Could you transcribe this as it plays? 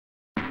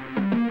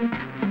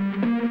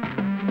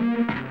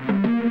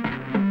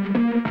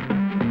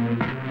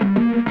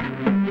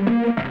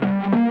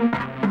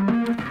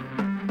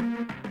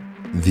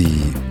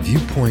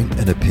viewpoint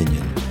and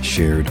opinion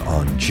shared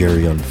on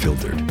Jerry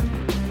Unfiltered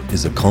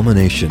is a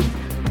culmination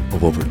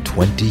of over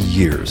 20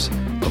 years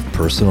of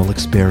personal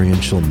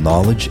experiential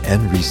knowledge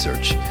and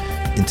research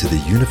into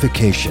the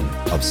unification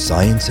of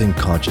science and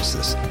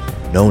consciousness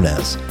known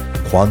as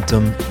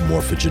quantum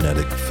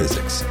morphogenetic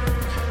physics,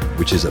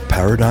 which is a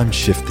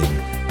paradigm-shifting,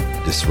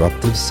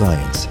 disruptive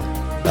science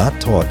not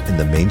taught in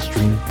the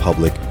mainstream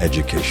public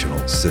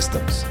educational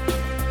systems.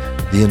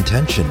 The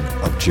intention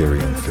of Jerry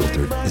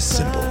Unfiltered is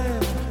simple: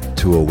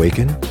 to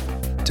awaken,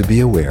 to be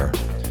aware,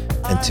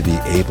 and to be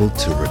able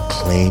to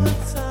reclaim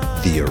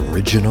the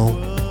original,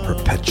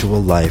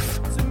 perpetual life,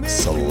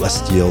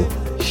 celestial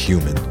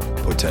human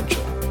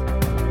potential.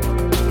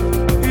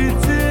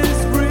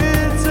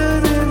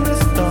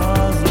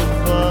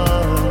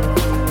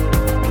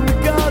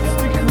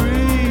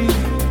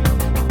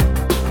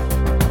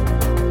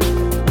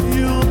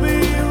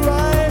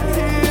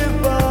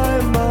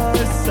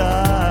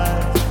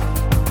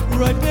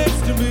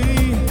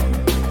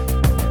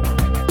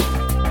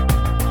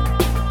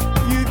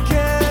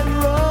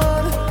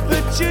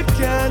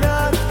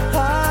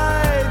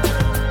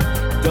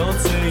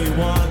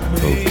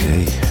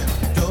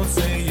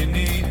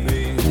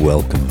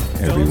 Welcome,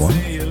 everyone,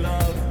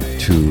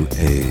 to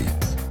a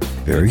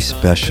very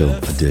special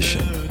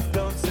edition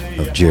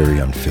of Jerry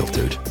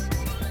Unfiltered,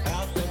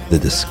 the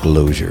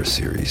Disclosure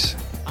Series.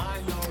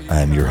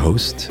 I am your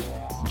host,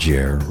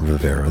 Jer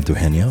Rivera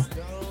Duhenio,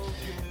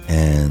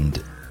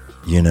 and,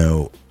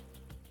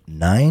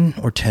 9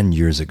 or 10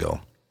 years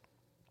ago,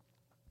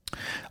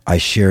 I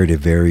shared a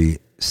very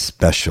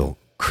special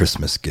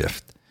Christmas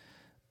gift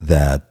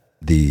that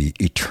the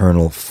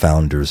eternal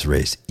founders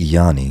race,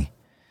 Iani,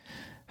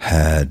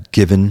 had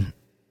given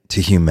to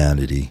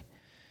humanity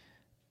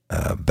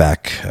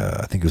back,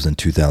 I think it was in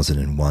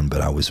 2001,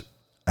 but I was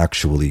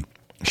actually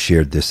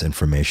shared this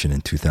information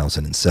in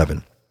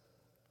 2007.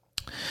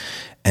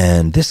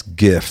 And this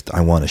gift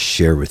I want to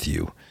share with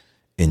you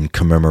in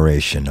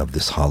commemoration of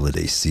this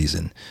holiday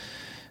season,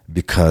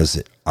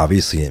 because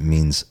obviously it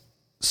means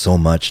so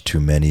much to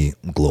many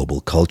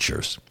global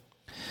cultures.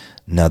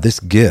 Now, this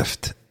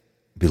gift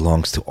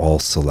belongs to all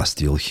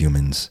celestial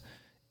humans,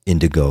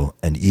 indigo,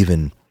 and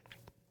even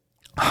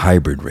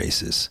hybrid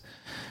races.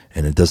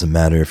 And it doesn't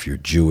matter if you're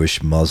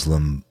Jewish,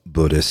 Muslim,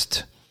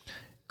 Buddhist,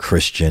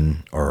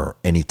 Christian, or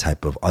any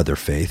type of other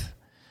faith.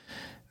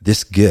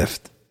 This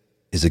gift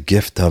is a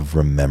gift of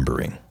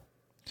remembering.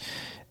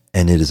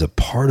 And it is a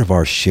part of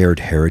our shared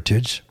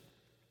heritage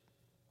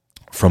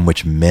from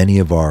which many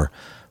of our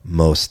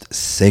most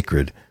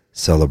sacred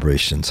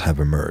celebrations have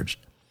emerged.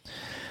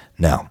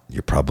 Now,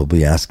 you're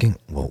probably asking,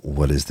 well,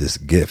 what is this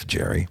gift,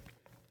 Jerry?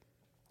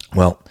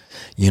 Well,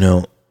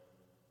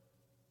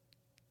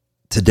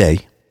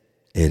 today,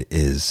 it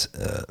is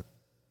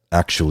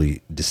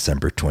actually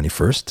December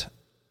 21st,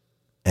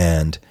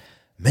 and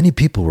many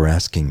people were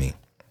asking me,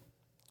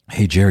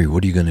 hey, Jerry,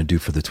 what are you going to do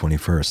for the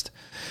 21st?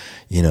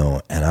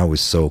 And I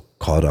was so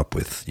caught up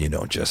with,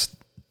 just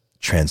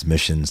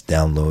transmissions,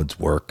 downloads,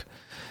 work,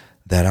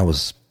 that I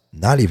was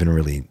not even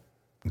really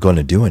going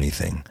to do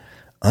anything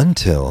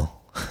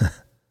until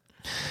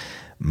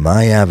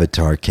my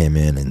avatar came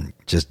in and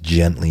just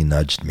gently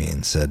nudged me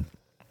and said,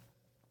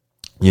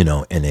 in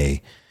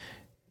a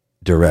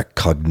direct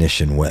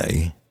cognition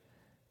way,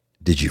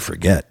 did you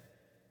forget?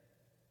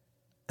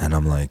 And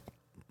I'm like,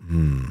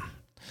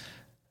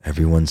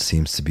 everyone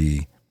seems to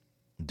be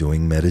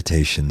doing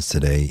meditations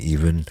today.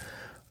 Even,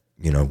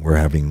 we're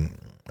having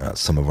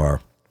some of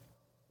our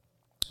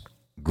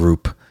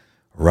group,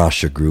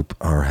 Rasha group,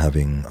 are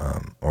having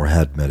or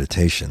had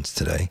meditations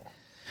today.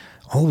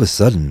 All of a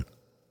sudden,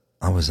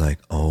 I was like,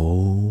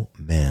 oh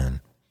man,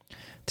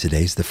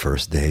 today's the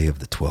first day of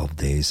the 12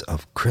 days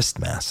of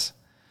Christmas.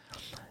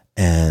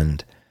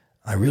 And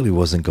I really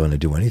wasn't going to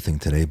do anything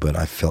today, but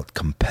I felt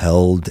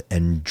compelled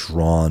and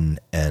drawn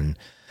and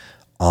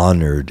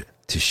honored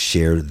to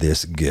share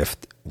this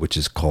gift, which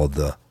is called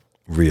the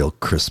Real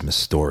Christmas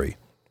Story.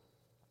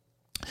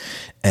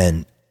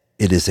 And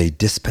it is a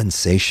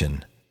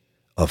dispensation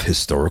of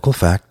historical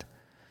fact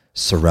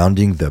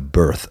surrounding the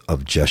birth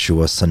of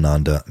Jeshua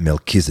Sananda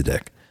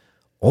Melchizedek,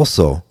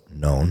 also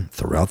known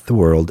throughout the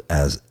world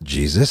as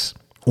Jesus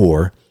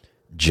or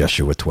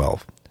Jeshua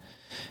 12.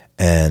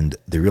 And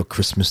the Real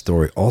Christmas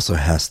Story also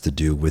has to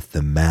do with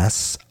the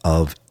Mass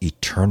of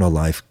Eternal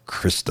Life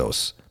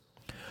Christos,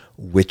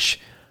 which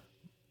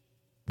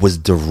was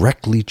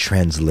directly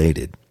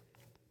translated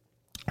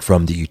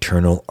from the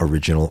Eternal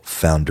Original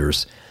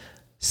Founders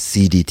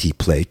CDT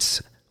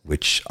plates,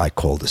 which I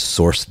call the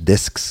source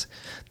discs.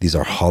 These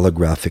are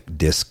holographic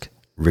disc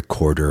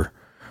recorder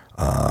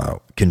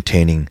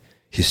containing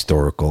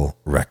historical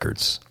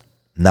records,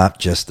 not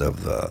just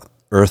of the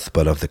earth,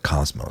 but of the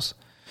cosmos.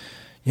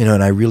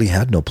 And I really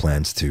had no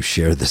plans to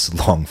share this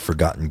long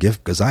forgotten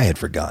gift because I had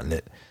forgotten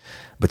it.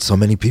 But so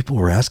many people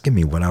were asking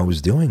me what I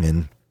was doing,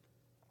 and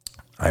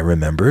I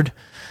remembered.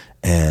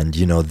 And,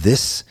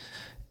 this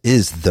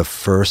is the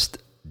first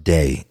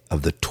day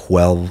of the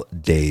 12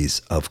 days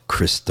of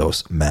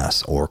Christos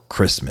Mass or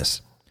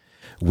Christmas,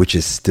 which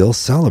is still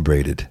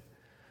celebrated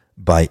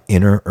by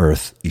inner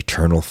earth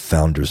eternal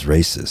founders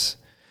races.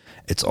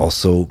 It's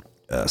also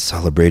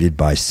celebrated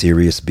by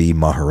Sirius B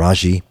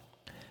Maharaji,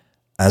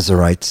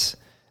 Azarites,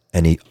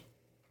 and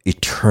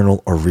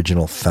eternal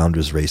original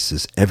founders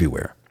races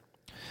everywhere.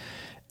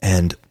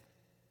 And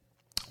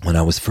when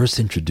I was first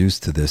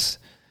introduced to this,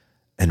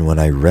 and when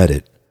I read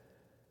it,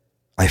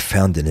 I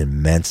found an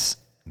immense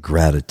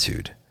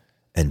gratitude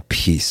and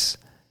peace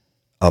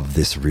of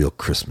this real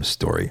Christmas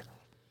story.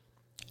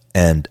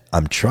 And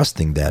I'm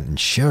trusting that in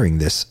sharing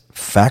this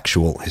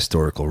factual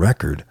historical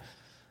record,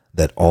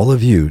 that all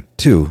of you,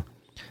 too,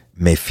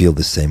 may feel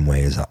the same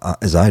way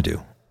as I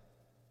do.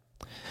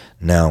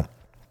 Now,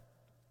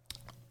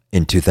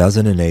 in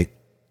 2008,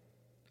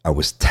 I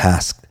was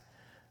tasked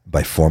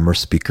by former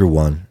Speaker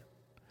One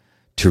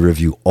to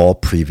review all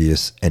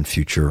previous and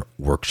future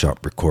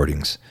workshop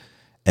recordings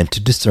and to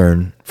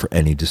discern for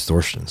any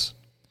distortions.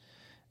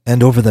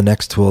 And over the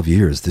next 12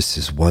 years, this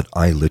is what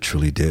I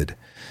literally did.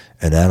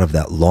 And out of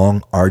that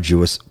long,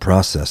 arduous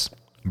process,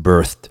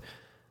 birthed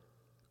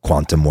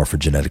quantum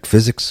morphogenetic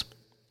physics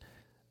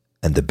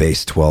and the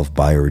base 12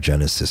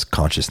 bioregenesis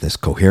consciousness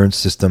coherence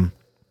system.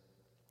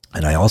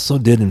 And I also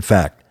did, in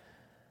fact,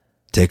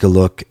 take a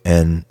look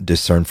and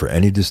discern for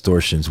any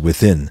distortions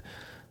within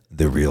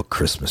the real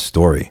Christmas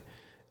story.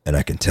 And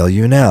I can tell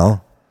you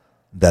now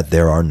that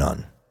there are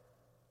none.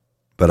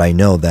 But I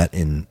know that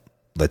in,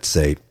 let's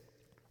say,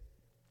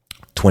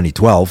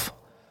 2012,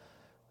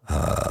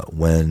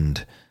 when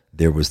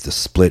there was the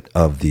split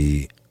of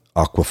the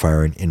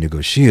Aquafire and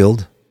Indigo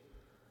Shield,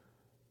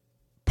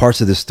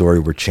 parts of the story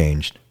were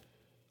changed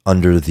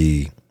under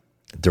the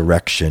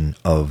direction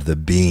of the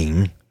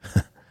being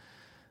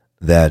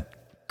that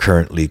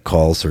currently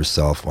calls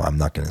herself, well, I'm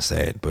not going to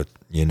say it, but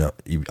you know,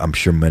 I'm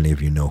sure many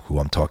of you know who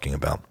I'm talking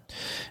about.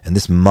 And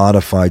this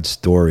modified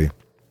story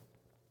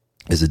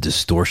is a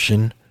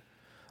distortion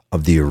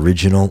of the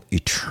original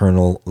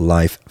Eternal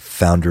Life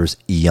Founders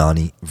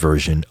Iani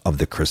version of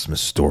the Christmas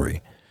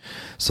story.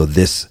 So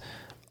this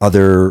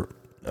other,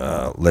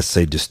 let's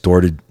say,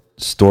 distorted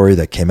story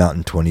that came out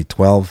in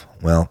 2012,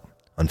 well,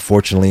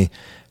 unfortunately,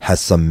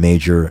 has some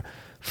major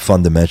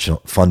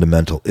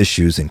fundamental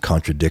issues and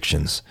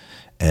contradictions.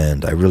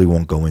 And I really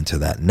won't go into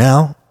that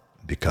now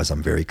because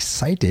I'm very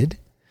excited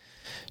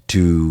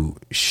to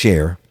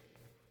share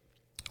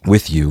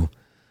with you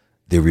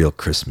the real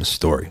Christmas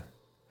story.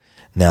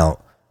 Now,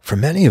 for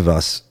many of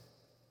us,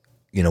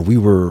 you know,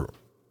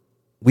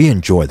 we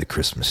enjoy the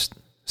Christmas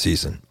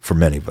season, for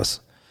many of us.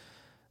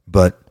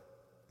 But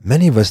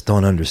many of us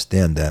don't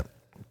understand that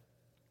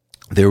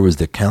there was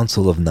the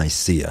Council of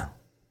Nicaea,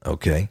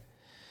 okay,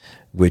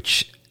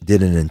 which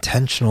did an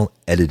intentional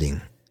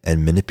editing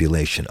and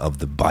manipulation of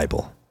the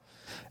Bible.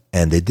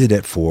 And they did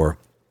it for,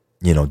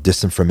 you know,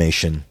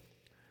 disinformation,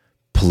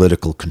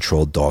 political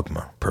control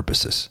dogma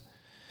purposes.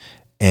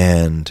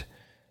 And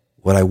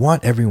what I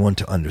want everyone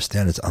to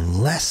understand is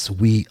unless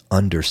we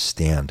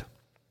understand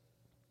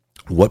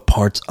what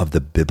parts of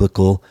the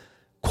biblical,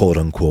 quote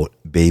unquote,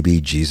 baby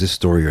Jesus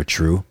story are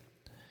true,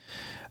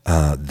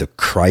 the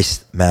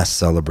Christ Mass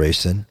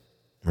celebration,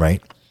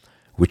 right,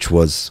 which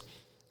was,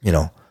 you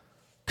know,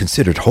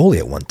 considered holy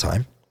at one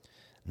time.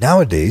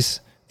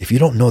 Nowadays, if you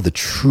don't know the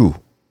true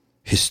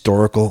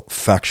historical,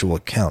 factual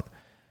account,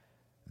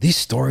 these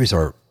stories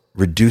are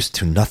reduced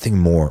to nothing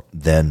more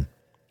than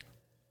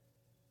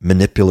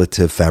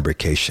manipulative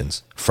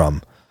fabrications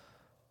from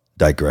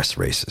digressed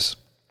races.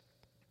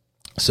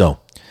 So,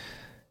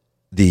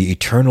 the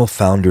eternal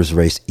founders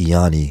race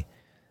Iani,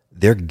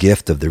 their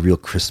gift of the real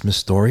Christmas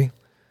story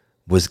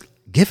was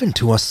given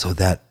to us so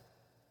that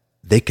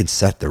they can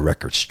set the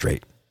record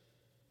straight.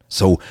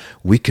 So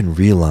we can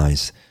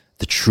realize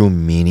the true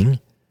meaning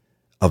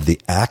of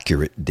the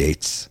accurate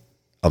dates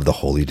of the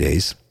holy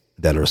days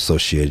that are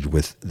associated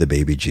with the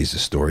baby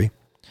Jesus story.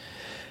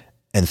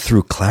 And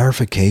through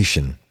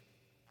clarification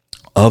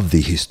of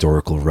the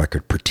historical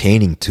record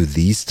pertaining to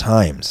these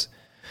times,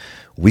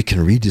 we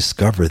can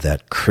rediscover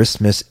that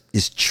Christmas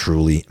is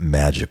truly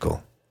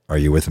magical. Are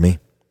you with me?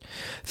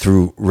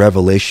 Through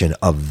revelation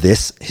of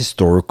this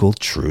historical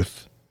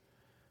truth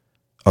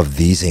of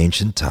these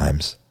ancient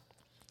times,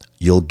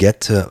 you'll get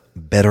to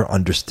better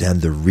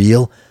understand the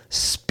real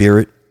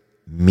spirit,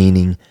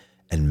 meaning,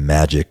 and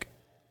magic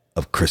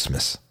of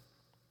Christmas.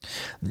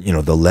 You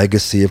know, the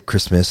legacy of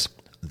Christmas,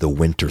 the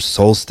winter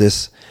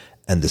solstice,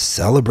 and the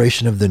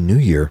celebration of the new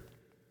year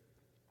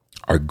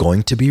are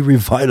going to be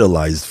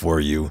revitalized for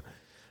you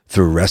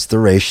through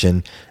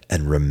restoration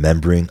and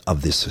remembering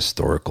of this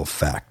historical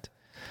fact.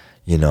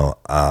 You know,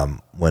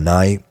 when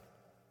I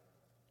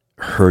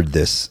heard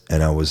this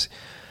and I was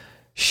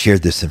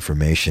shared this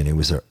information, it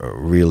was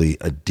really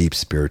a deep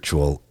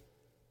spiritual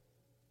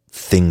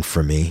thing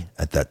for me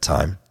at that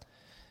time.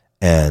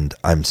 And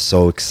I'm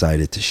so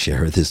excited to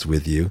share this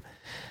with you.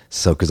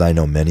 So, because I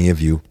know many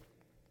of you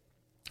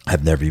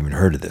have never even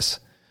heard of this.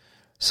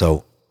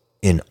 So,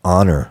 in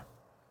honor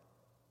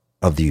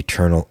of the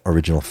eternal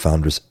original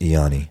founders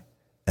Iani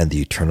and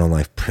the eternal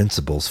life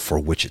principles for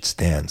which it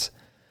stands,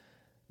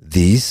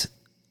 these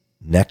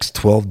next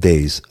 12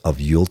 days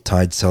of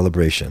Yuletide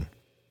celebration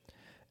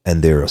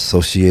and their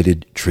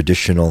associated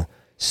traditional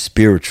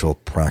spiritual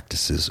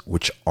practices,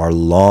 which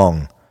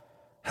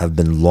have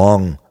been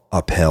long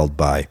upheld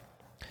by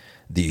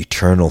the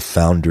eternal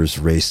founders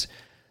race,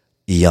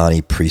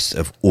 Iani priests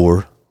of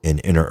Ur in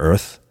Inner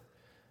Earth.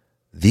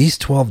 These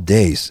 12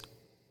 days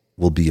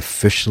will be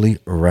officially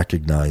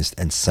recognized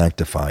and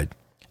sanctified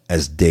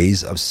as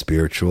days of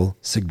spiritual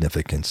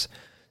significance,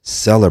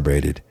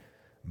 celebrated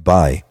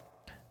by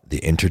the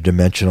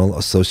Interdimensional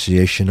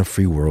Association of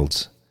Free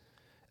Worlds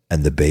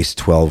and the Base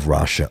 12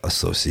 Rasha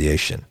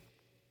Association.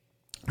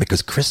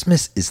 Because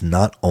Christmas is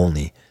not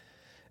only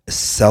a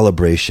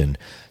celebration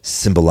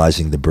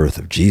symbolizing the birth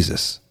of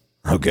Jesus,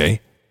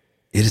 okay?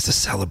 It is a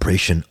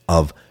celebration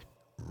of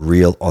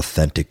real,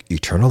 authentic,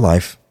 eternal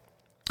life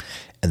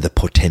and the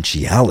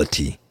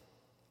potentiality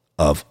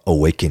of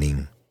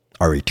awakening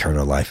our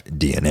eternal life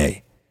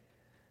DNA.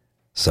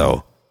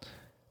 So,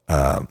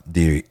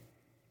 the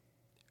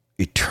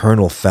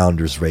Eternal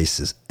Founders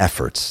Race's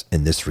efforts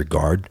in this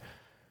regard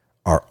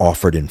are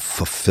offered in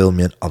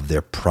fulfillment of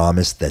their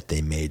promise that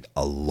they made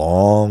a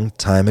long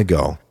time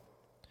ago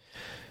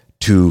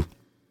to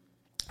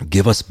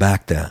give us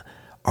back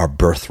our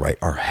birthright,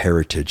 our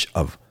heritage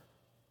of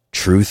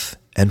truth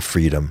and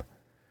freedom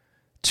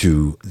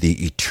to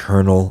the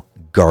eternal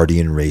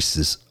guardian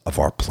races of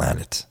our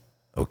planet.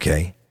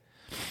 Okay?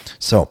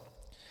 So,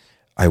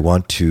 I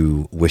want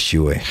to wish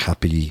you a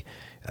happy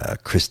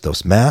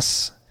Christos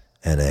Mass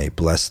and a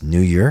blessed New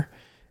Year.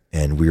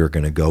 And we are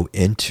going to go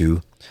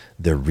into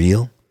the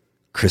real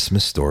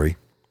Christmas story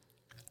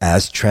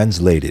as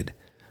translated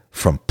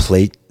from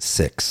Plate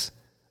 6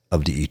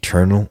 of the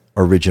Eternal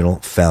Original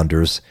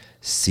Founders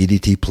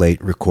CDT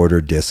Plate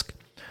Recorder Disc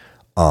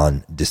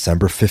on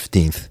December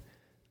 15th,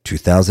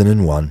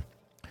 2001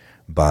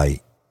 by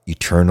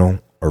Eternal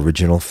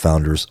Original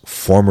Founders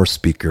former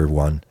Speaker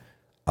 1,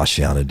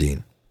 Ashiana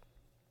Dean.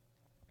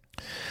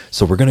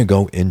 So we're going to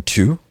go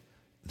into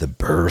the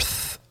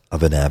birth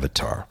of an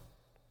avatar.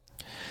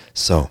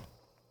 So,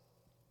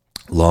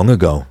 long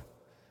ago,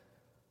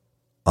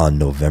 on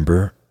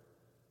November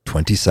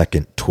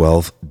 22nd,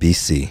 12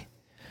 BC,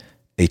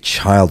 a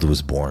child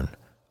was born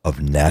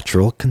of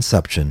natural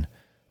conception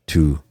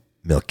to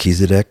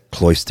Melchizedek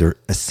Cloister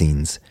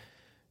Essenes,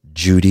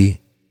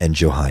 Judy, and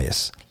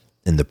Johias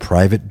in the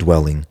private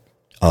dwelling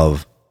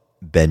of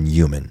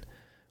Ben-Yumin,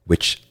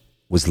 which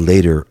was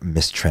later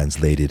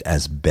mistranslated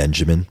as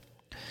Benjamin,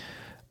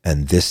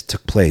 and this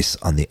took place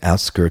on the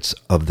outskirts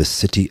of the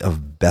city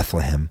of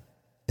Bethlehem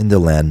in the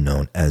land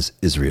known as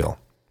Israel.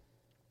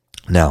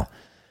 Now,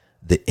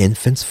 the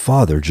infant's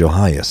father,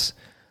 Johias,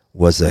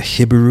 was a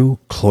Hebrew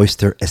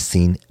Cloister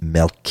Essene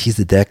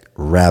Melchizedek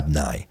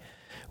Rabni,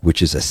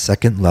 which is a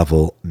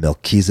second-level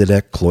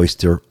Melchizedek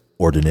Cloister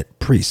ordinate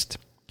priest.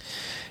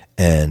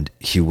 And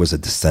he was a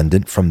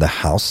descendant from the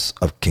house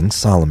of King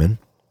Solomon,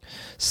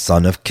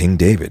 son of King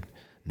David.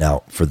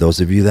 Now, for those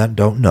of you that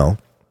don't know,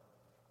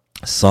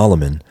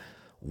 Solomon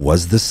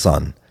was the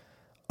son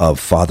of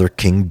Father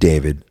King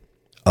David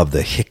of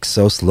the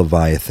Hyksos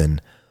Leviathan,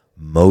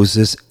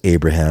 Moses,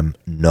 Abraham,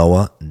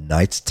 Noah,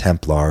 Knights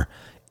Templar,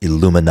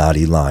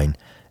 Illuminati line,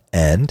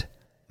 and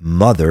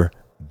mother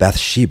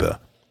Bathsheba,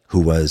 who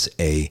was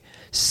a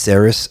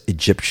Ceres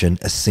Egyptian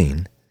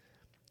Essene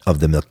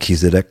of the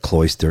Melchizedek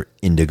Cloister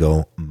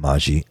Indigo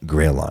Magi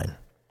Grail line.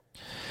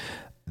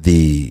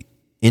 The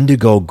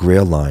Indigo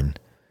Grail line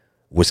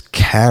was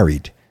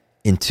carried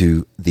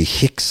into the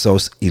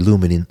Hyksos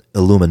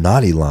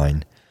Illuminati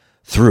line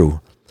through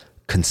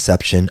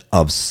conception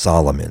of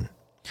Solomon.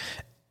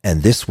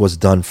 And this was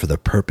done for the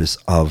purpose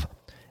of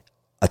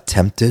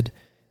attempted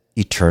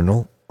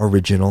eternal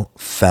original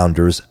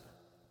founders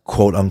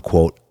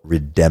quote-unquote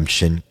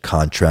redemption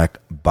contract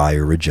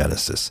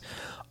bioregenesis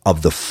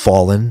of the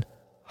fallen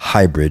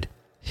hybrid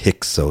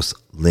Hyksos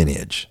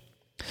lineage.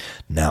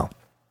 Now,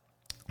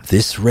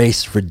 this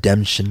race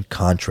redemption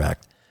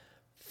contract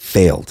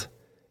failed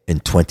in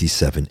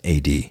 27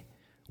 AD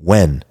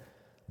when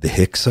the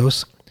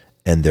Hyksos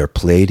and their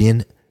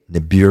Pleiadian,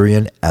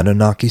 Niburian,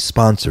 Anunnaki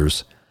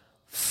sponsors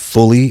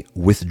fully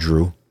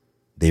withdrew,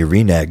 they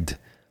reneged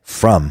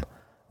from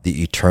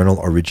the eternal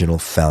original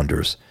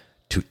founders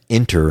to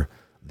enter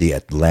the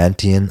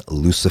Atlantean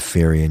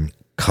Luciferian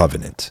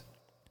covenant.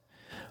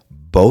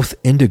 Both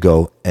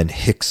Indigo and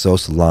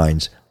Hyksos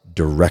lines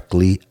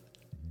directly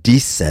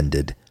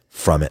descended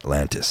from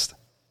Atlantis.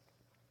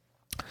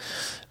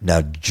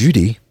 Now,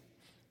 Judy,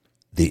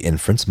 the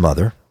infant's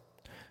mother,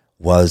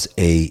 was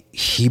a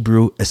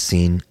Hebrew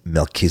Essene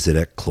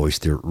Melchizedek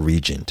Cloister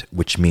regent,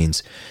 which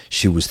means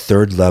she was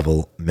third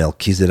level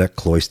Melchizedek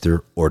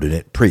Cloister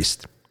ordinate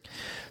priest.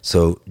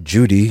 So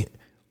Judy,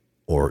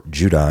 or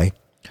Judai,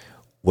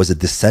 was a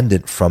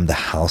descendant from the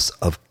house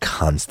of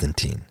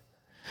Constantine.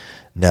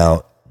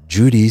 Now,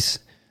 Judy's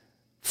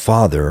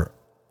father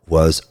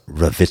was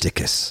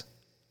Raviticus,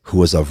 who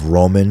was of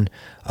Roman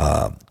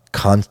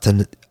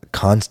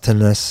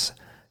Constantinus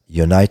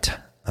Ionite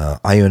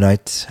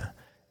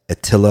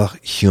Attila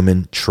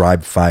human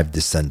tribe 5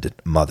 descendant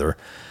mother,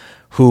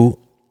 who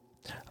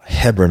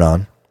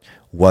Hebronon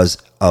was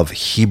of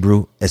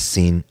Hebrew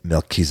Essene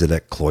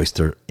Melchizedek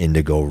Cloister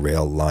Indigo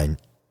Rail Line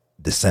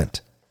descent.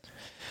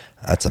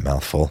 That's a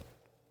mouthful.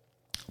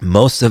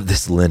 Most of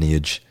this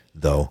lineage,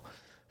 though,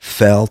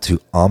 fell to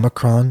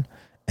Omicron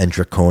and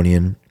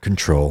Draconian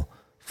control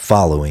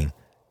following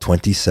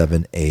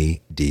 27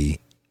 AD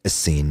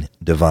Essene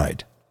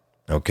divide.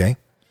 Okay?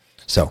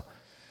 So,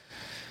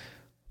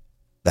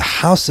 the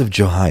house of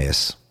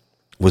Johias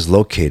was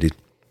located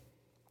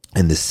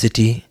in the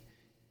city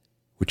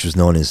which was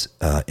known as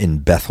in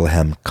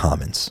Bethlehem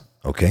Commons.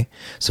 Okay?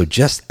 So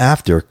just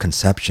after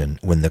conception,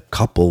 when the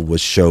couple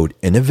was showed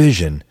in a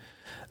vision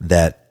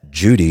that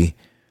Judy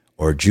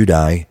or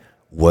Judai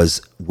was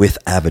with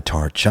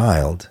Avatar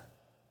child,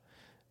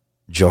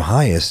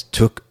 Johias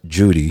took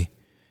Judy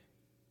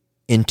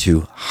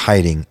into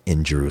hiding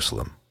in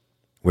Jerusalem,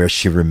 where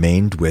she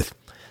remained with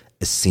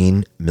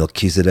Essene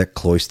Melchizedek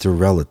Cloister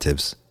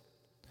relatives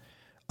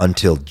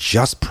until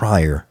just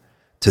prior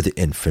to the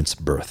infant's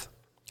birth.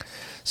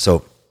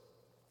 So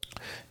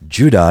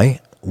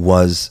Judai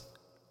was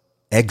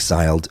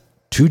exiled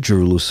to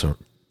Jerusalem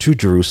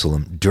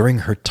during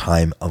her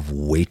time of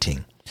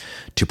waiting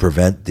to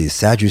prevent the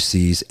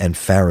Sadducees and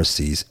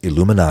Pharisees,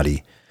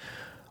 Illuminati,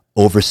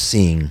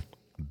 overseeing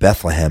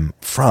Bethlehem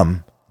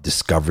from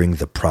discovering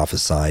the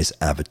prophesied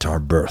Avatar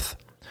birth.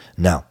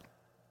 Now,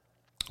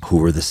 who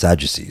were the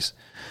Sadducees?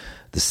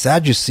 The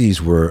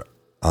Sadducees were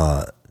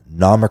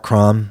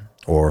Nomicron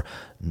or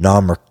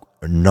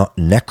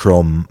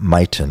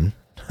Necromyton,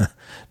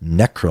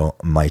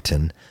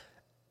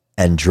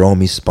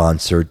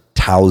 Andromi-sponsored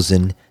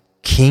Towson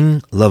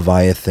King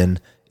Leviathan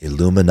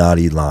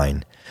Illuminati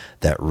line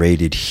that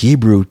raided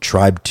Hebrew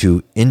Tribe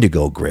 2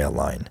 Indigo Grail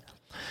line.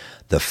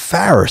 The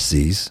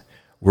Pharisees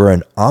were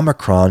an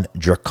Omicron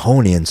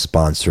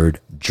Draconian-sponsored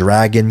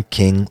Dragon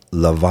King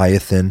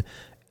Leviathan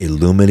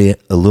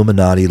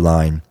Illuminati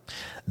line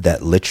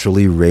that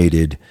literally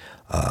raided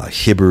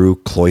Hebrew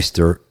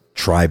Cloister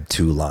Tribe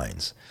 2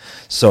 lines.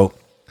 So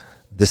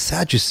the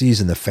Sadducees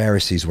and the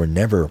Pharisees were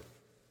never,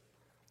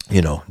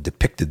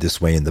 depicted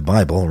this way in the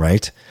Bible,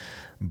 right?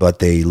 But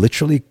they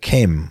literally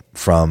came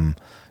from,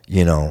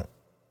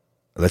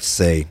 let's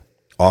say,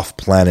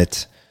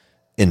 off-planet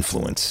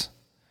influence.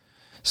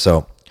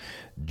 So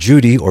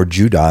Judy or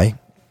Judai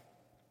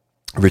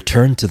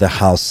returned to the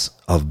house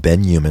of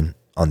Ben-Human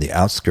on the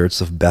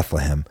outskirts of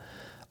Bethlehem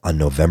on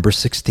November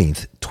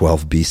 16th,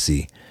 12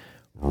 BC,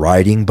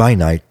 riding by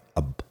night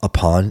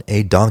upon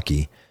a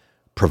donkey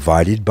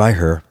provided by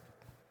her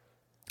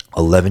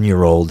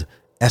 11-year-old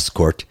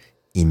escort,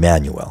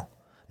 Emmanuel.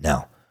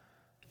 Now,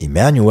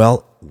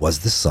 Emmanuel was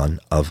the son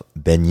of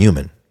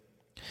Ben-Human.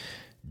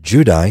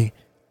 Judai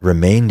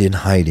remained in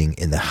hiding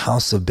in the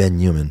house of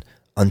Ben-Human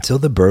until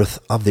the birth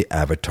of the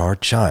Avatar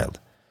child.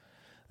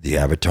 The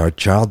Avatar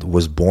child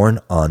was born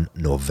on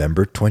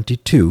November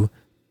 22,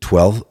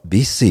 12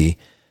 BC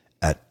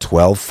at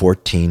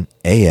 12:14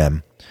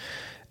 a.m.,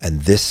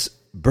 and this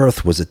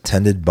birth was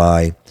attended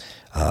by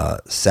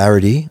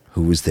Saradi,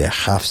 who was the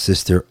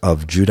half-sister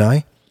of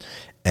Judai,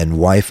 and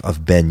wife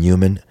of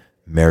Ben-Human,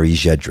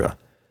 Merijedra,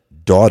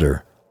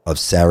 daughter of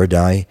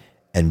Saradai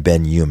and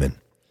Ben-Human.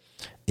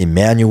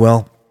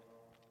 Emmanuel,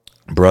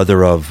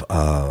 brother of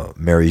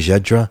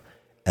Merijedra,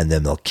 and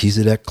the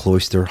Melchizedek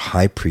Cloister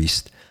high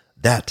priest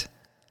that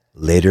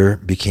later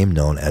became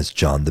known as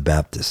John the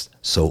Baptist.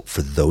 So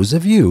for those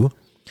of you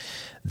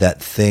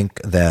that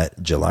think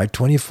that July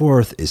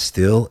 24th is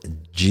still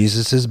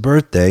Jesus'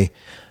 birthday,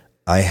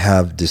 I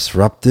have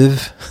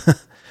disruptive,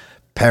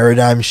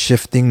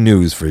 paradigm-shifting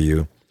news for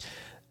you.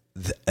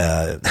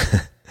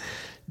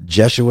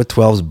 Jeshua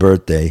 12's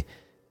birthday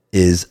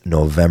is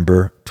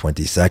November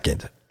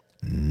 22nd,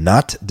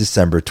 not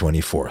December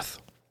 24th.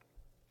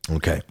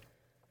 Okay,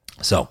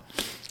 so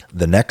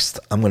the next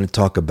I'm going to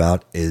talk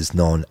about is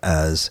known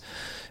as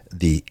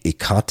the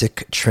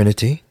Ecotic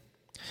Trinity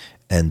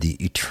and the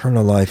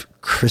Eternal Life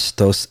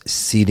Christos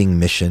Seeding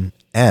Mission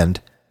and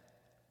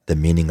the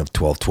meaning of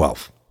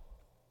 1212.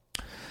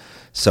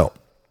 So,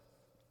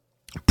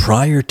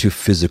 prior to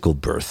physical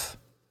birth,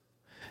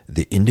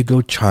 the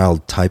Indigo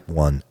Child Type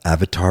 1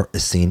 Avatar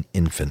Essene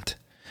infant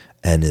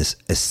and his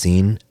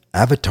Essene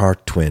Avatar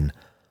twin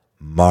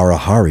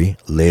Marahari,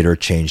 later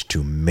changed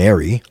to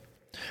Mary,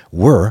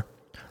 were,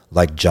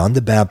 like John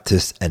the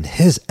Baptist and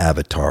his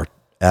Avatar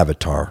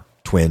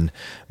twin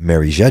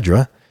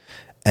Merijedra,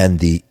 and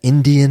the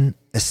Indian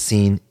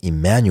Essene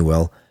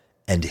Emmanuel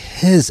and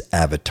his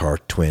Avatar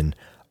twin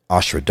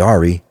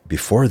Ashradari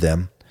before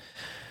them,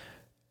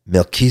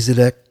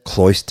 Melchizedek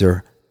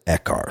Cloister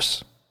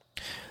Ekars.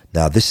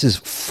 Now, this is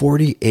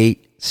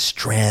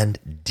 48-strand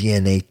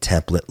DNA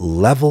template,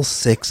 level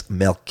 6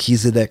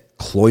 Melchizedek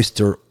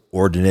Cloister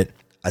Ordinate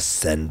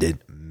Ascended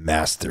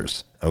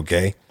Masters.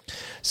 Okay?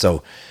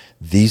 So,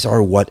 these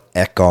are what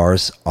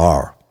Ekars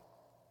are.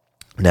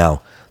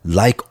 Now,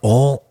 like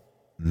all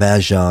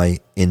Magi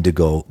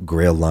Indigo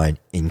Grail Line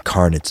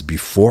incarnates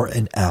before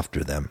and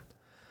after them,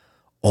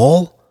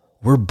 all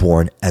were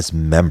born as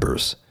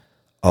members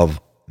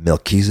of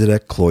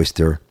Melchizedek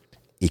Cloister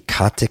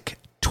Ecotic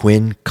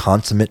twin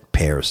consummate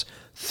pairs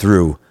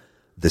through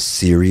the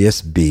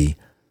Sirius B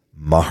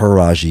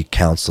Maharaji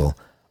Council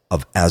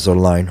of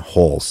Azurline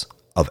Halls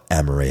of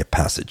Amaraya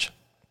Passage.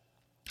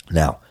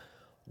 Now,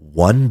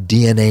 one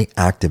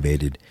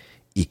DNA-activated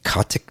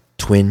Ektotic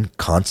twin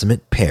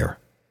consummate pair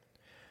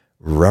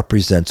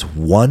represents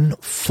one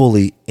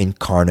fully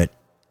incarnate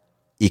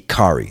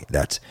Ikari.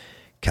 That's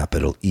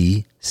capital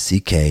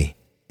Eckari.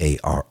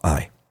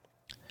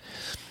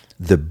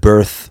 The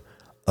birth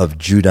of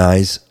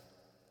Judai's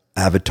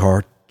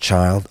avatar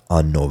child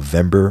on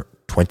November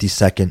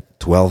 22nd,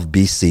 12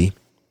 BC,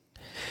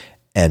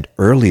 and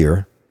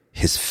earlier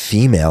his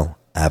female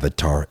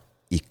avatar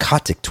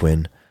Ektotic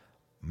twin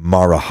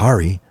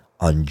Marahari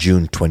on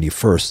June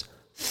 21st,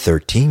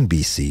 13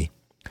 BC,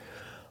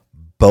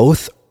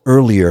 both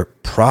earlier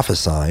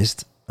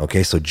prophesized,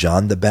 okay, so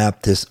John the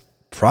Baptist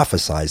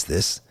prophesied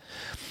this.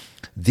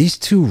 These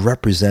two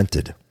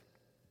represented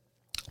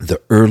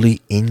the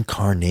early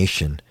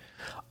incarnation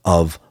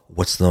of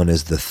what's known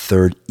as the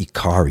third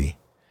Ikari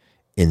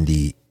in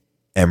the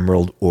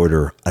Emerald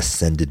Order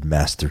Ascended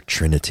Master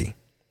Trinity.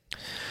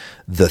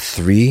 The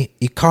three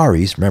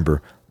Ikaris,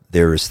 remember,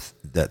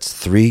 that's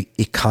three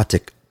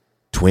Ektotic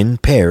twin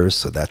pairs,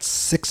 so that's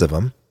 6 of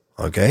them,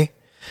 okay?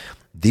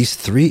 These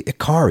three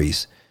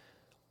Ikaris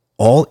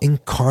all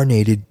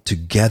incarnated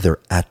together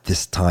at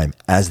this time,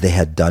 as they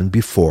had done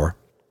before.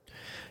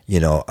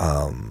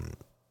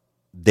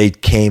 They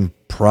came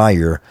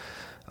prior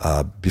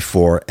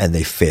before and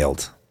they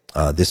failed.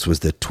 This was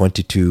the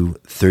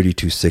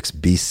 2232-6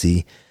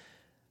 BC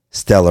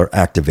stellar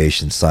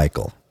activation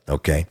cycle,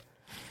 okay?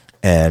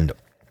 And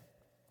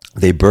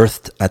they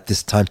birthed at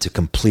this time to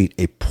complete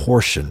a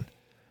portion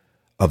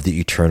of the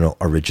eternal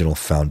original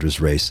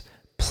founders race,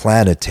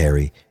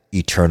 planetary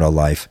eternal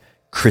life,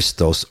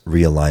 Christos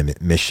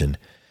realignment mission,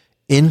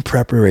 in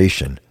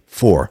preparation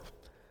for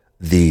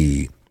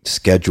the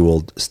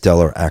scheduled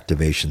stellar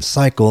activation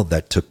cycle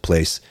that took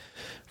place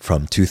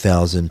from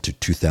 2000 to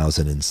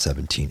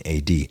 2017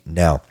 AD.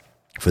 Now,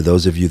 for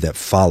those of you that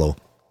follow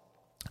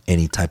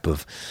any type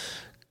of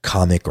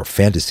comic or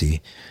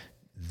fantasy,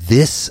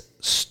 this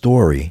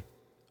story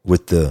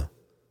with the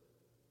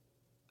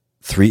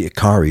three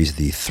Ikaris,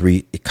 the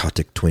three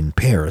Ektotic twin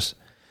pairs,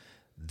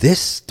 this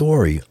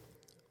story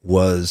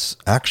was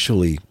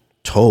actually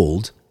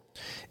told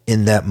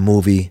in that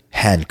movie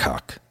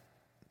Hancock.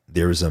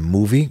 There was a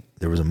movie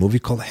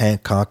called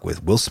Hancock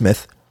with Will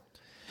Smith,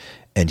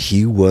 and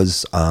he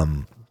was a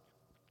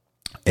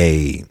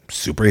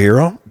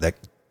superhero that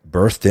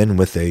birthed in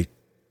with a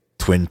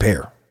twin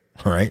pair.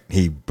 All right,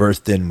 he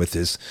birthed in with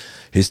his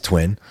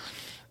twin,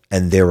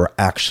 and there were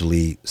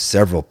actually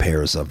several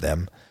pairs of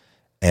them.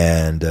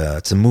 And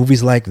it's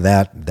movies like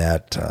that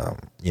I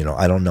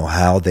don't know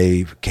how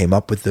they came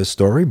up with this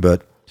story,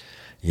 but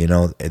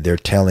they're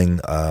telling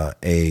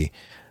a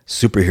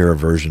superhero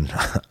version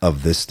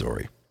of this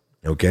story.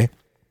 Okay?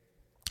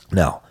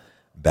 Now,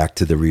 back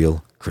to the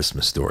real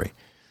Christmas story.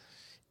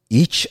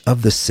 Each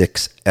of the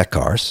 6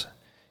 Ekars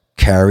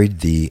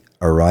carried the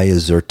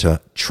Arayazurta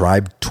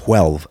Tribe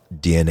 12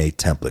 DNA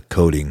template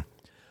coding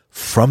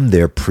from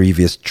their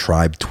previous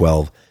Tribe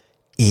 12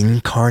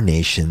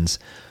 incarnations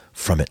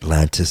from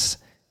Atlantis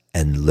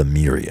and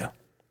Lemuria.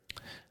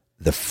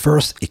 The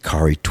first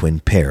Ikari twin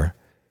pair,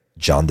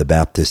 John the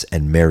Baptist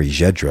and Mary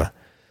Jedra,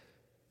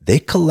 they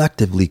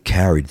collectively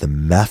carried the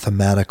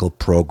mathematical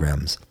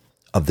programs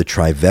of the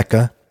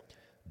Triveka,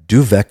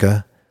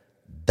 Duveka,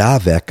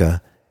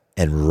 Daveka,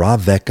 and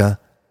Raveka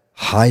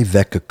High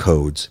Veka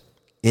codes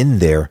in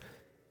their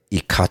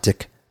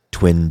Ektotic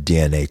twin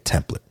DNA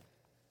template.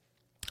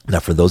 Now,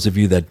 for those of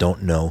you that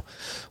don't know,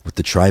 with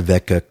the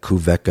Triveka,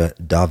 Kuveka,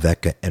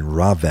 Daveka, and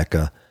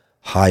Raveka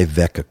High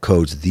Veka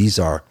codes, these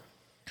are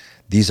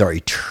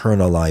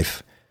eternal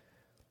life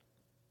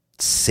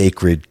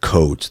sacred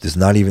codes. This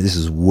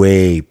is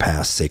way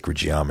past sacred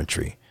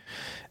geometry.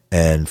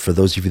 And for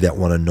those of you that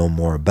want to know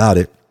more about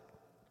it,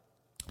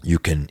 you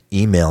can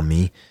email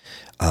me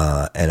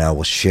and I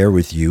will share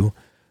with you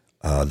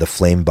the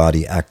flame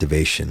body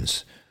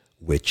activations,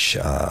 which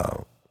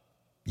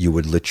you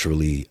would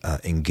literally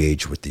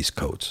engage with these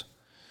codes.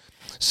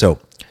 So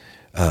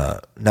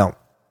now,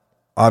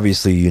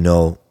 obviously,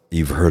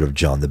 you've heard of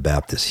John the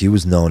Baptist. He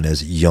was known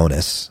as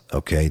Jonas.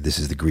 Okay, this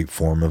is the Greek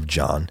form of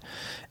John.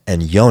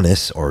 And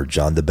Jonas, or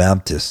John the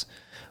Baptist,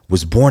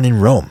 was born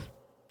in Rome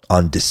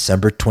on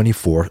December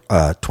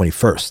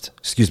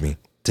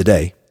 21st,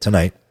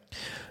 tonight,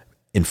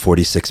 in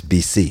 46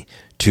 BC,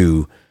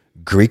 to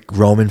Greek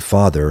Roman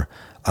father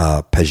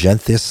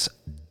Pagenthus,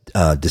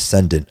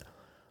 descendant,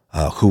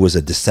 who was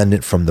a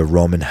descendant from the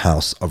Roman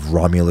house of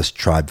Romulus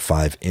Tribe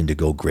 5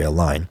 Indigo Grail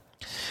line.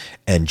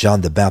 And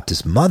John the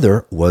Baptist's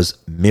mother was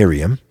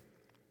Miriam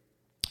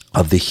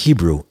of the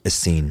Hebrew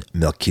Essene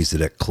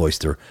Melchizedek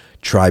Cloister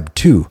Tribe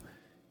 2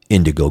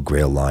 Indigo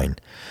Grail line.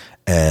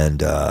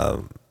 And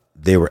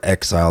they were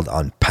exiled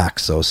on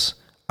Paxos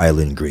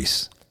Island,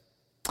 Greece.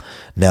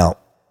 Now,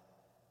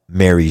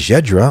 Mary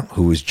Jedra,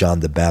 who was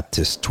John the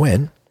Baptist's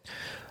twin,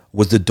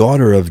 was the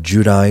daughter of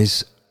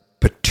Judai's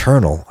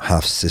paternal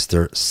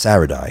half-sister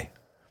Saradai.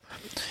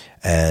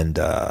 And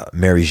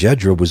Mary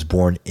Jedra was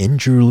born in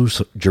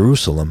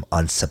Jerusalem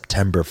on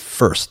September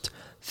 1st,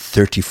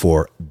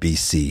 34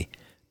 BC,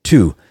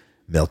 to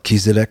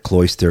Melchizedek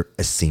Cloister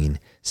Essene,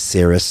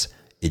 Ceres,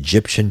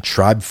 Egyptian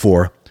Tribe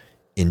 4,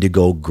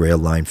 Indigo Grail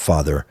Line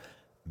father,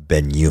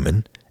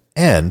 Benjamin,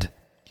 and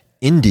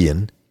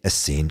Indian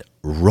Essene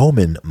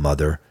Roman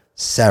mother,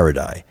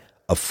 Saradai,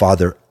 of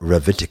father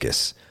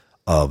Reviticus,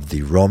 of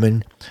the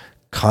Roman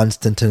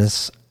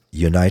Constantinus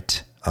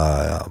Unite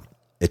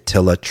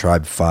Attila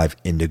Tribe 5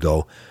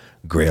 Indigo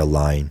Grail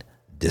Line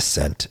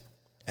descent,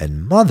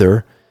 and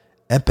mother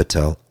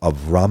Epitel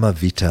of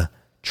Ramavita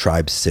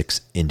Tribe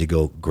 6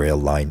 Indigo Grail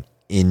Line,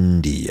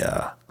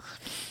 India.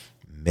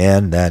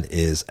 Man, that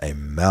is a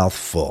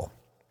mouthful.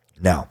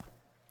 Now,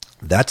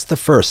 that's the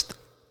first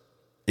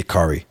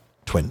Ikari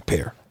twin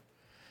pair.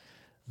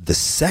 The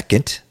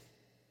second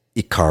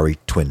Ikari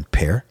twin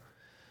pair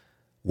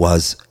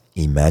was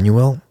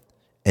Emmanuel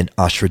and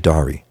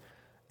Ashradari,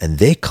 and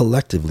they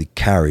collectively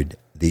carried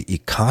the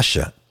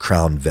Ikasha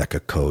crown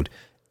Veka code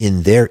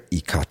in their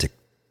Ikatic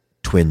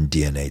twin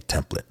DNA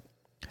template.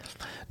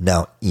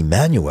 Now,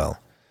 Emmanuel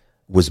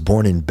was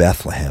born in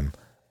Bethlehem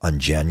on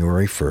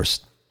January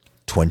 1st,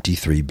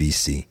 23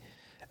 BC,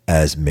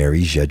 as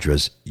Mary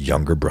Jedra's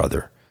younger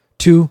brother,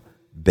 to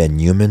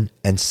Benjamin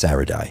and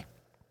Saradai.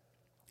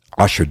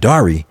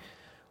 Ashradari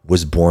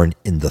was born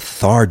in the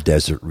Thar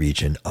Desert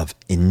region of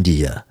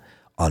India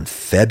on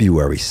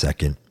February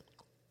 2nd,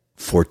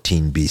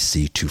 14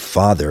 BC, to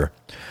father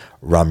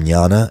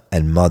Ramyana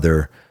and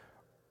mother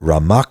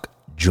Ramak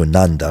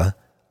Junanda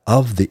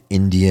of the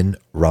Indian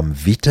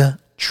Ramvita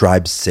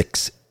Tribe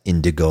 6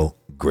 Indigo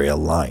Grail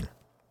Line.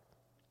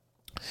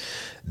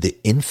 The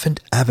infant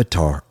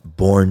avatar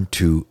born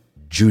to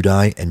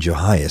Judai and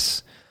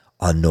Johias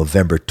on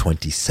November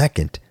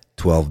 22nd,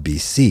 12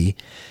 BC,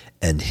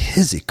 and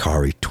his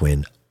Ikari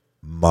twin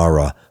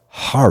Mara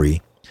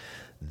Hari,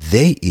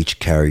 they each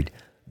carried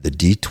the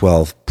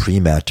D12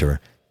 prematter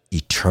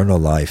eternal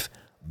life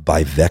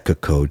by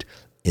Veka code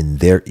in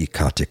their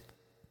Ikatic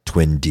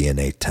twin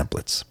DNA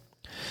templates.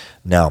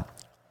 Now,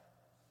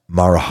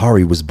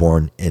 Marahari was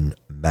born in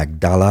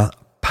Magdala,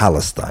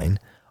 Palestine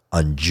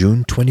on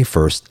June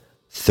 21st,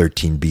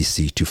 13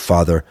 BC, to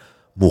father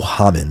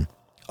Muhammad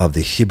of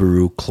the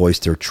Hebrew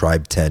Cloister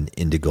Tribe 10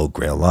 Indigo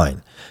Grail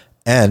Line,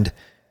 and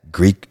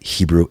Greek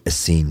Hebrew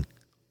Essene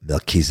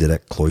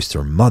Melchizedek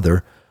Cloister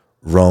mother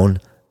Ron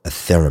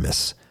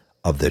Atheramis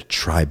of the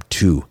Tribe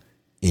 2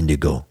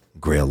 Indigo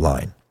Grail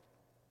Line.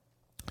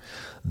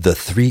 The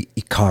three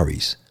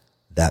Ikaris,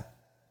 that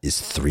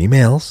is 3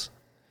 males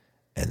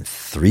and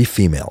 3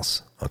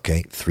 females,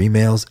 okay? 3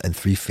 males and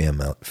 3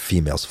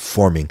 females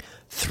forming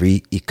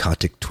 3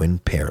 Ikatic twin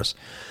pairs.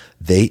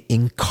 They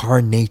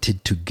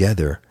incarnated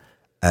together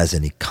as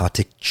an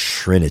Ikatic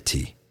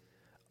trinity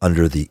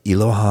under the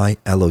Elohai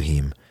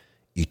Elohim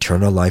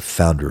Eternal Life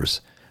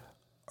Founders,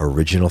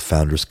 Original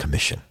Founders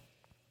Commission.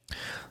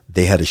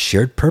 They had a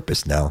shared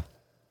purpose now,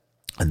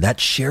 and that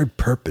shared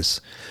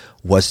purpose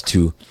was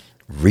to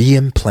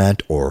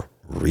reimplant or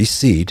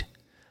reseed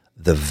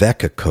the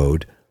Veka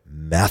code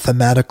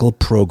mathematical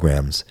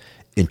programs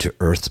into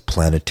Earth's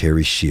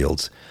planetary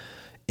shields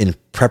in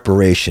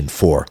preparation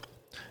for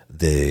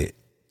the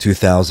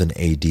 2000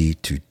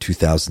 AD to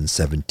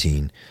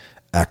 2017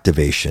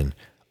 activation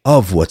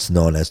of what's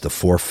known as the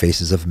Four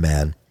Faces of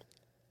Man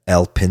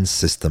L-Pin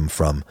system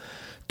from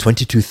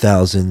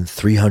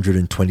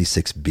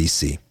 22,326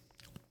 BC.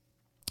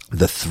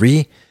 The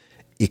 3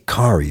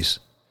 Ikaris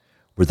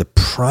were the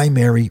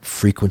primary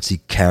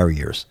frequency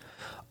carriers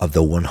of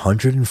the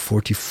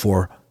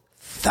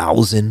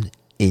 144,000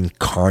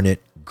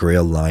 incarnate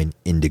Grail Line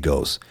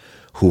Indigos,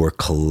 who were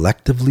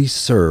collectively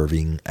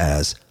serving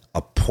as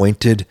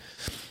appointed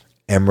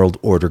Emerald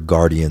Order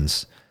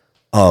guardians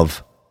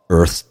of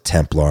Earth's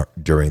Templar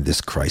during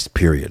this Christ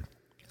period.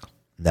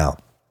 Now,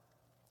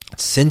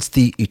 since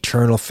the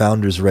Eternal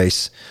Founders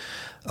race,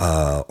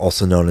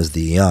 also known as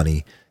the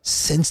Iani,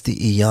 since the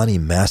Iani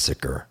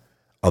massacre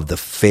of the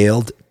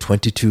failed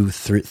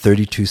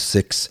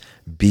 2232-6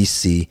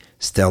 BC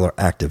stellar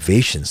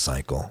activation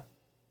cycle,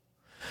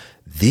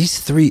 these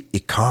 3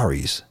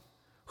 Ikaris,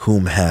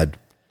 whom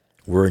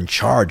were in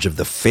charge of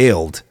the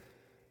failed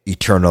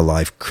Eternal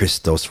Life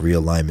Christos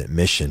realignment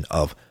mission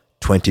of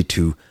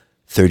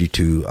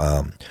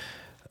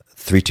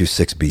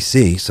 326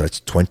 BC, so it's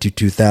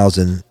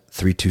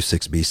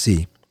 22,326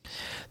 BC,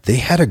 they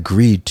had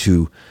agreed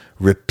to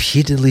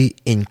repeatedly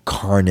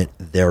incarnate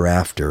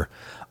thereafter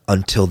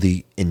until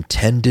the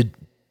intended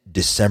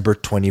December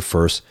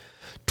 21st,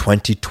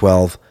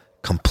 2012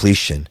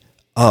 completion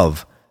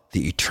of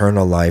the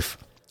Eternal Life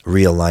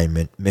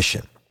realignment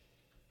mission.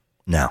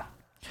 Now,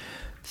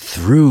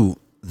 through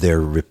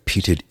their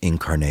repeated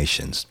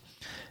incarnations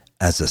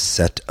as a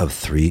set of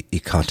 3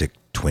 Ikatic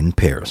twin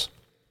pairs,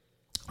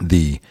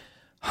 the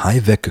High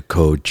Veka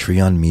Code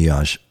Trion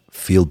Miage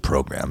field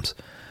programs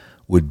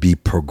would be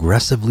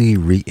progressively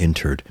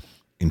re-entered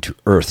into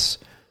Earth's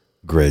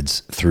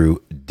grids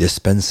through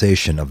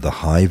dispensation of the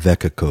High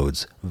Veka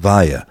codes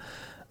via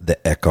the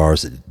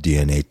Ekar's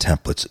DNA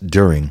templates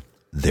during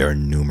their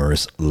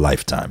numerous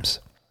lifetimes.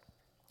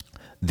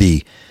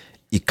 The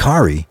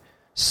Ikari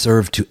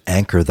serve to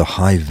anchor the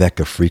high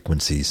Vecca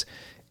frequencies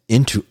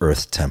into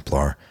Earth's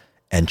Templar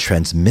and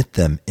transmit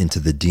them into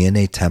the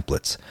DNA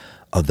templates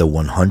of the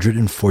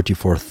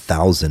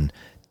 144,000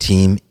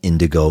 Team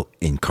Indigo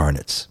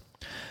incarnates.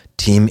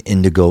 Team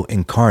Indigo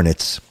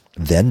incarnates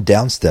then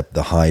downstep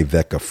the high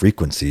Vecca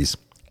frequencies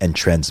and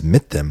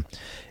transmit them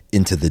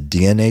into the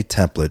DNA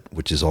template,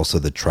 which is also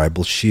the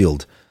tribal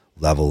shield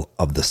level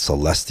of the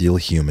celestial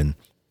human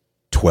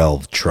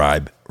 12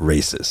 tribe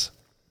races.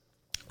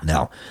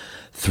 Now,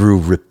 through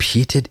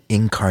repeated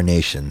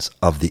incarnations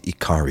of the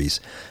Ikaris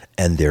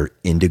and their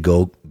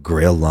Indigo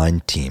Grail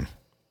Line team,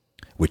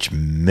 which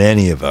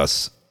many of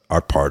us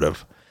are part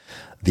of,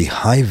 the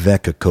high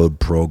Vecca code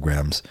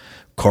programs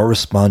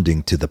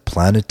corresponding to the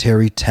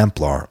planetary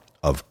Templar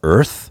of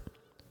Earth,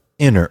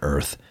 Inner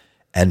Earth,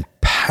 and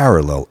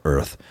Parallel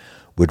Earth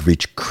would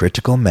reach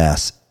critical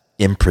mass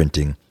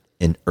imprinting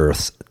in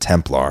Earth's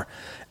Templar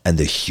and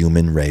the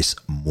human race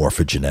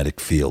morphogenetic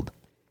field.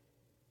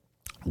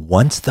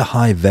 Once the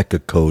high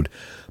Vecca code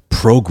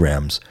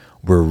programs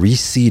were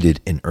reseeded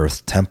in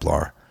Earth's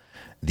Templar,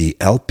 the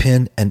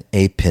L-pin and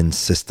A-pin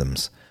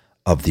systems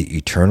of the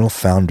eternal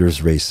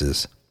founders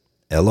races,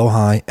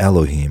 Elohai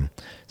Elohim,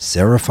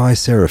 Seraphai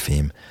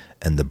Seraphim,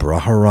 and the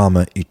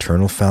Brahmarama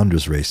eternal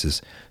founders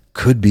races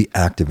could be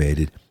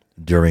activated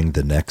during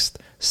the next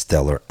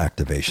stellar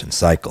activation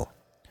cycle.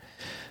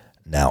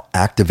 Now,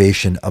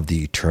 activation of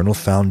the eternal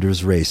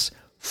founders race,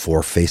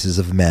 four faces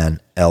of man,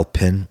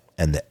 L-pin,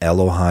 and the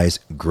Elohai's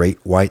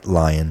great white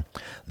lion,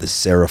 the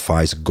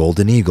Seraphai's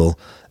golden eagle,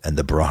 and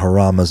the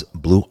Brahmarama's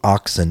blue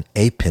oxen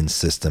A-pin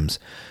systems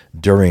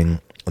during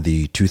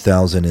the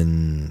 2000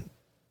 and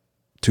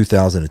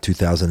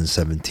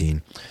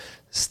 2017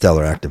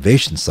 stellar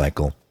activation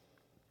cycle.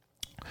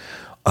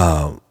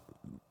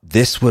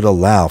 This would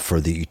allow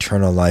for the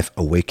eternal life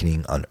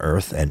awakening on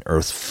Earth and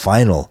Earth's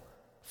final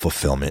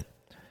fulfillment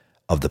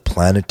of the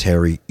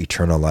planetary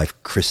eternal life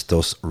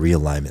Christos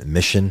realignment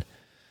mission,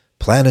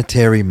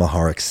 planetary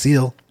Maharak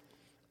Seal,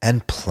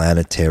 and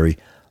planetary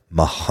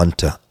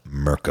Mahunta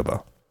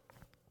Merkaba.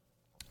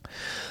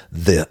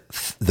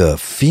 The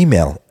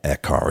female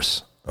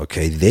Ekars,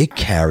 okay, they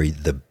carry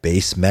the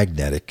base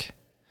magnetic,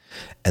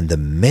 and the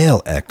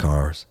male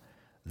Ekars,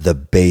 the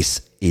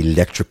base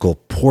electrical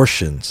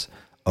portions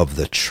of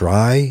the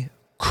Tri,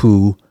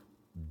 Ku,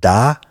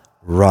 Da,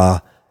 Ra,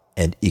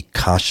 and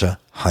Ikasha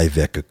high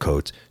Vecca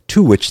codes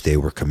to which they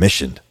were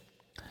commissioned.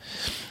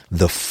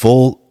 The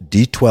full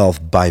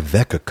D12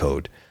 Bi-Vecca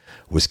code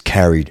was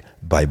carried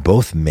by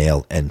both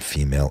male and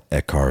female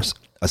Ekars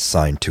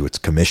assigned to its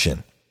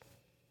commission.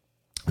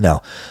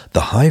 Now,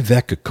 the high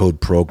Vecca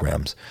code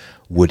programs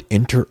would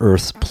enter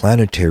Earth's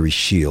planetary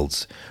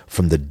shields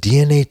from the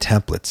DNA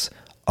templates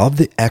of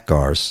the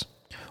Ekars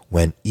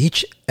when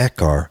each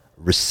Ekar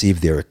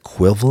received their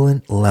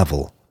equivalent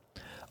level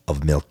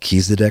of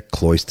Melchizedek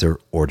cloister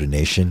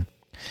ordination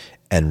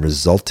and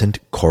resultant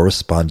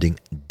corresponding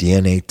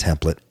DNA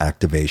template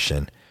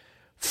activation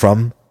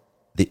from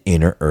the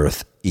Inner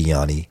Earth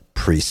Iani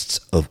priests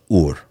of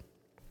Ur.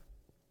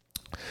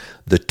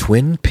 The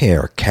twin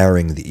pair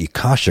carrying the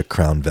Ikasha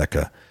crown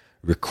Vecca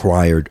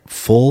required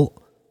full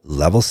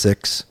level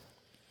 6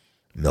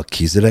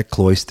 Melchizedek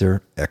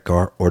cloister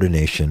Ekar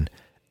ordination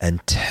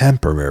and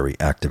temporary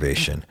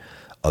activation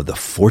of the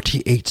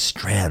 48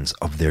 strands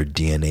of their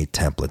DNA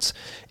templates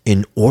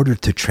in order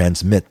to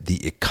transmit the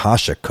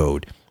Ikasha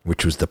code,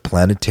 which was the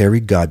planetary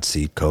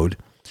Godseed code,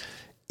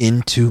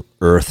 into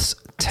Earth's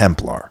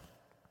Templar.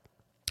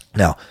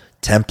 Now,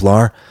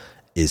 Templar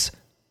is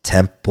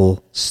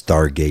Temple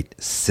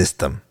Stargate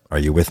System. Are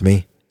you with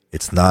me?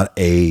 It's not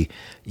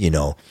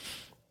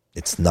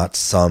it's not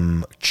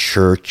some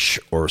church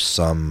or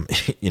some,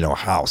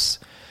 house.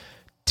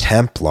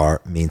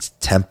 Templar means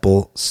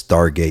Temple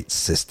Stargate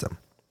System.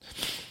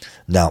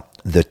 Now,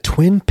 the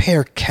twin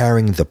pair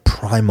carrying the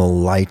primal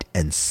light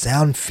and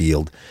sound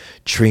field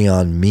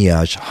Trion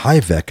Miaj High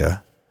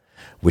Vecca,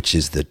 which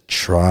is the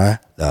Tri,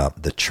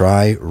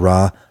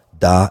 Ra,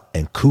 Da,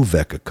 and Ku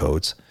Vecca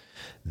codes,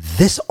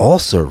 this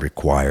also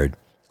required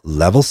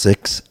level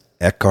 6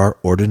 Ekar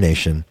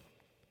ordination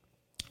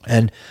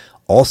and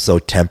also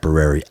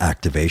temporary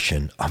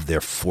activation of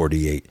their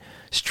 48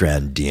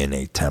 strand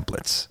DNA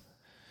templates.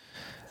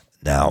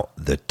 Now,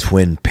 the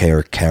twin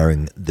pair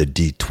carrying the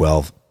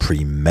D12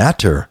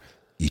 Premater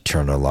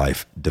Eternal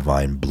Life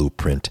Divine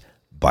Blueprint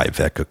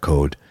Bi-Vecca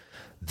code,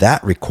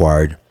 that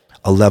required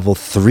a level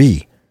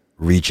 3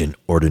 region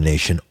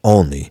ordination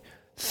only,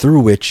 through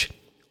which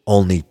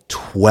only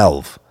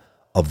 12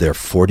 of their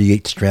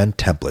 48 strand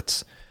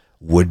templates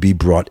would be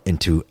brought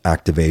into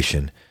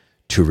activation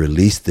to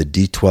release the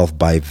D12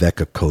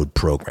 Bi-Vecca code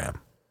program.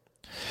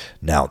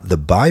 Now, the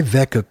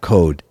Bi-Vecca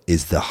code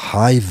is the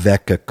high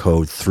Vecca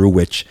code through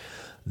which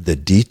the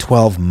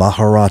D12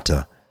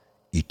 Maharata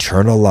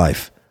Eternal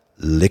Life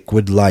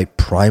Liquid Light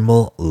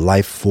Primal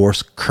Life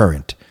Force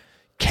Current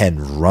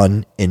can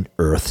run in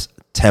Earth's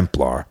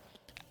Templar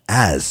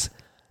as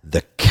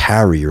the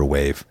carrier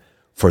wave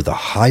for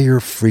the higher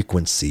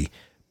frequency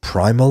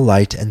primal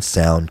light and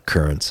sound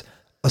currents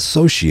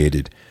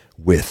associated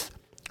with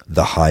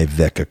the high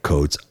Vecca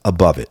codes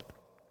above it.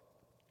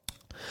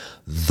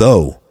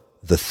 Though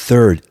the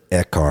third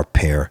Eccar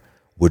pair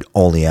would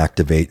only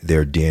activate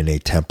their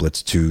DNA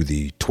templates to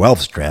the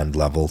 12-strand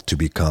level to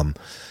become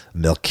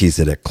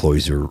Melchizedek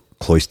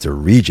cloister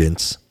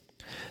regents,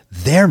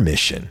 their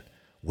mission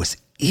was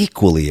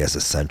equally as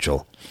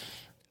essential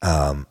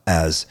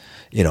as,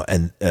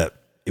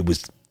 it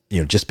was,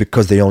 just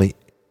because they only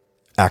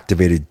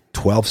activated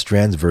 12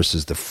 strands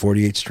versus the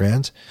 48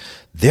 strands,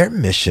 their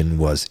mission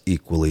was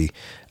equally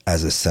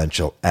as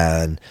essential,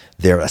 and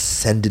their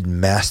ascended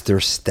master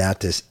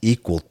status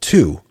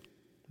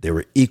they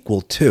were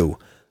equal to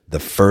the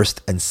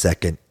first and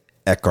second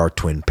Eccar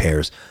twin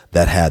pairs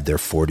that had their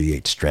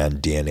 48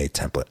 strand DNA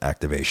template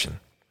activation.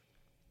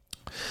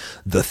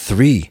 The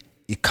three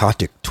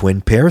Eccotic twin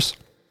pairs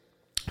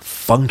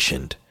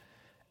functioned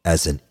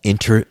as an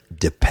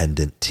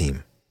interdependent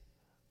team.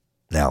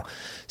 Now,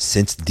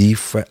 since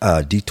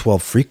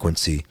D12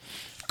 frequency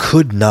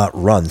could not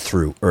run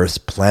through Earth's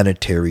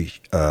planetary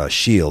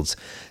shields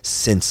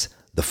since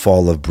the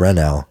fall of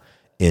Brennau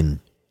in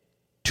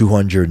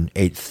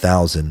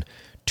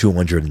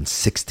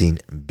 208,216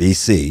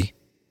 BC,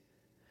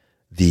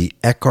 the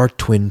Eccar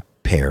twin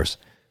pairs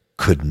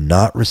could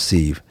not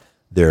receive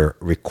their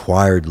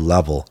required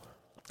level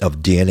of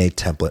DNA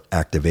template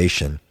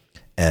activation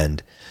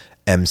and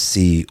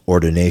MC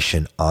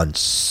ordination on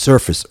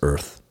surface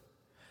Earth,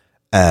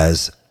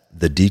 as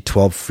the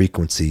D12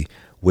 frequency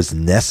was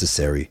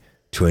necessary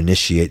to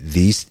initiate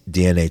these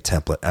DNA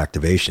template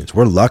activations.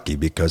 We're lucky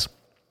because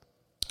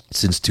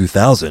since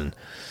 2000,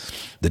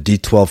 the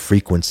D12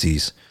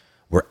 frequencies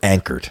were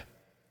anchored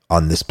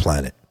on this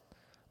planet.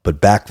 But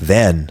back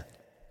then,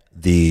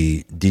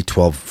 the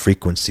D12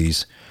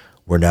 frequencies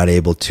were not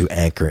able to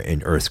anchor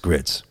in Earth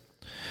grids.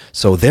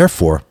 So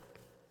therefore,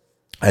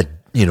 at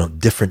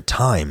different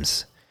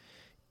times,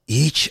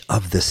 each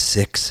of the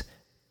 6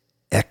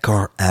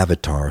 Eccar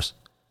avatars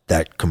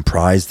that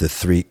comprise the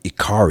 3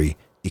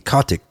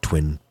 Eccotic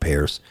twin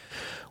pairs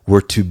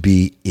were to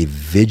be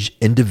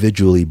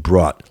individually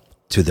brought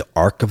to the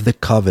Ark of the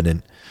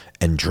Covenant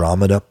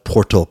Andromeda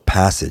portal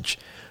passage,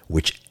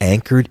 which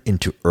anchored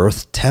into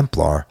Earth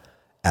Templar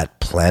at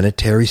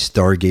Planetary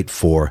Stargate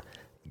 4,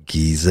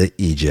 Giza,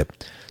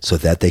 Egypt, so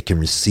that they can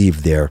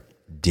receive their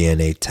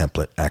DNA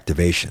template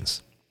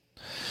activations.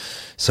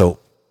 So,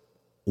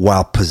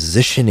 while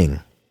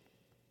positioned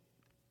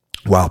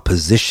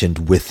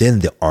within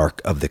the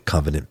Ark of the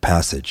Covenant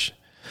passage,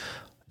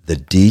 the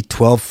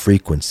D12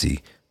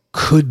 frequency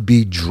could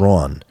be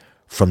drawn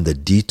from the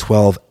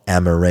D12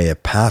 Amareya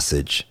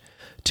passage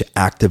to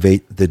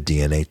activate the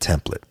DNA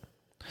template.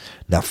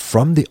 Now,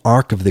 from the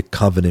Ark of the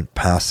Covenant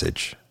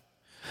passage,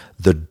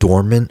 the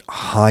dormant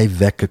high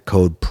Vecca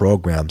code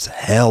programs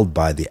held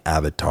by the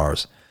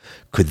avatars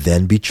could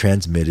then be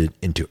transmitted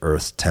into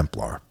Earth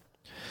Templar.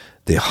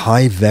 The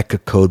high Vecca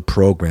code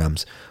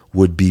programs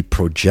would be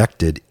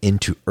projected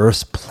into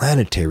Earth's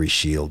planetary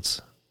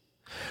shields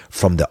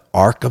from the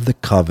Ark of the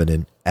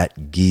Covenant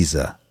at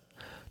Giza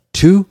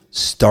to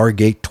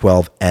Stargate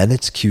 12 and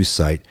its Q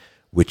site,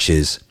 which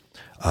is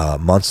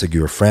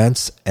Montségur,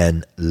 France,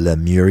 and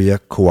Lemuria,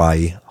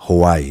 Kauai,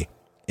 Hawaii,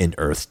 in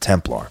Earth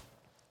Templar.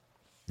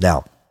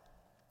 Now,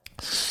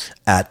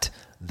 at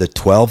the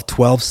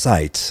 1212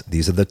 sites,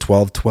 these are the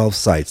 1212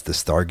 sites, the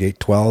Stargate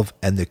 12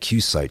 and the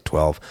Q site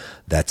 12,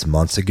 that's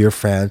Montségur,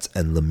 France,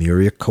 and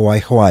Lemuria, Kauai,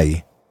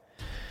 Hawaii.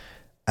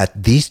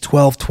 At these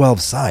 1212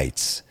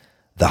 sites,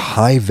 the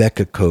high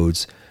Vecca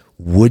codes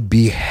would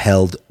be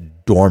held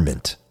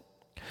dormant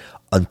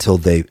until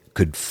they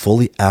could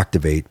fully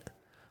activate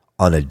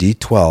on a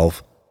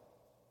D12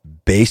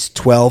 base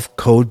 12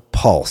 code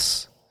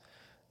pulse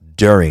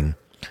during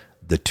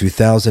the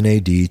 2000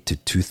 AD to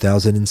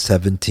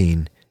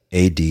 2017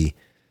 AD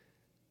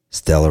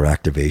stellar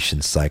activation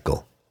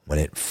cycle when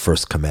it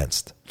first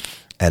commenced,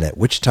 and at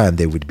which time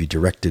they would be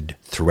directed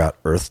throughout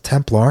Earth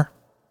Templar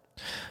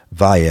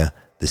via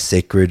the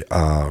sacred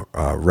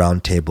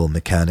roundtable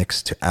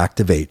mechanics to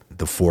activate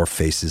the 4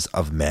 faces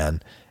of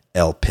man,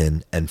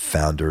 L-pin, and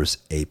Founders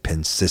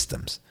A-pin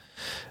systems.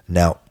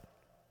 Now,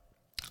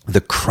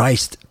 the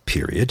Christ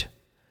period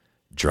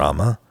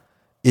drama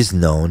is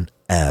known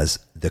as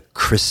the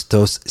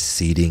Christos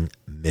seeding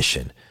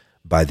mission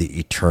by the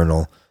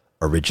eternal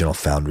original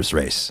Founders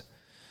race.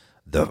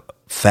 The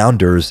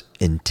Founders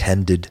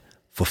intended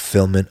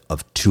fulfillment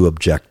of 2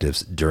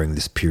 objectives during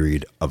this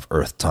period of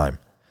Earth time.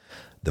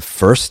 The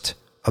first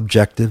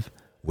objective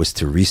was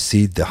to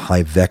reseed the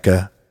high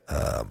Vecca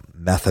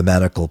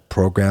mathematical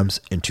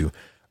programs into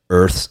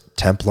Earth's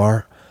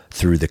Templar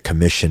through the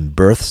commissioned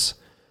births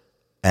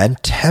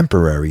and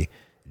temporary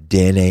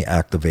DNA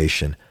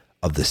activation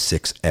of the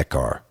 6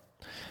 Eccars.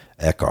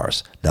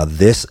 Now,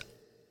 this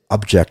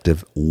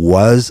objective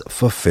was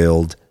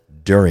fulfilled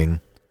during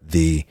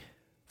the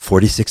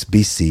 46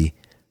 BC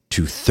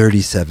to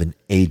 37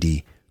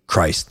 AD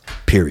Christ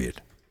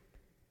period.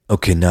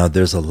 Okay, now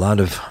there's a lot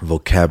of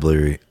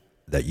vocabulary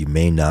that you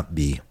may not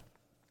be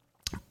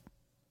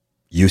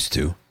used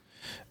to,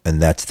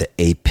 and that's the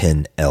A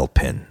pin, L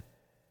pin.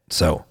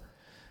 So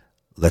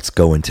let's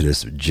go into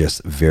this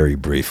just very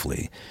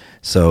briefly.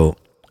 So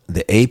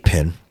the A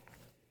pin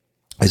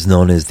is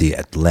known as the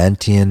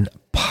Atlantean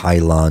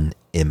Pylon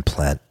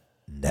Implant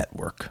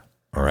Network.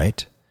 All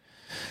right.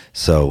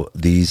 So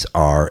these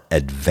are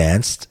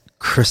advanced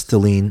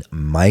crystalline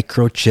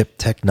microchip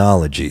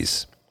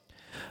technologies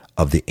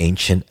of the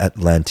ancient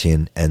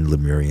Atlantean and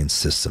Lemurian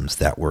systems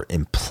that were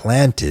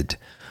implanted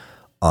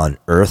on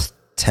Earth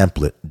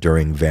template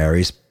during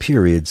various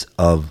periods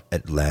of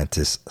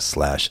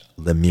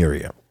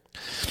Atlantis/Lemuria.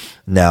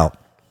 Now,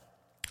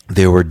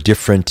 there were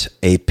different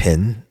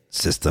A-pin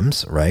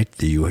systems, right?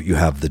 You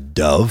have the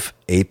Dove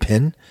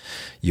A-pin,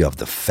 you have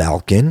the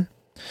Falcon.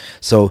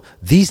 So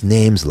these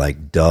names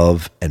like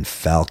Dove and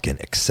Falcon,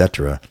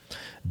 etc.,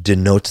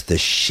 denotes the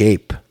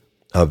shape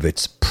of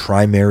its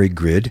primary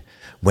grid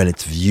when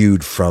it's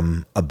viewed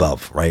from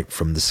above, right,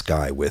 from the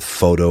sky with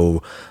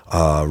photo,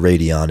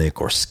 radionic,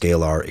 or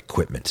scalar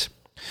equipment.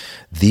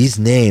 These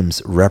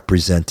names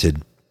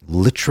represented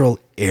literal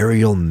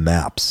aerial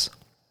maps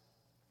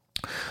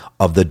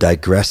of the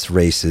digress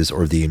races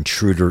or the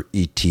intruder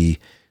ET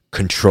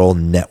control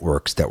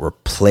networks that were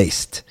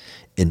placed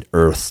in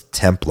Earth's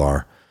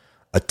Templar,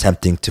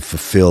 attempting to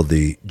fulfill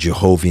the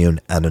Jehovian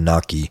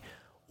Anunnaki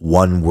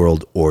One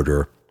World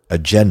Order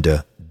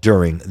agenda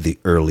during the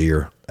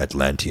earlier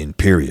Atlantean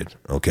period.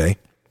 Okay?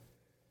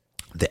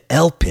 The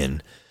L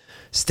pin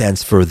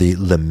stands for the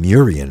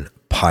Lemurian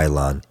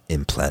Pylon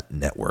Implant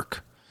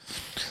Network.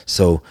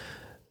 So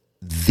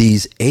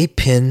these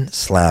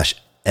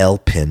A-pin/L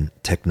pin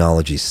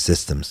technology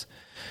systems,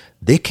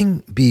 they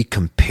can be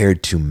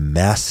compared to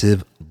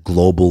massive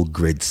global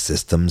grid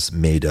systems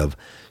made of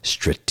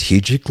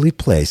strategically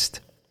placed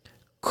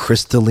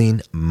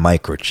crystalline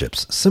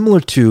microchips,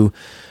 similar to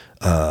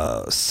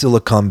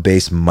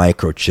silicon-based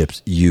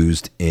microchips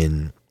used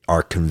in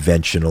our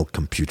conventional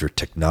computer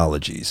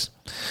technologies.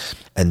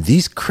 And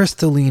these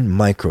crystalline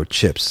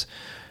microchips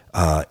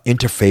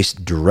interface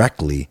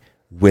directly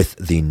with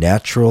the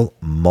natural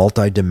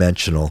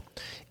multidimensional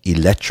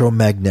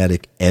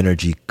electromagnetic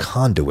energy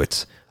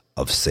conduits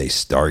of, say,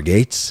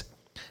 stargates,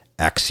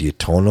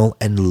 axiotonal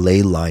and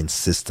ley line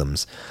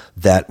systems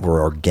that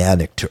were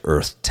organic to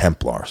Earth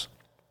Templars.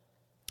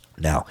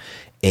 Now,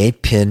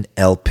 A-pin,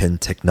 L-pin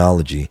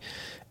technology,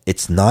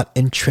 it's not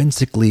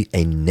intrinsically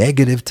a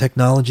negative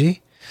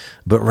technology,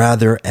 but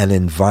rather an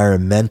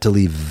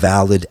environmentally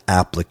valid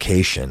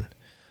application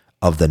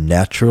of the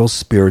natural,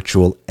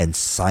 spiritual, and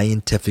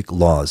scientific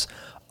laws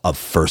of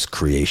first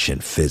creation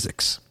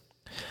physics.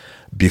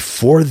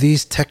 Before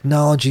these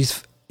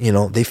technologies,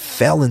 they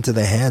fell into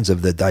the hands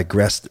of the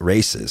digressed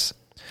races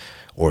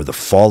or the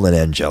fallen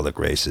angelic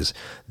races.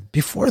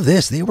 Before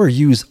this, they were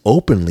used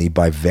openly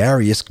by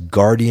various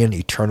guardian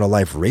eternal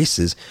life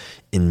races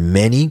in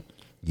many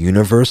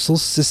universal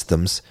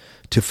systems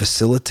to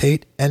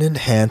facilitate and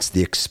enhance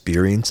the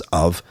experience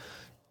of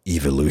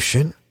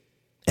evolution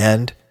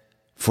and,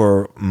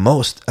 for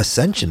most,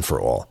 ascension for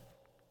all.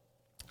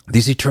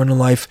 These eternal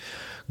life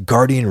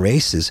guardian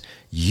races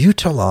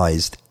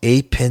utilized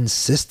A-pin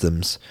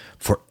systems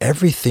for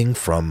everything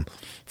from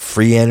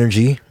free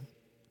energy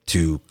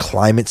to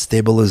climate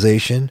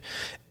stabilization,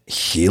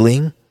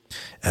 healing,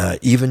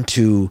 even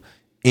to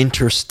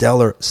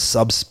interstellar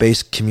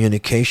subspace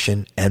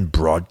communication and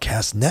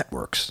broadcast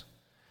networks.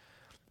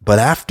 But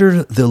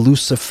after the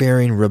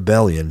Luciferian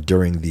rebellion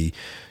during the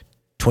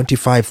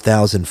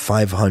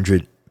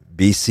 25,500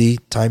 BC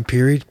time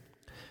period,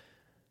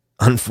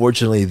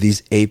 unfortunately,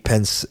 these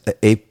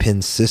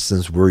A-pin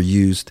systems were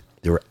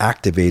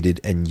activated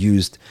and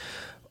used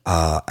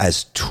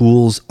as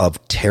tools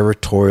of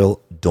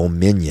territorial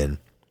dominion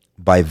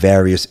by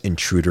various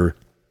intruder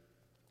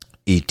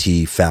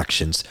ET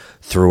factions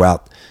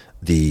throughout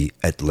the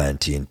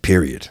Atlantean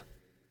period.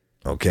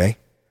 Okay?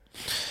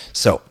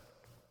 So,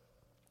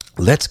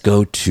 let's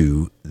go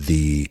to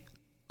the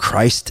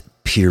Christ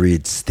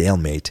period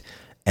stalemate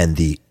and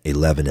the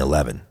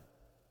 1111.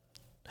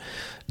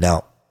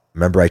 Now,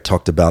 remember I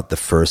talked about the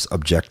first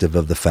objective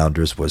of the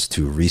founders was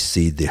to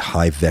reseed the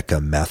High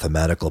Vecca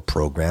mathematical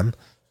program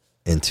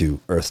into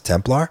Earth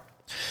Templar,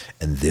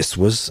 and this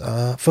was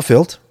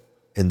fulfilled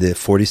in the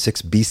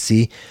 46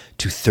 BC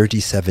to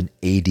 37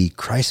 AD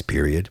Christ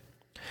period.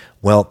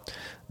 Well,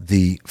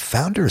 the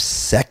founder's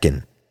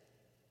second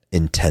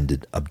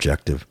intended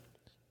objective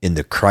in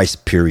the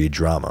Christ period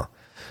drama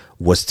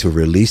was to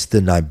release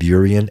the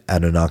Niburian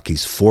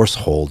Anunnaki's force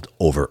hold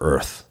over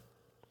Earth.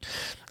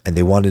 And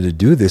they wanted to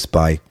do this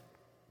by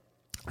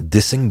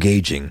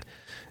disengaging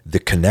the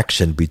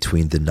connection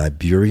between the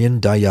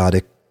Niburian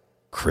dyadic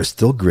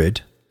crystal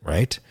grid,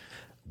 right,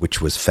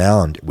 which is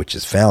found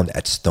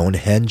at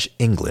Stonehenge,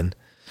 England,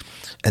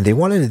 and they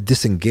wanted to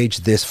disengage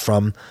this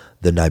from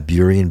the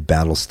Niburian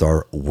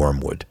battlestar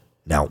Wormwood.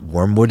 Now,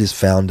 Wormwood is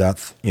found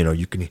out,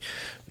 you can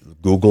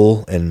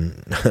Google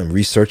and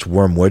research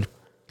Wormwood.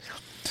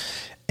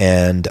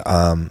 And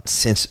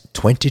since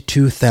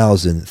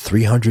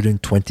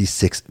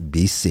 22,326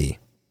 BC,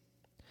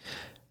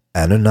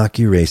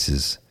 Anunnaki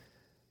races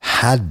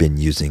had been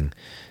using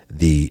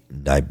the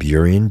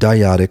Niburian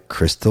Dyadic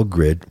crystal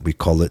grid. We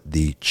call it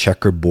the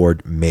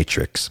checkerboard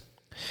matrix.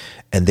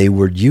 And they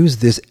would use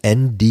this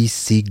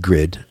NDC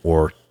grid,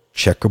 or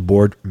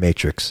checkerboard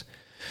matrix,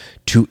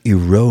 to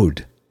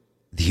erode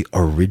the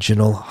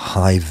original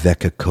high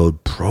Vecca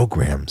code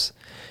programs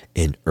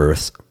in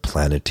Earth's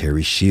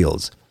planetary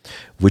shields,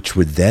 which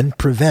would then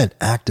prevent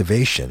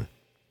activation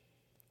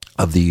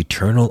of the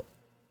eternal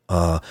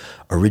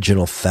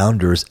original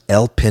founders'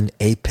 L-pin,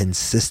 A-pin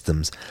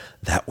systems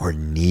that were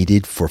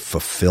needed for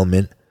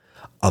fulfillment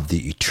of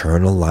the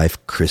eternal life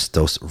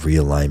Christos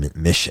realignment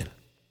mission.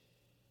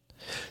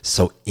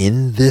 So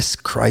in this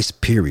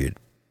Christ period,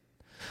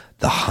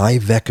 the high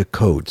Vecca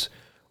codes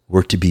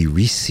were to be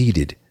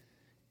reseeded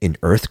in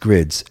Earth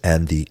grids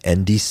and the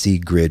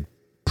NDC grid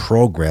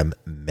program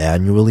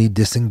manually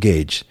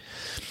disengaged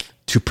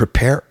to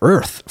prepare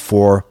Earth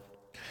for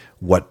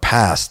what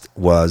past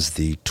was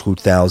the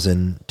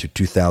 2000 to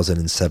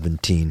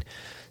 2017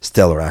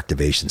 stellar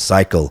activation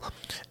cycle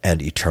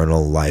and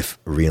eternal life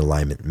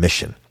realignment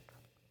mission.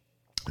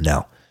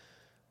 Now,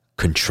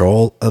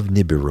 control of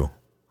Nibiru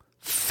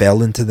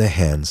fell into the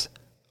hands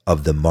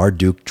of the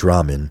Marduk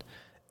Dramin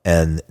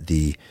and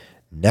the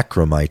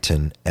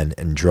Necromitan and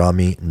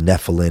Andrami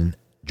Nephilim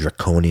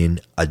Draconian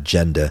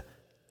Agenda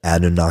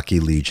Anunnaki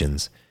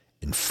legions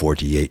in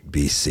 48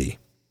 BC.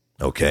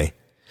 Okay?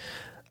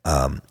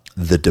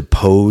 The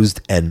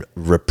deposed and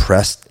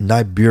repressed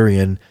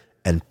Niburian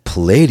and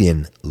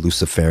Palladian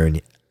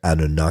Luciferian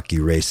Anunnaki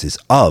races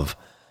of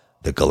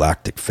the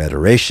Galactic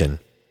Federation,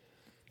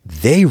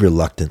 they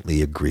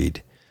reluctantly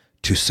agreed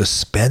to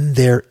suspend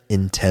their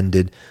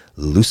intended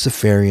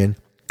Luciferian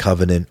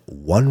Covenant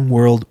One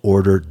World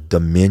Order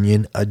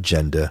Dominion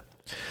agenda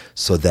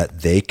so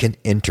that they can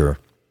enter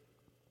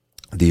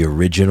the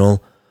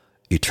original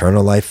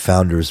Eternal Life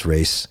Founders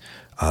Race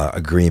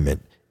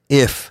agreement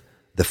if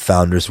the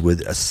founders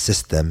would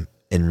assist them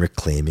in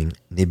reclaiming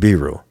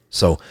Nibiru.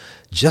 So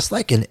just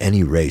like in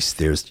any race,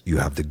 you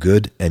have the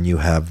good and you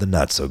have the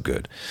not so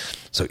good.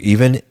 So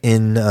even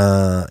in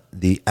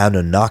the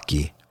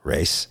Anunnaki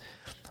race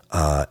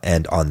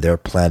and on their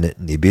planet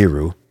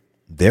Nibiru,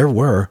 there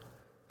were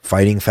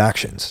fighting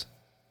factions.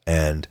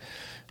 And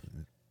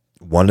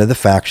one of the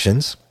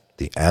factions,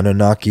 the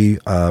Anunnaki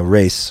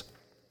race,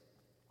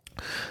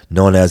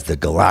 known as the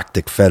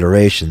Galactic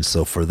Federation.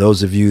 So for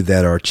those of you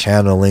that are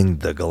channeling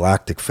the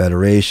Galactic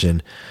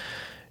Federation,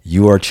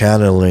 you are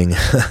channeling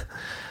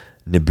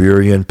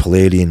Niburian,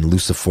 Palladian,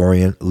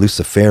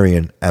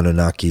 Luciferian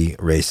Anunnaki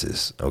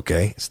races.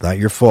 Okay? It's not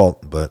your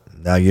fault, but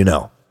now you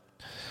know.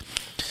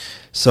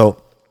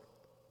 So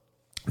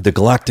the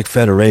Galactic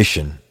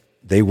Federation,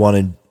 they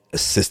wanted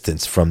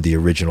assistance from the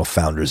original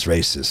founders'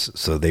 races.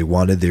 So they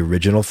wanted the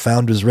original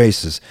founders'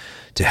 races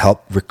to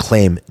help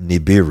reclaim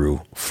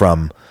Nibiru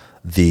from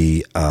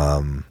the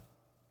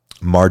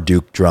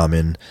Marduk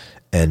Dramin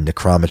and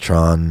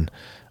Necromatron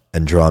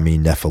Andrami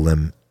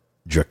Nephilim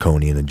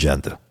Draconian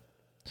agenda.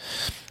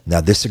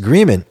 Now, this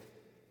agreement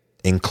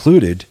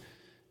included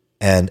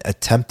an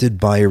attempted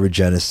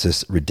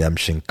bioregenesis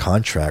redemption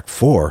contract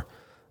for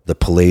the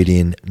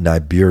Palladian,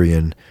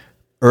 Niburian,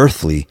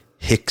 earthly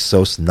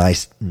Hyksos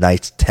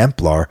Knights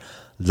Templar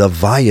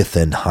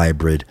Leviathan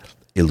hybrid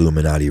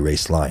Illuminati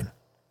race line.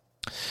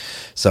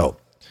 So,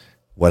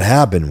 what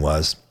happened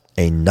was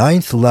a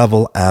 9th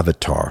level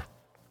avatar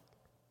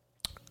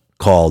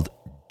called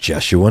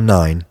Jeshua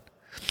 9.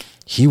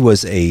 He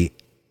was a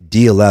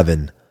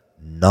D11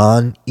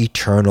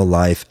 non-eternal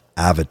life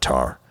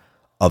avatar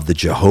of the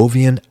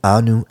Jehovian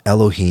Anu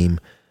Elohim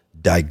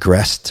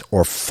digressed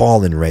or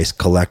fallen race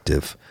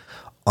collective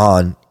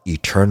on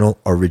Eternal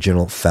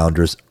Original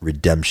Founders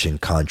Redemption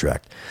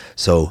Contract.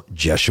 So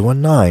Jeshua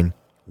 9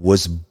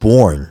 was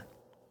born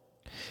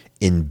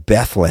in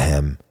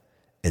Bethlehem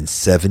in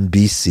 7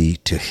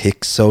 BC to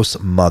Hyksos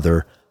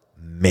mother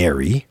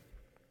Mary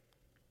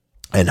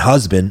and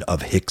husband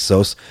of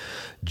Hyksos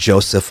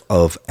Joseph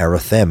of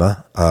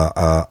Arimathea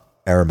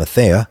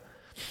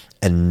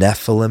and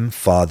Nephilim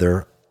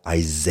father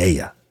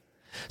Isaiah.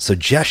 So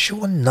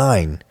Jeshua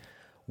 9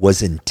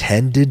 was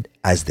intended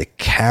as the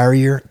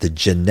carrier, the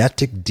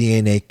genetic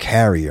DNA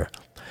carrier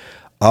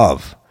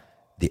of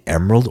the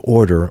Emerald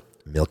Order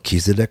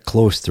Melchizedek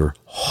Cloister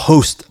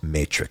host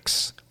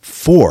matrix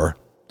for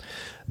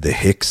the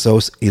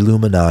Hyksos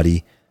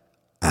Illuminati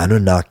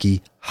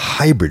Anunnaki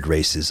hybrid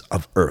races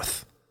of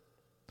Earth.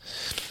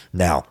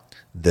 Now,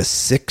 the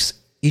 6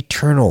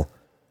 eternal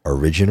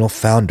original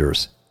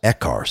founders,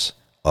 Ekars,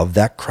 of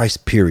that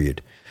Christ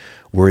period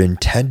were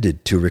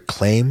intended to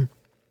reclaim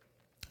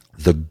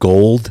the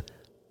gold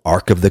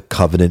Ark of the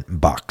Covenant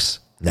box.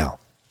 Now,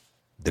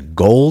 the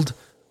gold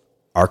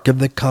Ark of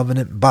the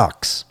Covenant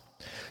box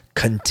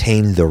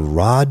contained the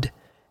rod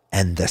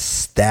and the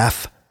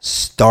staff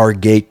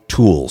Stargate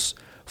tools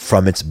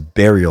from its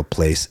burial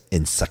place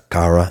in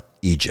Saqqara,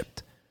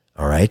 Egypt.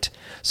 All right?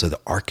 So the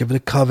Ark of the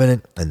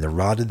Covenant and the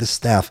rod of the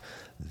staff,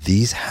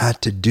 these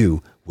had to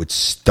do with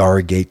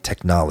Stargate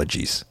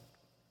technologies.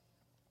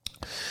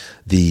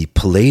 The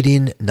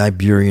Palladian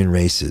Niburian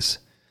races,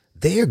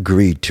 they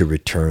agreed to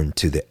return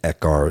to the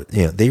Ekar.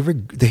 They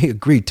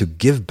agreed to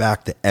give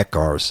back the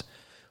Ekars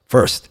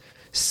first.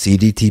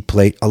 CDT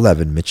plate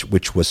 11,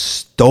 which was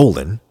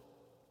stolen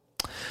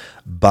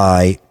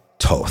by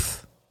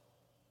Thoth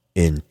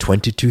in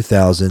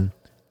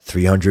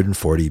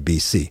 22,340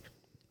 BC.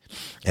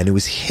 And it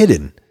was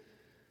hidden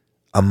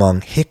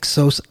among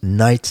Hyksos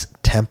Knights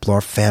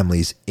Templar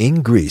families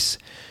in Greece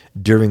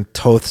during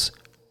Thoth's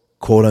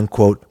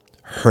quote-unquote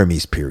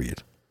Hermes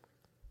period.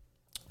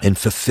 In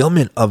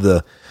fulfillment of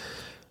the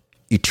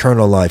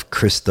Eternal Life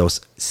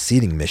Christos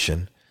seeding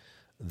mission,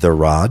 the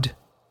rod,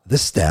 the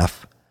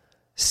staff,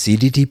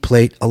 CDT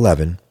plate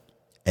 11,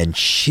 and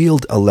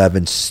Shield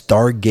 11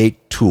 Stargate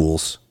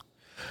tools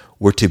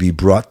were to be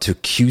brought to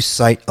Q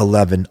Site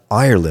 11,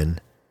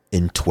 Ireland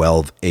in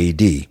 12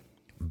 AD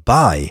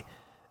by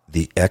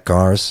the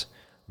Ekars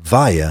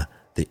via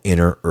the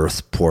Inner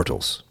Earth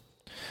portals.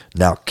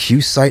 Now,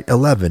 Q Site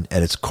 11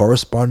 and its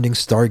corresponding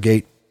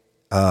Stargate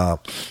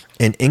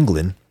in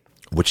England,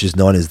 which is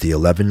known as the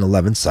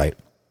 1111 site,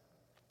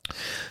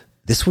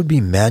 this would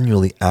be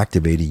manually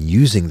activated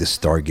using the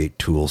Stargate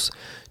tools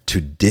to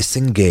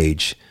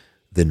disengage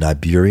the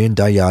Niburian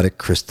Dyadic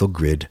crystal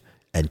grid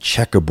and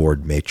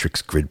checkerboard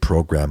matrix grid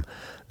program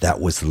that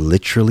was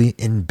literally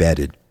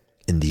embedded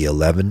in the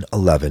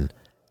 1111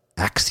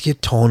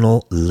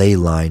 axiotonal ley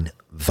line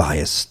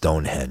via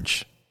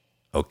Stonehenge.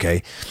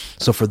 Okay?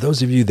 So for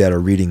those of you that are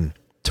reading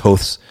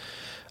Thoth's,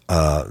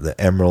 the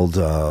Emerald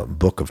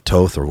Book of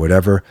Thoth or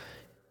whatever,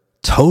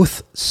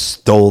 Thoth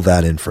stole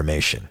that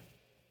information.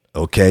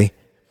 Okay?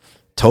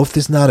 Thoth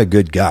is not a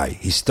good guy.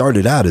 He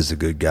started out as a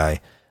good guy,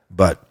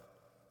 but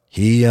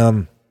he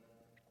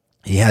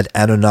had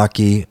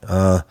Anunnaki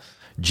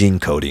gene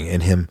coding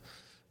in him,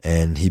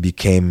 and he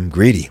became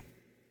greedy.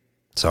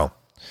 So,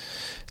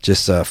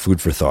 just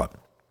food for thought.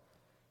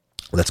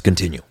 Let's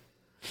continue.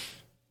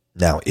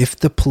 Now, if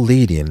the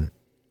Pleiadian,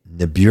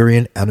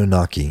 Niburian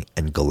Anunnaki,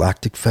 and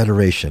Galactic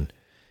Federation,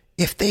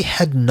 if they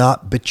had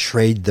not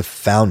betrayed the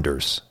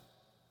founders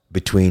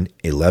between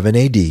 11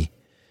 AD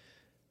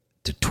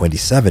to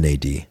 27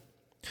 AD,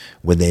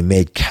 when they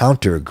made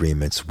counter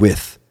agreements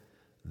with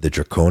the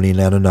Draconian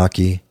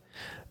Anunnaki,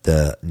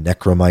 the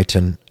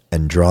Necromitan,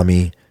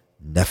 Andromi,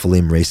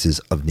 Nephilim races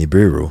of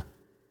Nibiru,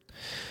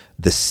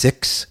 the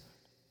 6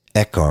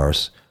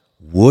 Ekars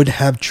would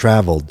have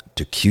traveled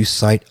to Q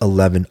Site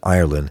 11,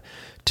 Ireland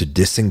to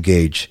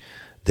disengage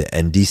the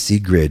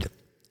NDC grid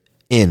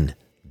in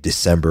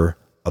December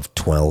of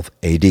 12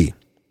 AD.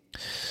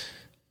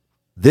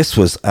 This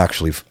was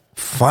actually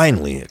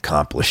finally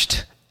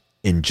accomplished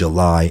in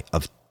July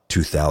of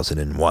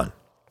 2001.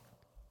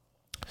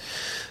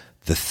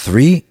 The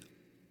three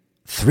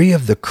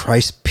of the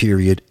Christ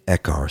period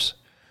Ekars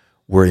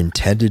were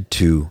intended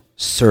to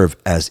serve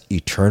as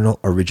eternal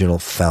original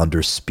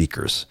founder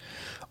speakers,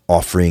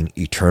 offering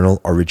eternal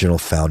original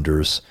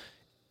founders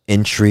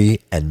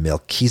entry and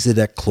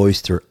Melchizedek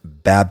cloister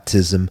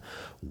baptism,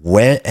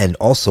 where and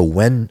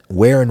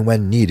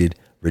when needed,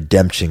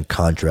 redemption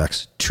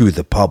contracts to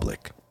the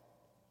public.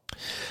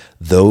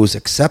 Those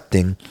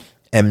accepting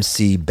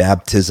MC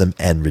baptism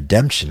and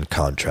redemption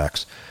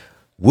contracts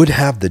would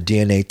have the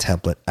DNA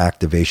template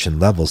activation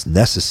levels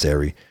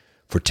necessary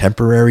for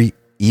temporary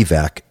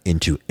evac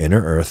into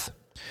inner Earth,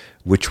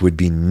 which would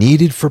be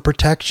needed for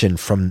protection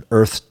from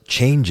Earth's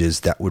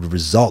changes that would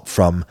result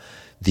from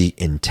the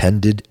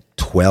intended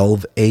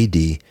 12 AD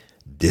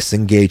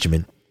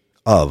disengagement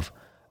of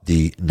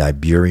the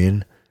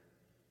Niburian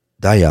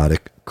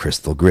Dyadic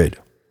crystal grid.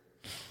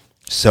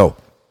 So,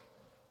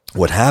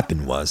 what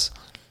happened was,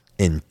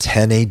 in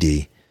 10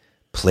 AD,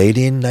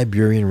 Pleiadian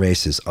Niburian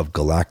races of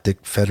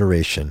Galactic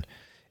Federation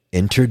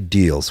entered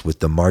deals with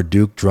the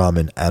Marduk,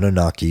 Drahman,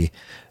 Anunnaki,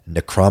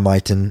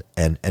 Necromitan,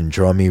 and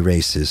Andromi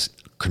races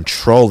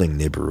controlling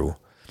Nibiru,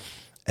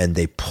 and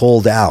they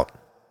pulled out,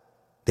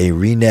 they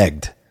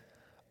reneged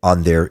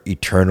on their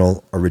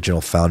eternal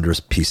original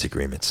founders' peace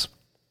agreements.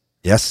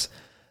 Yes,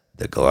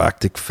 the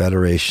Galactic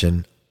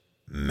Federation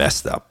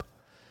messed up.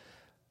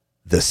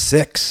 The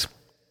 6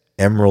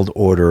 Emerald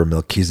Order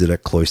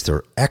Melchizedek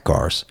Cloister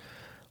Ekars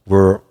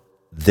were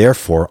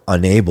therefore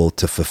unable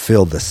to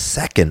fulfill the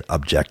second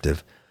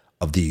objective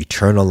of the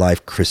Eternal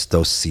Life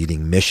Christos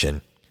seeding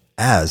mission,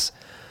 as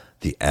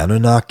the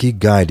Anunnaki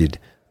guided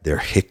their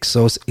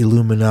Hyksos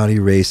Illuminati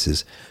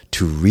races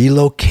to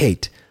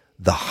relocate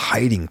the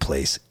hiding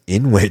place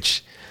in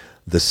which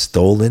the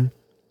stolen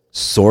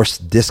Source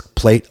Disk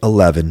Plate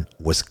 11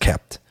 was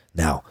kept.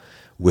 Now,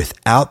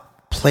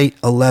 without Plate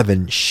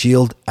 11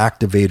 Shield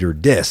Activator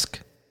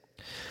Disk,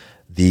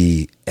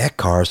 the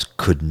Ekars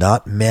could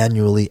not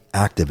manually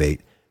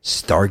activate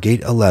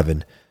Stargate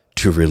 11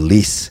 to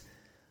release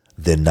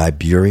the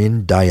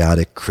Niburian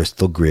Dyadic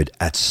crystal grid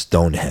at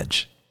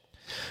Stonehenge.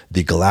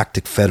 The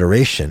Galactic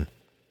Federation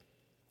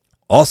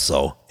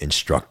also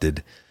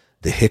instructed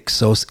the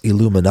Hyksos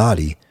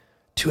Illuminati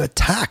to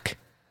attack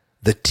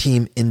the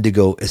Team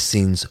Indigo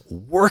Essenes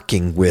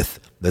working with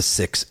the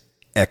 6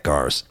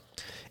 Ekars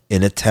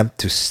in attempt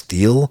to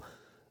steal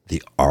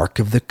the Ark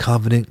of the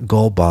Covenant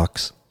gold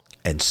box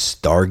and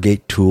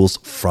Stargate tools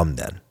from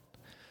them.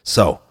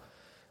 So,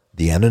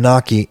 the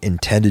Anunnaki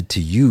intended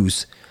to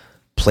use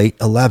Plate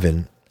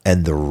 11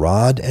 and the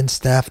rod and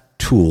staff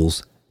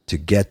tools to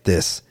get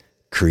this,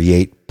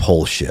 create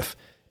pole shift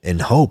in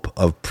hope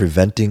of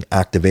preventing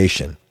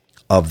activation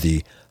of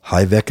the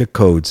Hyveka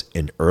codes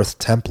in Earth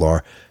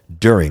Templar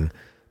during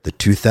the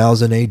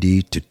 2000 AD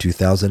to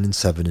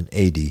 2007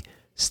 AD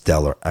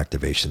stellar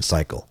activation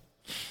cycle.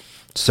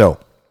 So,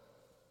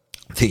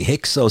 the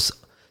Hyksos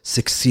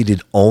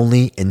succeeded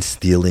only in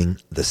stealing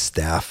the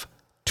staff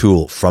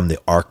tool from the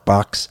Ark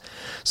box,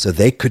 so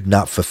they could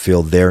not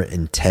fulfill their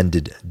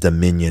intended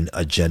Dominion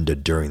agenda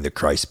during the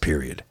Christ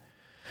period.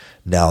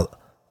 Now,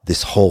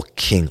 this whole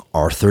King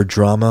Arthur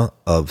drama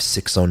of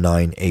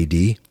 609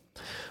 AD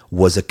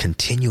was a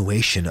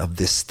continuation of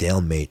this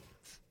stalemate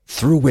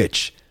through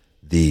which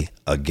the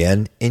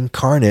again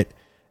incarnate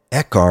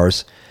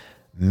Ekars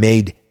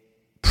made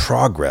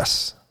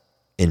progress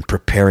in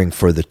preparing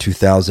for the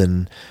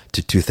 2000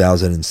 to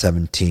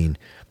 2017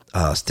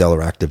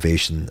 stellar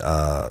activation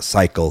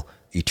cycle,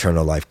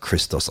 Eternal Life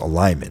Christos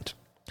alignment.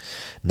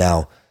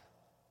 Now,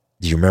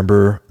 do you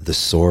remember the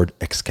sword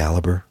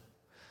Excalibur?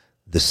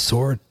 The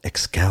sword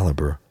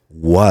Excalibur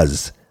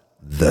was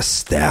the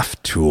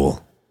staff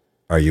tool.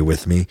 Are you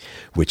with me?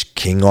 Which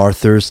King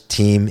Arthur's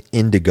team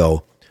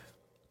Indigo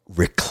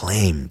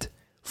reclaimed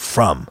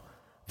from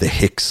the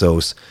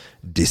Hyksos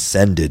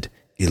descended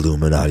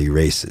Illuminati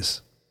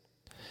races.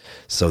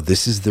 So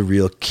this is the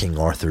real King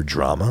Arthur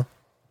drama,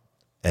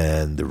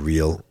 and the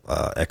real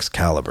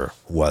Excalibur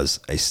was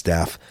a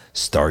staff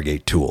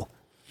Stargate tool.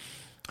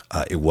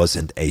 It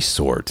wasn't a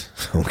sword,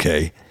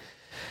 okay?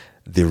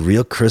 The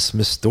real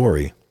Christmas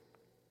story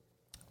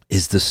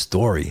is the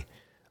story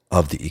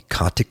of the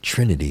Ekatic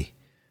Trinity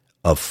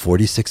of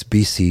 46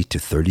 BC to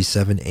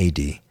 37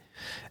 AD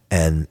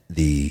and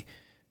the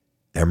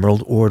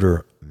Emerald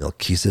Order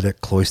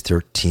Melchizedek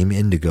Cloister Team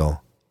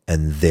Indigo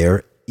and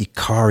their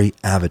Ikari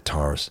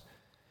avatars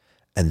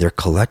and their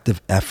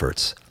collective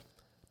efforts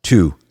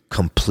to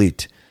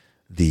complete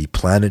the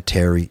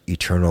planetary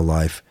Eternal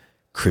Life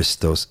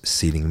Christos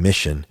seeding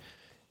mission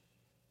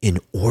in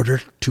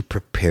order to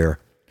prepare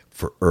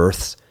for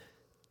Earth's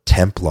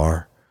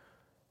Templar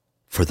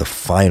for the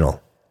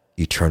final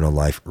Eternal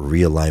Life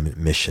realignment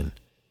mission,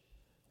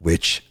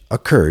 which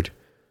occurred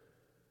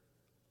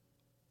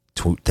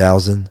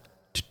 2000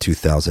 to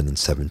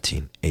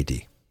 2017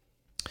 AD.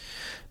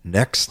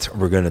 Next,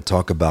 we're going to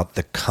talk about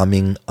the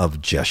coming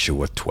of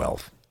Jeshua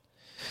 12.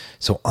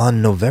 So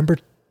on November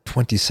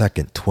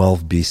 22nd,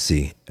 12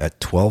 BC at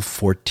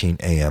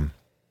 12:14 a.m.,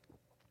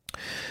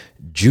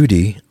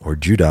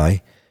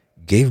 Judi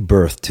gave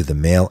birth to the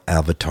male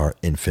avatar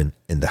infant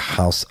in the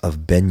house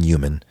of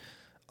Ben-Human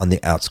on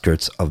the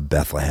outskirts of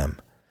Bethlehem.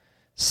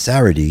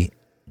 Saradi,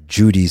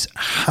 Judy's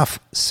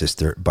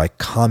half-sister by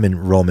common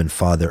Roman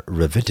father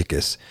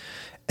Reviticus,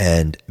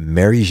 and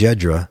Mary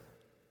Jedra,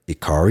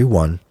 Ikari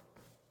I,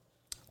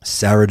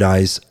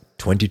 Saradi's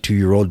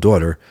 22-year-old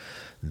daughter,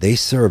 they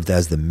served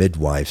as the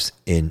midwives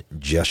in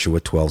Jeshua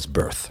 12's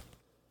birth.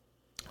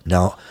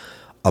 Now,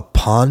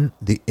 upon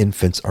the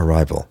infant's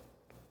arrival,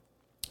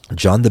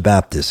 John the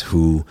Baptist,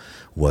 who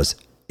was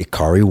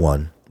Ikari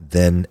I,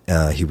 then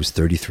he was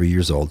 33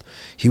 years old,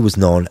 he was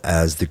known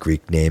as the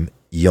Greek name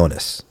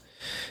Ioannis.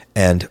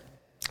 And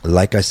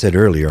like I said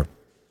earlier,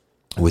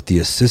 with the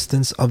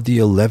assistance of the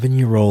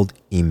 11-year-old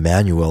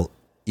Emmanuel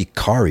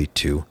Ikari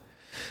II,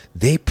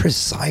 they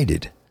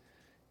presided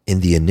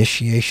in the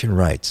initiation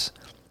rites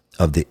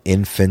of the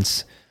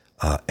infant's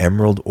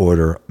Emerald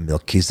Order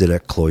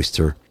Melchizedek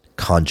Cloister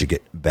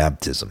conjugate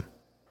baptism.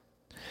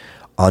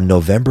 On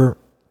November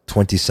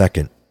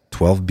 22nd,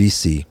 12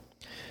 BC,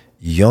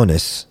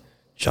 Ioannis,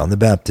 John the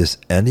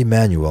Baptist, and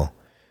Emmanuel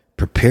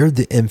prepared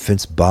the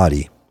infant's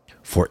body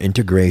for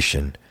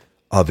integration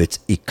of its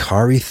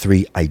Ikari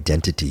III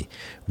identity,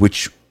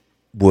 which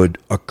would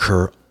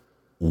occur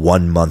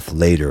 1 month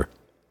later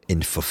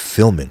in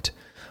fulfillment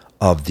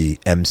of the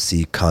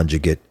MC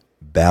conjugate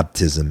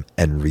baptism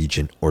and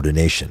regent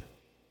ordination.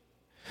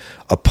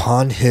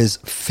 Upon his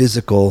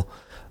physical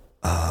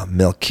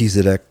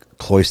Melchizedek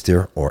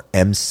Cloister or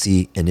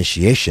MC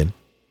initiation,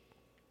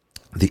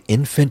 the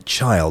infant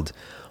child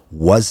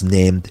was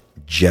named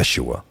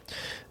Jeshua,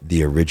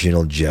 the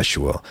original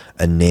Jeshua,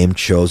 a name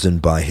chosen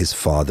by his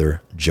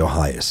father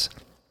Johias.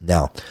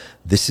 Now,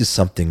 this is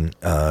something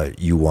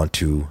you want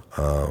to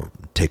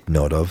take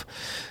note of.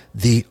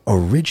 The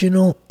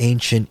original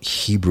ancient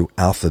Hebrew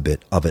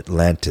alphabet of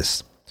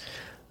Atlantis,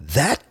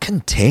 that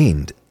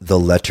contained the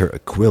letter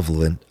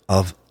equivalent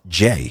of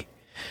J,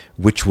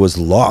 which was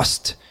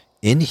lost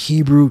in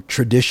Hebrew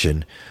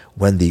tradition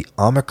when the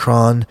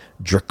Omicron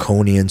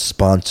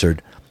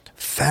Draconian-sponsored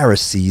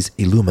Pharisees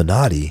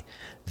Illuminati,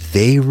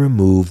 they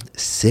removed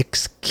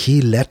 6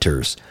 key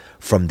letters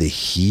from the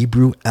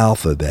Hebrew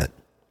alphabet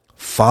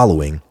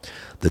following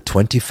the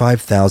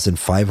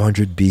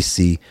 25,500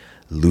 BC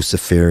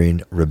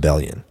Luciferian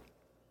rebellion.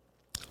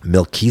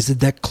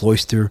 Melchizedek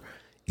Cloister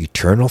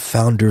Eternal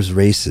Founders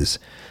races,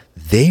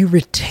 they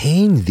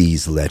retain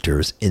these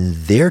letters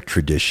in their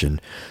tradition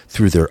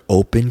through their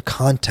open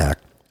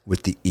contact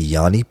with the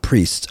Iani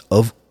priests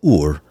of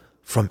Ur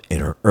from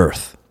Inner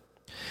Earth.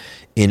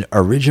 In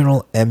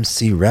original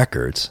MC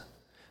records,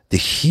 the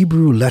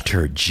Hebrew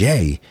letter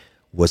J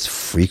was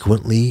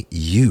frequently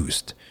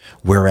used,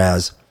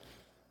 whereas,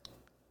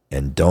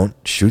 and don't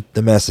shoot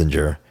the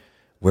messenger,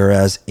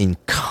 whereas in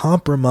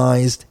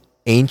compromised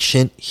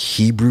ancient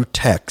Hebrew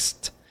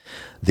text,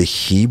 the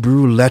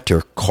Hebrew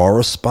letter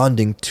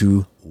corresponding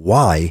to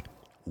Y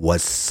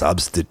was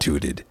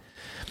substituted.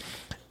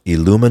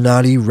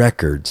 Illuminati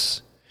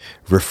records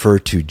refer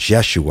to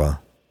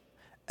Jeshua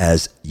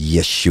as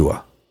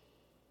Yeshua,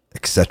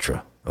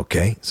 etc.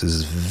 Okay? So this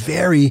is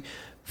very,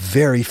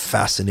 very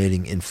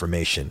fascinating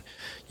information.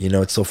 You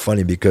know, it's so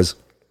funny because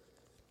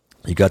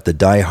you got the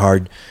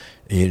diehard,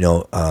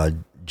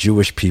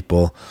 Jewish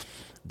people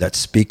that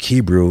speak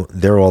Hebrew.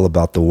 They're all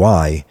about the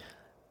Y.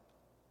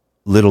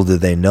 Little did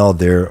they know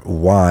their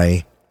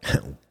Y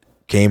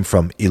came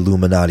from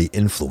Illuminati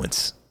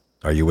influence.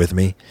 Are you with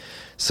me?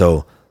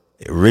 So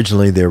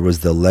originally there was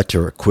the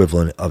letter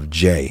equivalent of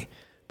J,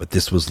 but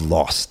this was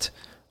lost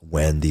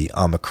when the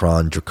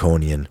Omicron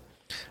Draconian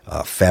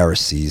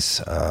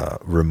Pharisees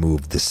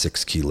removed the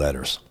 6 key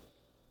letters.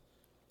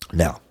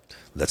 Now,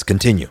 let's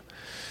continue.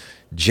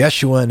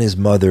 Jeshua and his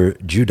mother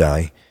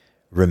Judai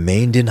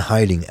remained in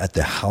hiding at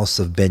the house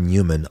of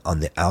Ben-Yuman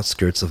on the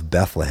outskirts of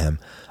Bethlehem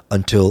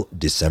until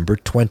December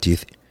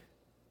 20th,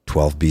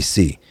 12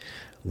 BC,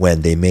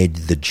 when they made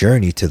the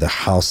journey to the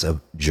house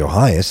of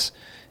Johias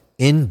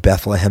in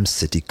Bethlehem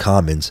city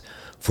commons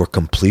for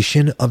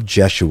completion of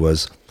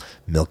Jeshua's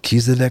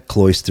Melchizedek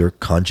cloister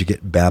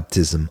conjugate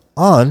baptism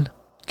on,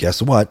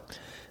 guess what,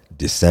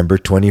 December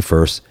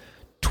 21st,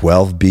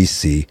 12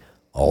 BC,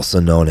 also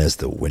known as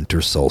the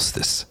winter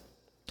solstice.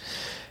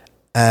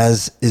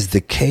 As is the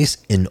case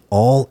in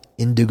all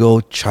indigo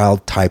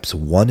child types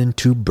 1 and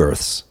 2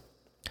 births,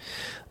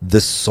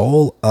 the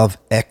soul of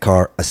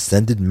Ekar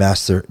ascended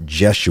master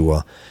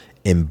Jeshua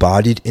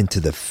embodied into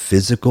the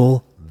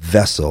physical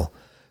vessel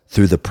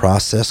through the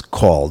process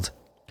called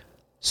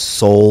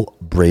soul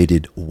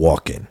braided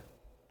walk-in.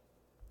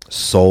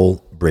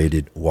 Soul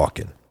braided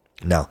walk-in.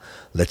 Now,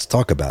 let's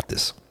talk about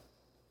this.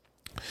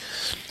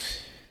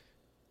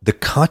 The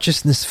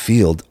consciousness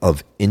field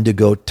of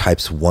indigo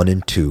types 1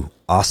 and 2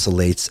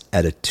 oscillates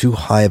at a too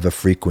high of a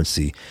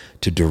frequency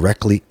to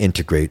directly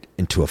integrate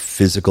into a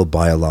physical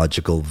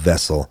biological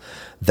vessel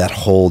that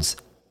holds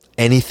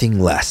anything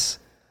less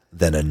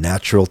than a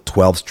natural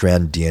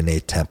 12-strand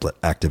DNA template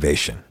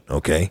activation,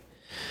 okay?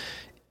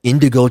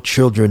 Indigo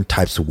children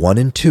types 1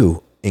 and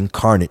 2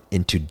 incarnate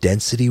into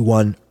density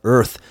 1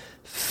 earth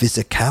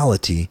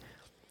physicality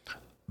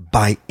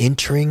by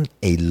entering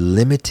a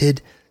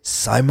limited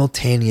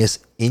simultaneous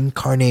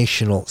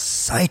incarnational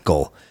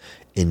cycle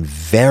in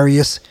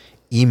various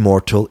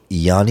immortal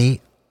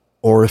Iani,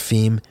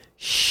 Orifim,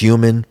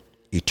 human,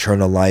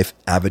 eternal life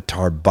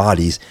avatar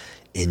bodies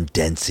in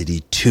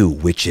density 2,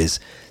 which is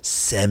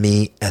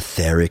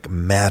semi-etheric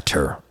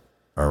matter.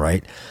 All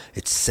right?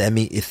 It's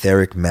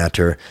semi-etheric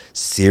matter,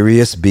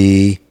 Sirius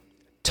B,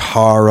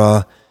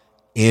 Tara,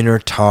 inner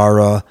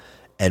Tara,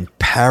 and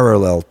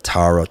parallel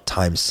Tara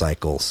time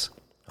cycles.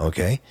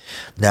 Okay?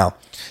 Now,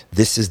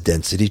 this is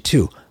density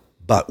 2,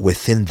 but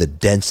within the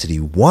density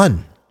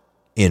 1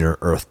 inner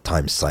Earth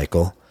time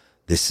cycle,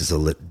 this is a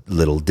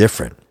little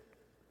different.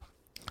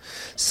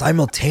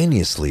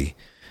 Simultaneously,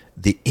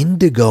 the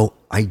indigo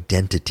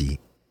identity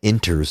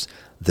enters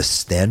the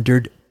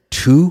standard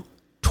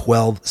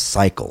 2-12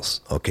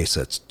 cycles. Okay,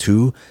 so it's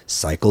 2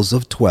 cycles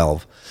of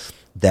 12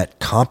 that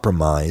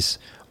compromise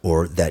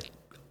or that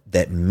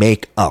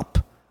make up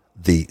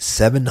the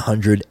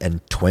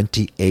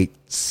 728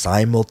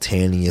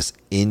 simultaneous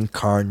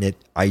incarnate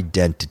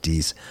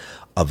identities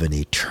of an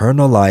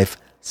eternal life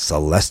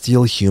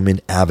celestial human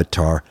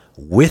avatar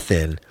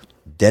within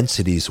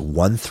densities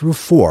 1 through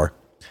 4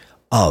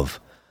 of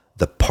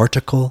the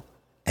particle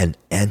and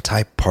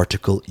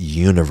anti-particle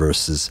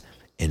universes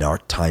in our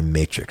time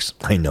matrix.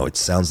 I know it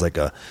sounds like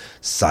a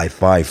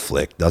sci-fi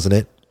flick, doesn't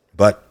it?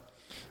 But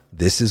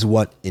this is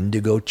what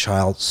Indigo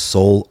Child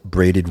soul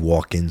braided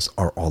walk-ins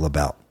are all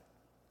about.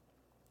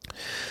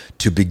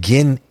 To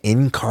begin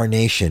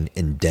incarnation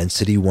in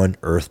density 1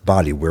 earth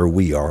body, where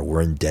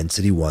we're in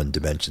density 1,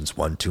 dimensions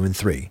 1, 2, and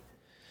 3.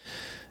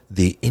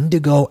 The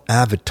indigo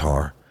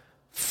avatar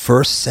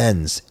first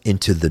sends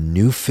into the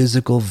new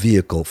physical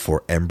vehicle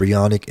for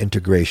embryonic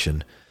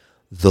integration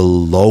the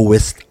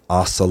lowest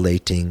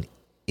oscillating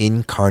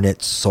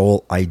incarnate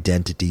soul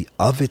identity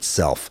of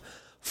itself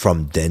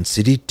from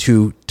density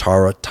 2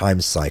 Tara time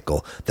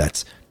cycle,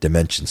 that's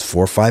dimensions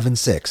 4, 5, and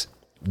 6,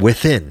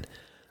 within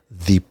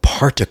the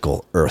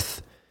particle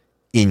earth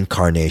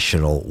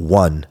incarnational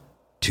 1,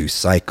 2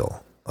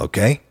 cycle.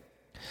 Okay?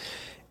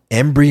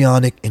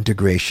 Embryonic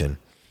integration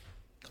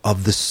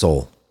of the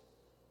soul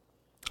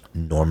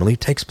normally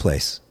takes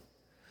place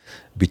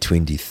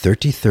between the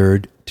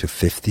 33rd to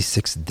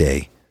 56th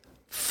day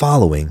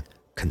following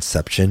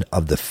conception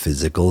of the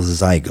physical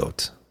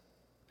zygote.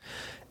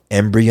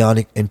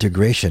 embryonic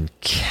integration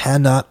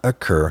cannot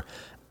occur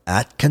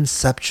at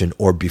conception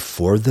or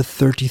before the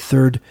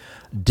 33rd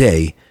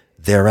day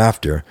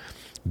thereafter,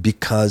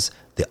 because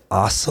the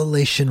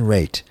oscillation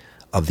rate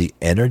of the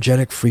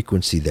energetic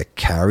frequency that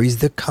carries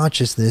the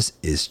consciousness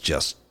is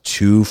just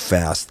too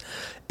fast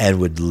and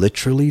would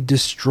literally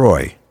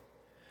destroy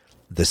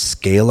the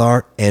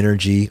scalar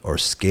energy or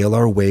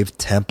scalar wave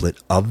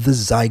template of the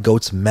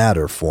zygote's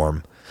matter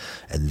form,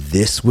 and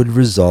this would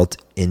result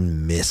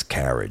in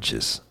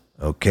miscarriages.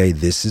 Okay,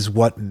 this is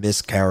what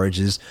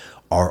miscarriages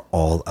are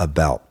all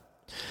about.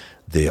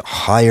 The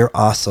higher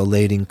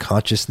oscillating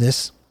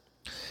consciousness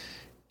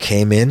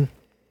came in,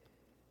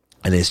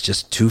 and it's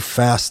just too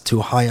fast, too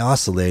high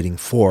oscillating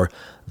for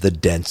the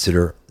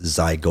denser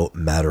zygote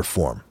matter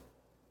form.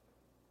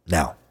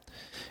 Now,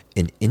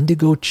 in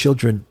indigo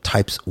children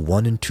types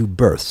 1 and 2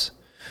 births,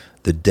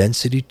 the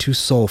density 2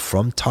 soul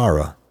from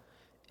Tara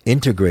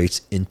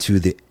integrates into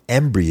the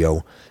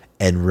embryo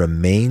and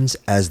remains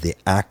as the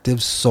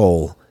active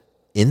soul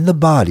in the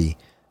body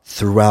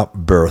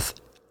throughout birth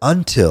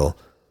until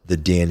the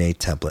DNA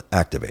template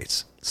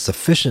activates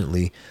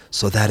sufficiently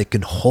so that it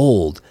can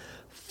hold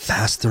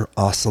faster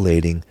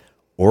oscillating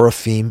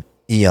Orifime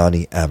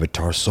Iani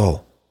avatar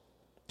soul.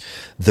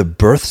 The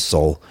birth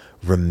soul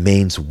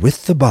remains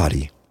with the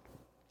body,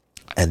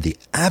 and the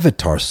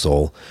avatar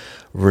soul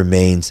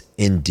remains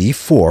in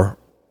D4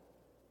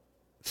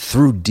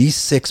 through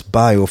D6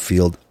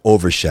 biofield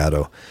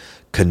overshadow,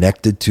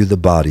 connected to the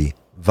body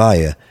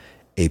via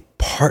a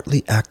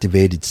partly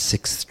activated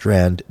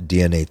 6-strand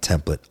DNA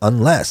template,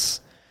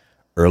 unless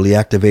early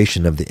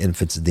activation of the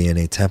infant's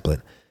DNA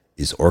template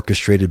is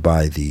orchestrated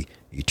by the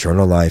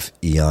Eternal Life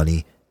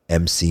Iani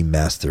MC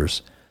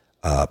Masters,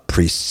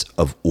 priests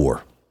of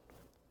Ur.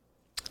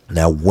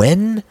 Now,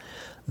 when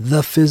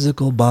the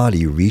physical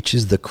body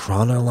reaches the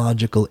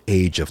chronological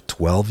age of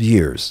 12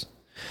 years,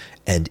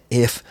 and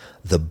if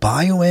the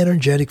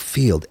bioenergetic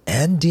field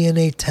and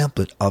DNA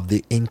template of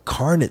the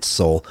incarnate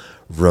soul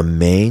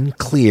remain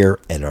clear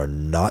and are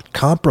not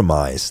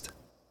compromised,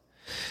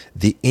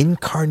 the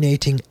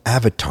incarnating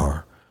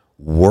avatar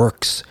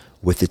works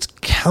with its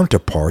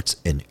counterparts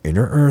in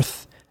Inner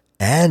Earth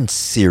and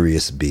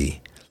Sirius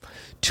B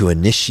to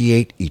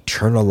initiate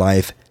Eternal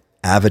Life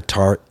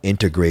avatar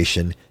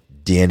integration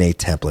DNA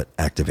template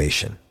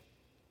activation.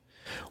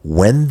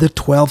 When the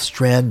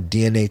 12-strand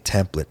DNA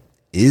template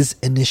is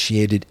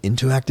initiated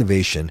into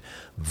activation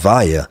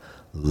via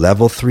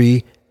Level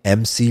 3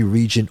 MC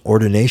Regent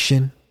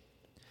ordination,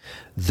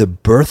 the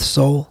birth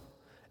soul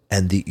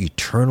and the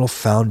eternal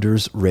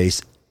founder's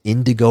race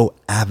indigo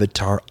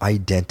avatar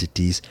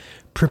identities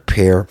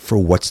prepare for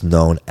what's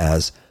known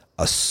as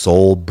a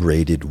soul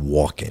braided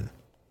walk-in.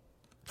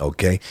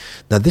 Okay,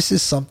 now this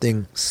is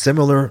something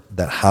similar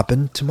that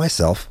happened to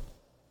myself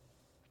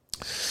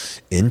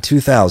in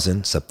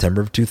 2000,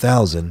 September of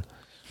 2000,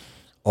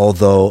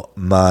 although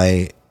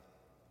my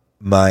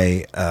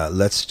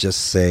let's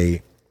just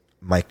say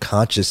my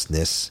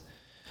consciousness,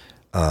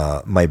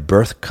 my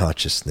birth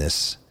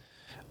consciousness,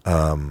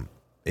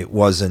 it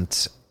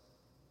wasn't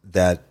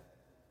that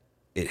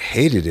it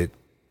hated it,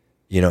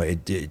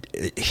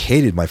 it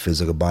hated my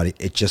physical body.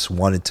 It just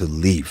wanted to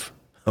leave,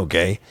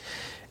 okay?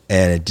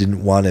 And it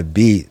didn't want to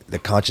be, the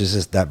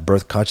consciousness, that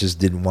birth consciousness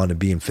didn't want to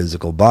be in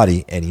physical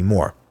body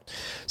anymore.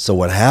 So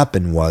what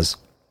happened was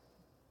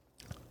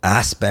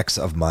aspects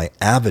of my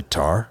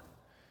avatar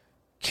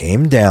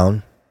came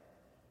down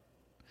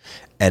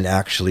and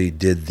actually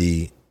did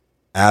the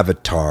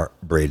avatar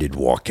braided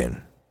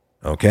walk-in.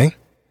 Okay?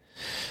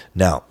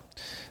 Now,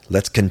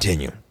 let's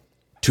continue.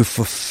 To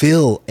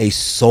fulfill a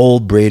soul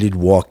braided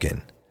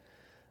walk-in,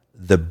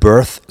 the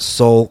birth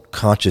soul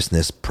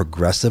consciousness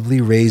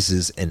progressively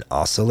raises in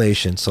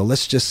oscillation. So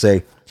let's just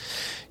say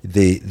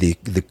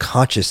the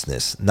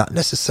consciousness, not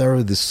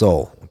necessarily the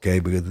soul, okay?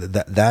 Because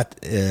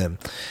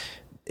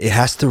it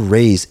has to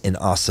raise in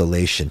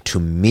oscillation to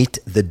meet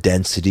the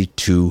density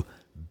 2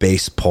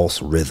 base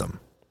pulse rhythm.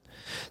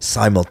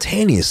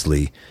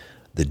 Simultaneously,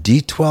 the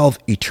D12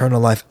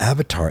 Eternal Life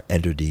Avatar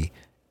entity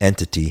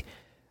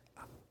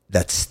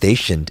that's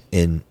stationed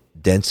in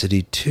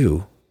density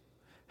 2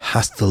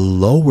 has to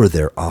lower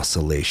their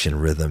oscillation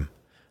rhythm,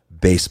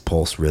 base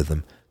pulse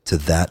rhythm, to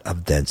that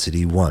of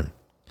density 1.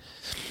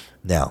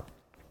 Now,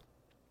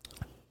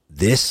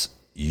 this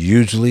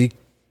usually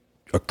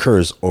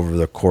occurs over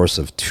the course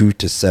of 2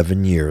 to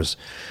 7 years,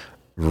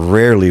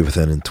 rarely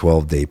within a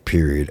 12-day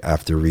period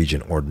after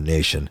regent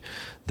ordination.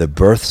 The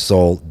birth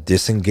soul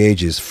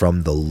disengages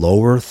from the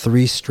lower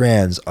 3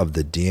 strands of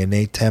the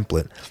DNA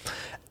template,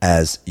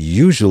 as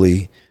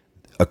usually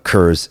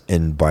occurs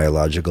in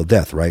biological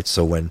death, right?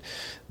 So when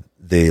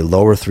the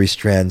lower 3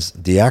 strands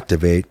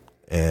deactivate,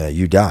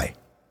 you die.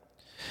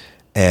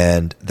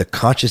 And the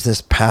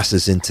consciousness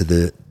passes into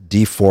the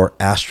D4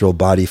 astral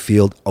body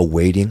field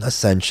awaiting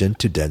ascension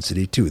to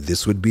density 2.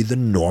 This would be the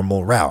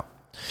normal route.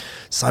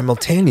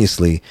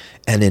 Simultaneously,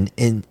 and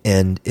in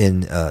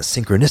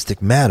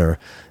synchronistic manner,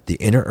 the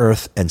inner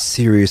Earth and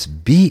Sirius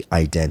B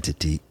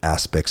identity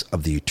aspects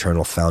of the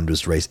Eternal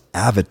Founders Race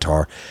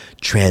avatar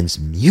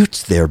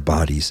transmutes their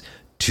bodies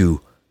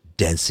to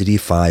density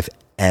 5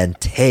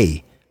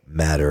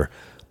 antimatter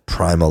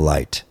primal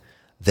light,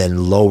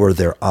 then lower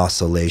their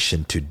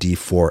oscillation to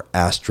D4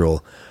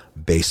 astral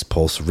base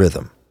pulse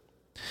rhythm.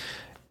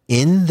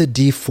 In the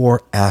D4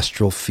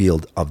 astral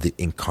field of the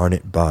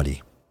incarnate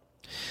body,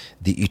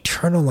 the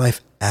Eternal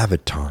Life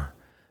avatar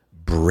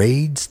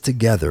braids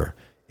together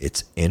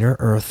its inner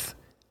Earth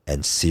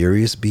and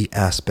Sirius B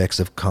aspects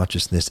of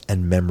consciousness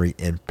and memory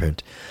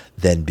imprint,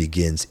 then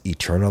begins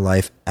Eternal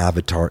Life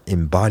avatar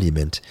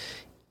embodiment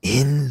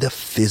in the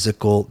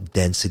physical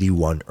density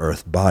 1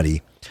 Earth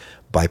body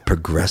by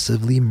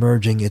progressively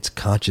merging its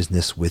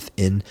consciousness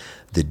within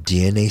the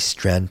DNA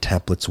strand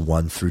templates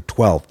 1 through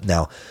 12.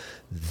 Now,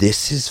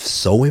 this is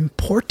so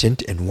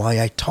important, and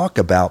why I talk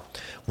about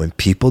when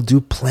people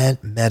do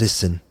plant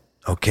medicine,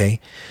 okay?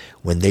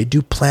 When they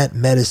do plant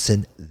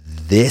medicine,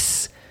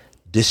 this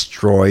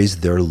destroys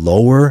their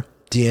lower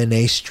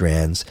DNA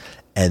strands,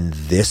 and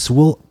this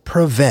will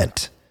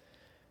prevent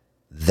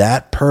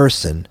that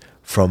person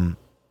from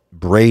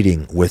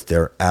braiding with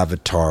their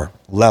avatar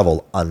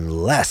level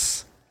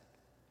unless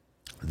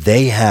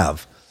they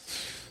have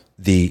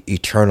the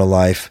Eternal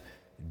Life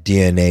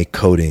DNA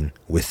coding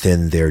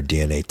within their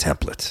DNA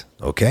template.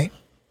 Okay?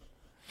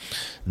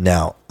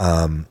 Now,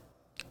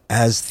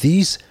 as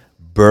these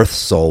birth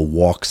soul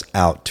walks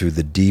out to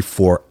the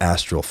D4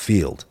 astral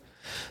field,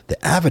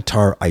 the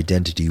avatar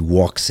identity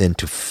walks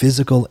into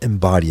physical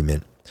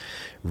embodiment,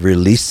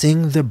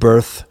 releasing the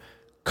birth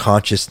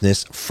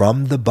consciousness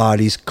from the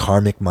body's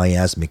karmic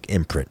miasmic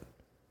imprint.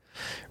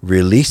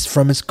 Released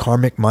from its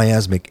karmic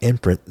miasmic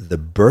imprint, the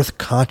birth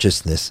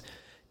consciousness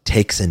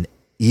takes an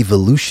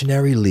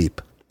evolutionary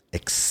leap,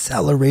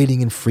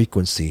 accelerating in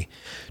frequency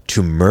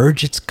to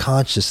merge its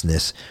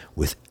consciousness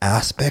with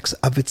aspects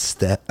of its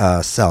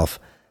self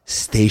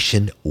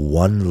stationed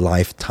 1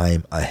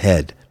 lifetime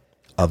ahead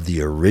of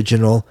the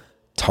original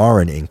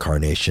Taran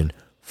incarnation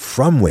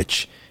from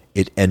which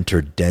it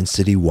entered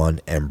density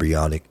 1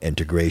 embryonic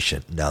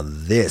integration. Now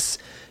this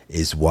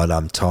is what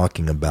I'm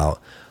talking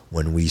about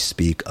when we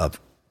speak of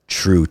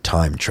true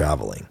time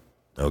traveling,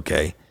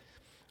 okay?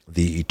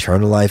 The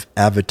Eternal Life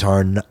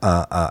avatar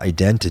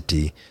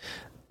identity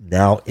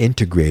now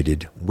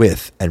integrated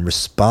with and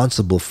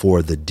responsible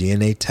for the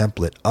DNA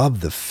template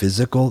of the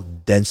physical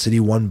density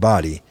 1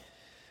 body,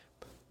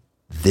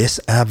 this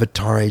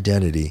avatar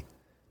identity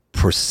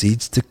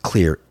proceeds to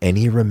clear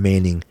any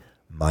remaining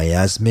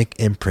miasmic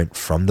imprint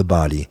from the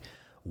body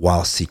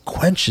while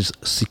sequentially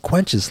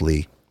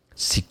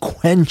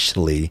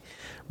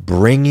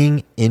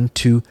bringing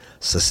into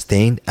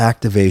sustained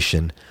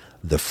activation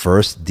the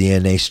first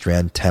DNA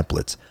strand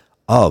templates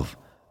of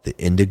the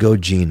indigo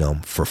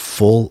genome for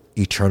full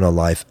Eternal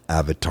Life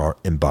avatar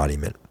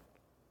embodiment.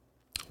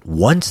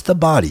 Once the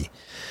body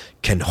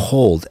can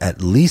hold,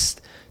 at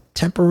least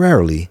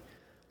temporarily,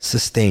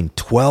 sustain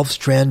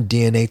 12-strand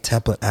DNA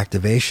template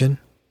activation,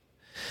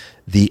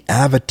 the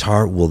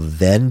avatar will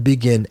then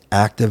begin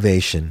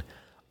activation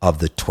of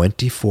the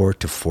 24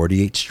 to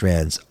 48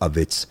 strands of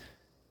its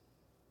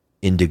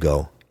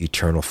indigo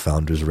Eternal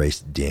Founders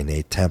Race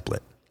DNA template,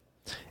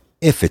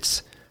 if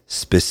its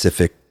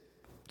specific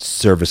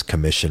service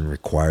commission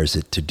requires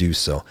it to do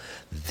so.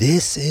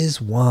 This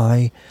is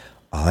why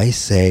I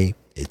say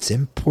it's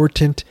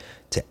important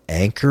to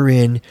anchor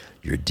in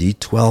your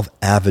D12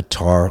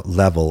 avatar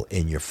level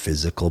in your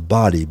physical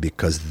body,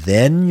 because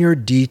then your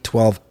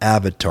D12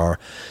 avatar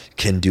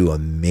can do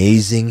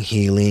amazing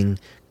healing,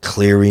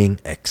 clearing,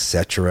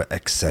 etc.,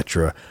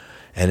 etc.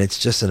 And it's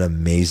just an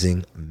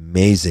amazing,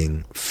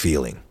 amazing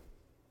feeling.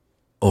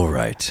 All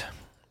right.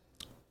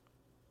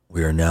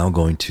 We are now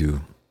going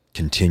to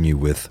continue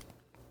with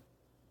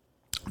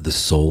the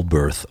soul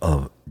birth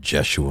of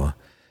Jeshua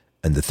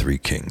and the 3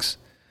 kings.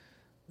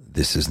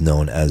 This is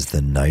known as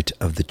the Night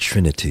of the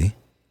Trinity,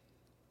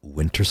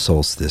 winter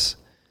solstice,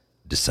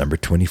 December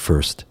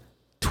 21st,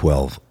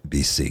 12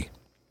 BC.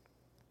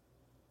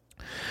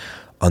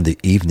 On the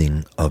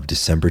evening of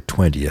December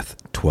 20th,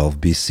 12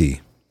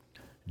 BC,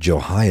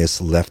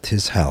 Johias left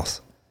his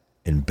house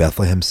in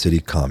Bethlehem City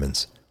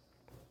Commons,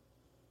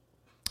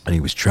 and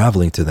he was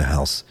traveling to the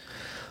house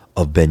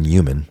of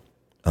Ben-Yuman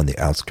on the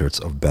outskirts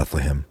of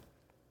Bethlehem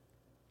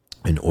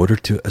in order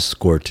to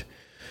escort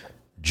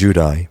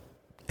Judai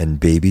and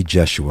baby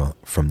Jeshua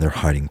from their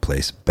hiding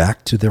place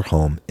back to their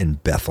home in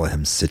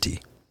Bethlehem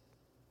City.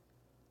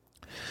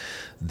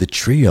 The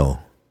trio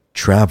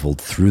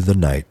traveled through the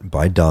night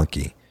by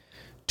donkey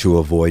to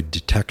avoid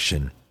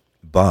detection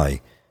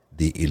by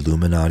the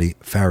Illuminati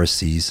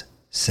Pharisees,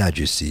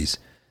 Sadducees,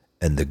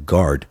 and the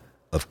guard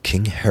of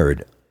King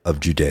Herod of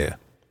Judea,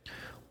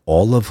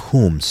 all of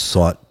whom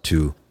sought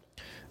to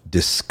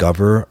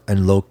discover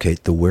and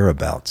locate the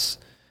whereabouts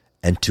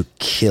and to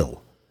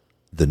kill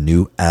the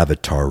new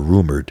avatar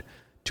rumored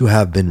to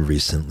have been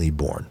recently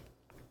born.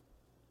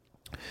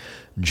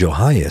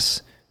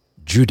 Johias,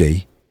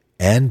 Judai,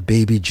 and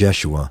baby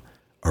Jeshua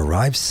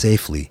arrived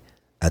safely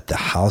at the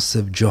house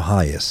of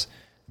Johias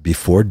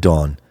before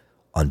dawn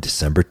on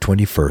December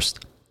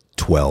 21st,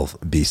 12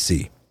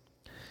 BC.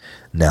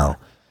 Now,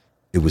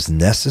 it was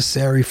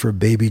necessary for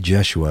baby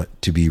Jeshua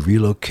to be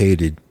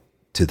relocated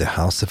to the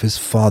house of his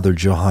father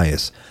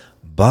Johias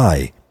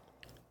by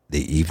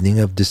the evening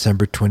of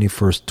December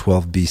 21st,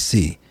 12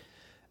 BC,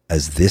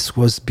 as this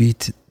was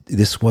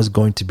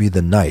going to be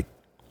the night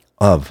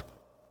of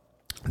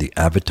the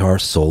Avatar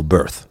soul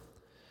birth.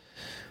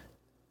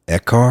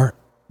 Eckhar,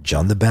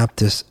 John the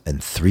Baptist,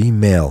 and 3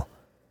 male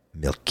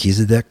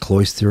Melchizedek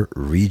Cloister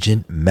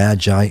Regent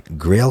Magi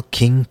Grail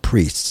King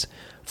priests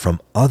from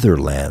other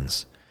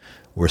lands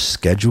were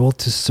scheduled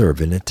to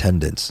serve in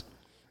attendance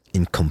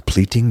in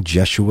completing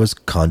Jeshua's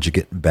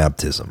conjugate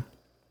baptism.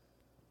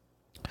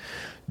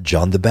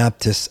 John the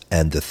Baptist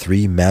and the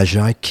 3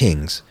 Magi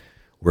kings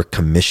were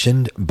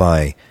commissioned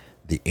by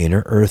the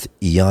Inner Earth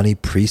Eoni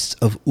priests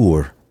of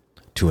Ur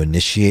to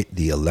initiate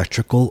the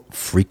electrical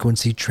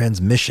frequency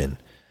transmission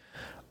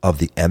of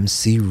the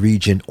MC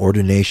region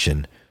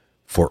ordination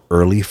for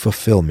early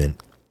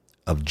fulfillment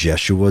of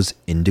Jeshua's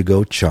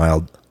indigo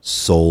child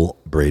soul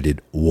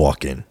braided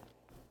walk-in.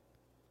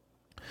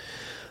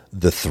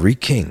 The 3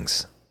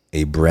 kings,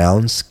 a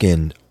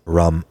brown-skinned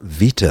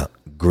Ramvita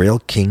Grail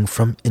King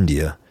from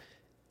India,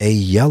 a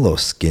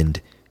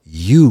yellow-skinned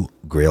Yu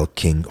Grail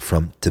King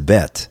from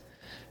Tibet,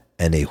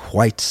 and a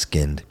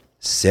white-skinned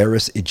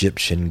Saras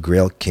Egyptian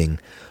Grail King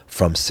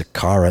from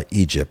Saqqara,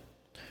 Egypt,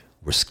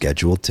 were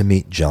scheduled to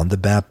meet John the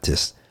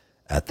Baptist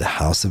at the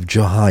house of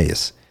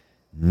Johias,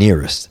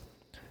 nearest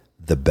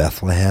the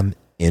Bethlehem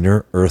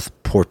Inner Earth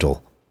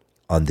portal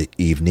on the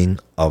evening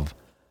of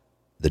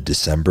the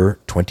December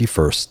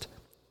 21st,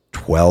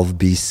 12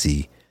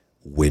 BC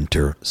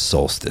winter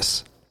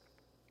solstice.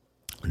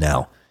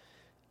 Now,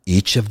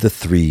 each of the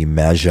 3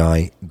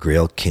 Magi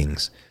Grail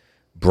Kings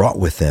brought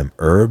with them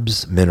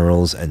herbs,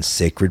 minerals, and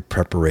sacred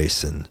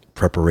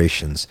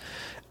preparations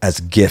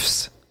as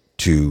gifts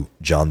to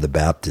John the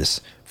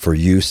Baptist for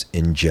use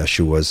in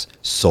Jeshua's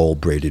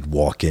soul-braided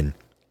walk-in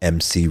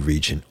MC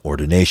region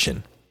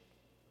ordination.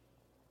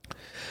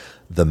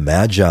 The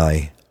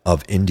Magi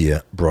of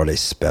India brought a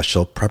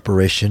special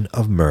preparation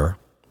of myrrh.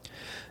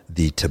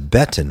 The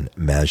Tibetan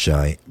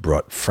Magi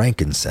brought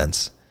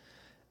frankincense,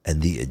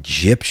 and the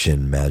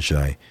Egyptian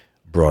Magi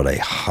brought a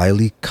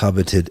highly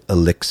coveted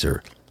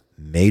elixir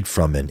made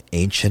from an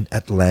ancient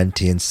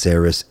Atlantean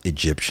Saras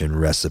Egyptian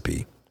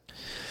recipe.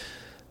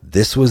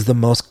 This was the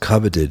most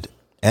coveted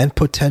and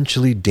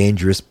potentially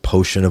dangerous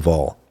potion of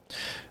all,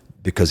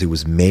 because it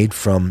was made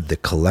from the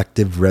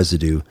collective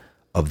residue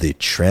of the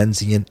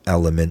transient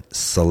element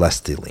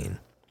celestalene.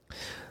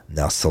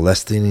 Now,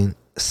 celestalene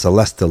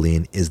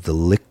is the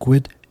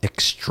liquid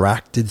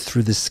extracted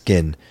through the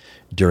skin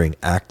during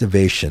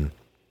activation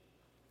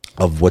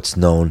of what's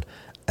known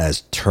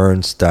as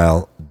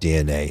turnstile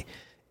DNA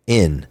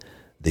in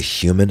the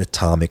human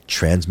atomic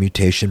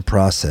transmutation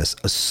process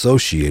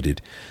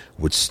associated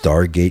with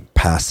Stargate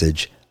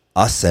passage,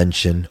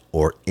 ascension,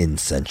 or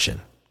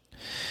inscension.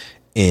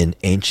 In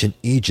ancient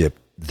Egypt,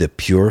 the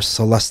pure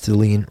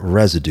celestalene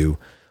residue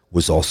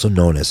was also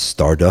known as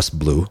stardust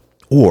blue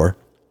or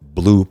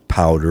blue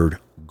powdered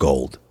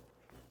gold.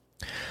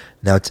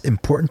 Now, it's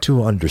important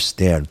to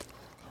understand,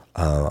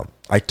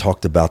 I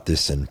talked about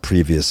this in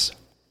previous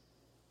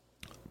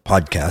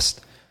podcasts.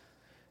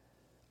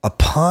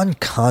 Upon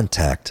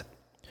contact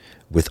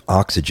with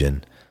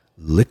oxygen,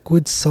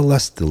 liquid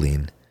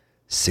celestalene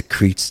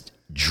secretes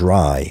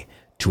dry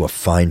to a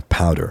fine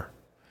powder,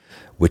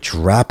 which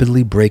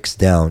rapidly breaks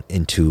down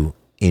into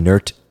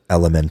inert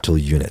elemental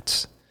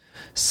units.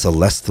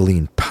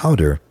 Celestalene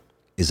powder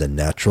is a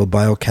natural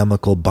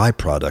biochemical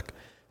byproduct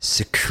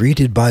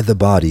secreted by the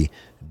body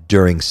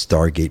during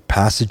Stargate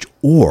passage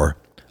or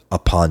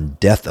upon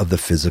death of the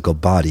physical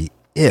body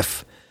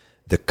if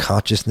the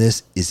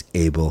consciousness is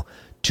able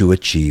to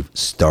achieve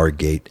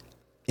Stargate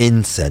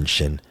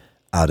inscension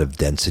out of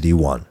density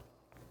 1.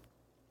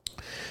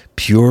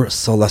 Pure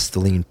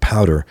celestalene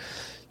powder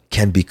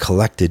can be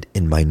collected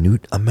in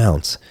minute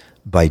amounts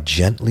by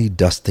gently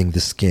dusting the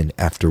skin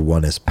after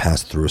one has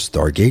passed through a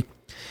Stargate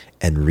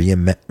and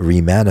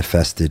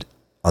remanifested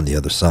on the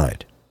other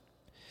side.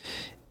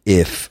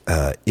 If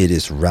it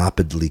is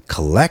rapidly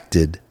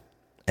collected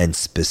and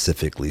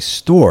specifically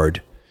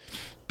stored,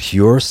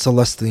 pure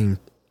celestalene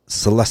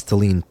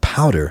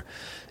powder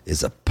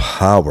is a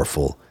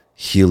powerful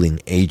healing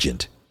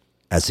agent,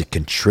 as it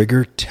can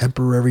trigger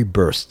temporary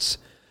bursts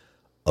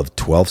of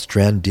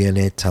 12-strand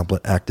DNA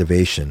template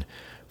activation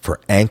for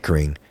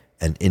anchoring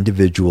an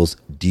individual's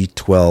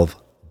D12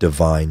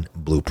 divine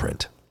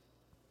blueprint.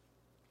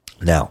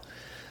 Now,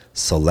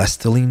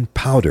 celestalene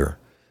powder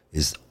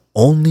is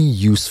only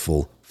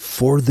useful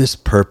for this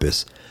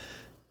purpose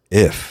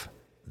if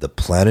the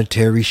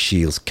planetary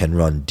shields can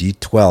run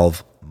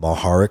D12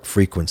 Maharic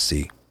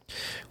frequency,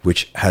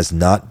 which has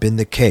not been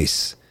the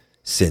case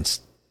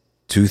since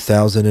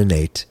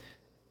 2008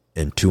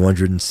 and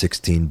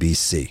 216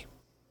 BC.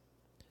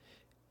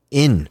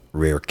 In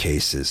rare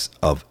cases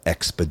of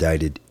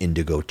expedited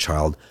indigo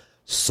child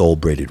soul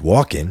braided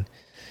walk-in,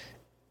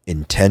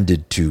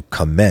 intended to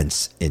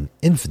commence in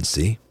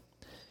infancy,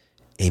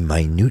 a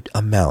minute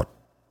amount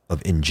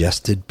of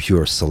ingested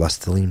pure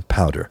celestialine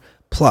powder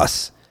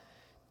plus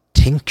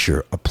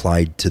tincture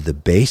applied to the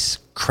base,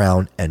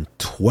 crown, and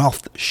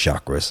 12th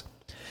chakras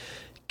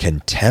can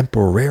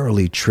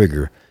temporarily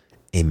trigger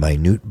a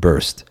minute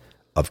burst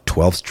of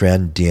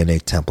 12-strand DNA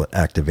template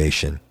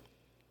activation,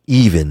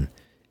 even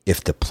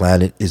if the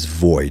planet is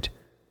void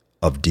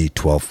of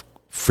D12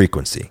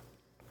 frequency.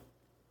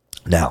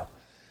 Now,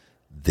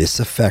 this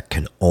effect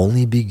can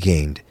only be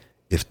gained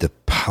if the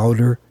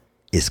powder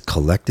is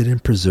collected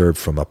and preserved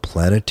from a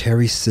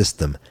planetary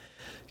system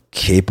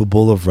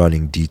capable of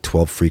running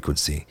D12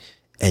 frequency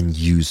and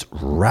used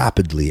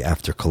rapidly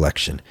after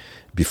collection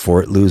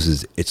before it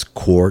loses its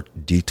core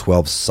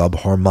D12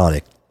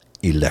 subharmonic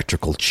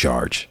electrical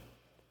charge.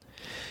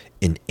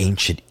 In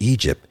ancient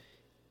Egypt,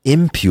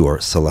 impure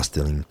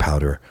celestialine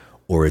powder,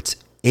 or its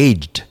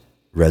aged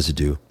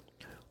residue,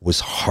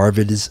 was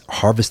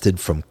harvested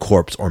from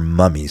corpse or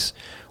mummies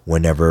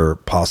whenever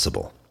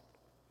possible.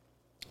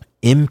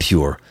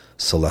 Impure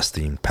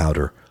celestialine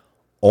powder,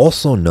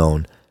 also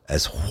known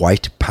as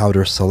white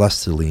powder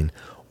celestialine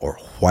or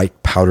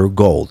white powder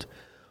gold,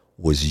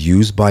 was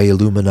used by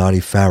Illuminati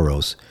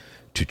pharaohs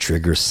to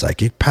trigger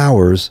psychic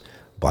powers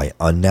by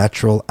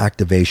unnatural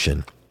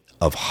activation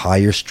of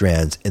higher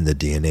strands in the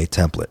DNA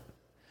template.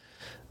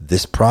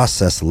 This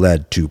process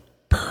led to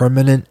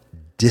permanent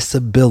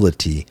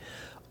disability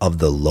of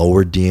the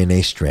lower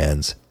DNA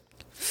strands,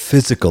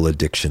 physical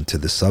addiction to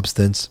the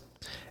substance,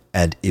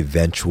 and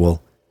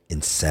eventual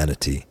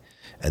insanity.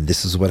 And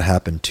this is what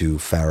happened to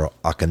Pharaoh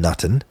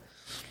Akhenaten.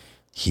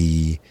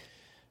 He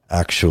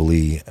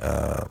actually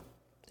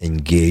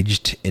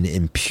engaged in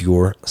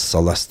impure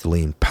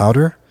celestialine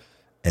powder,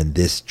 and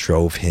this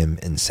drove him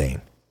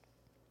insane.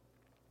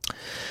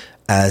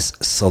 As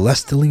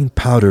celestialine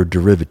powder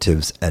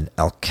derivatives and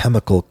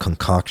alchemical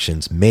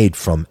concoctions made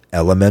from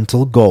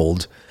elemental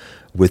gold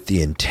with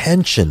the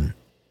intention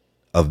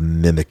of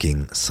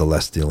mimicking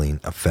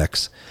celestialine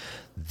effects,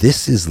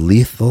 this is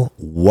lethal,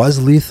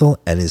 was lethal,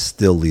 and is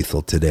still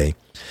lethal today.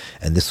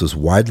 And this was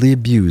widely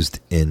abused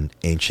in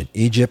ancient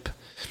Egypt,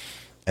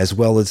 as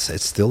well as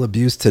it's still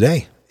abused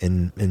today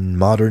in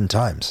modern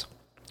times.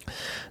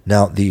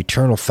 Now, the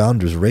Eternal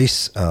Founders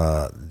race,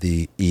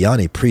 the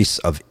Iani priests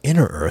of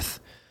Inner Earth,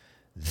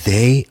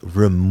 they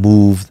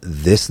removed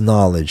this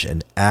knowledge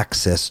and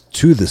access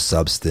to the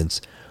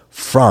substance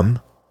from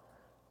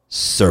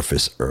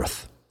surface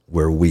Earth,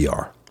 where we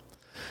are.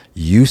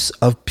 Use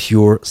of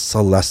pure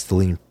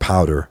celestialine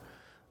powder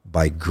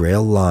by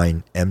Grail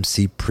Line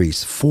MC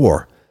priests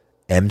for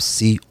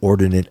MC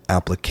ordinate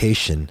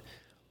application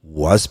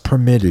was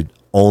permitted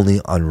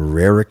only on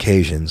rare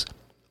occasions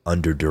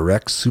under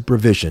direct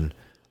supervision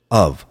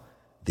of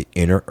the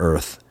Inner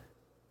Earth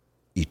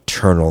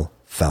Eternal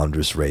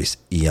Founders Race,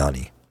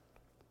 Iani.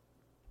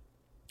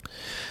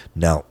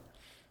 Now,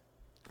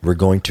 we're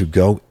going to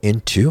go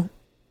into,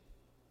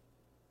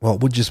 well,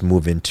 we'll just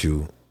move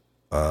into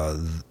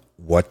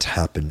what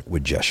happened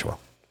with Jeshua.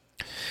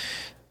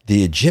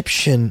 The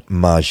Egyptian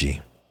Magi,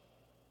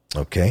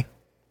 okay?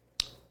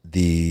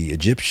 The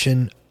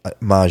Egyptian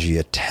Magi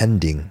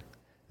attending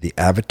the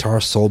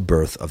Avatar soul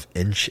birth of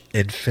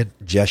infant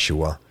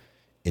Jeshua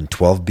in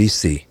 12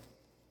 BC,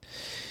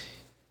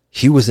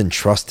 he was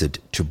entrusted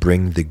to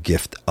bring the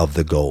gift of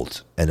the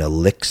gold, an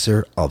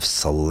elixir of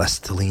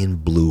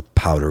celestialine blue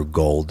powder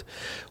gold,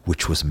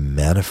 which was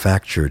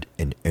manufactured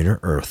in Inner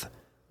Earth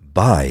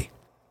by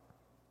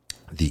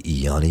the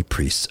Iani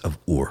priests of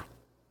Ur.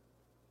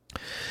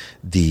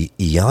 The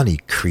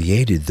Iani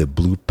created the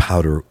blue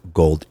powder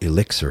gold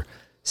elixir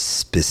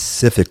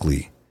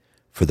specifically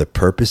for the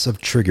purpose of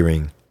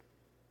triggering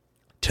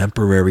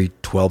temporary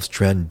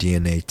 12-strand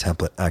DNA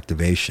template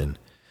activation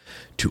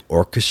to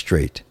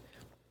orchestrate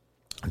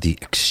the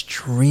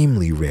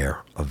extremely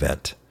rare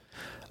event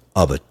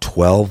of a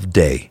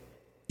 12-day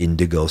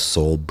indigo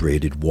soul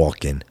braided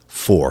walk-in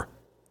for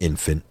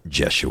infant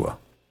Jeshua.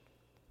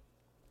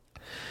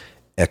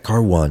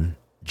 Eckhart I,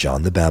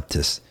 John the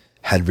Baptist,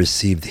 had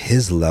received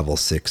his level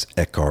 6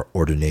 Eckhart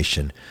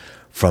ordination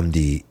from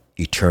the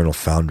Eternal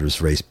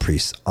Founders Race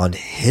priests on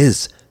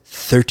his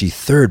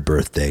 33rd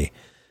birthday,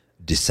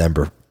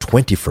 December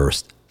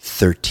 21st,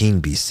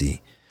 13 BC,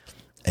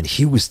 and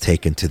he was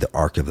taken to the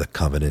Ark of the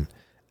Covenant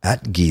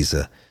at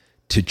Giza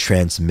to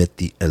transmit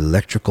the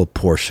electrical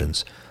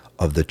portions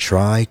of the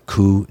Tri,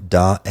 Ku,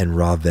 Da, and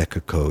Ra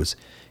Veka codes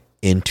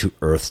into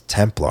Earth's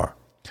Templar.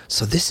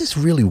 So this is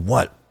really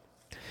what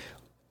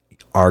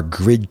our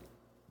Grid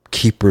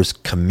Keepers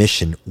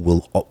Commission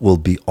will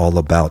be all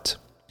about.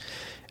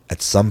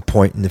 At some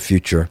point in the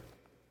future,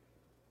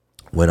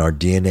 when our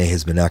DNA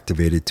has been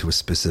activated to a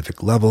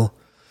specific level,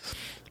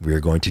 we are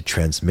going to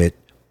transmit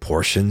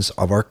portions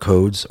of our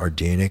codes, our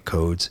DNA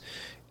codes,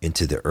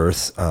 into the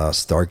Earth's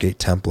Stargate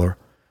Templar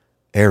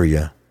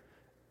area.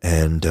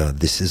 And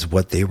this is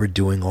what they were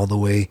doing all the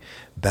way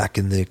back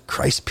in the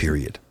Christ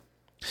period.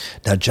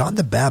 Now, John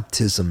the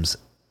Baptist's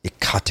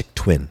Eccotic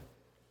twin,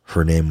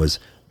 her name was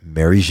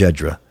Mary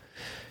Jedra.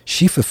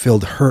 She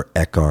fulfilled her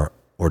Eckhar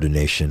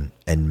ordination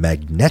and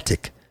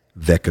magnetic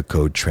Veka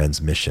code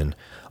transmission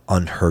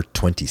on her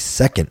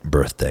 22nd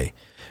birthday,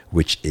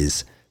 which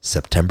is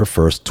September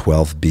 1st,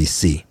 12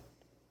 BC.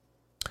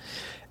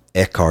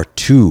 Eckhar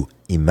II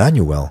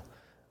Emmanuel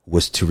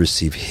was to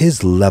receive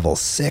his level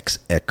 6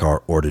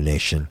 Eckhar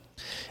ordination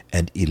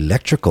and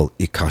electrical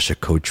Akasha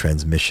code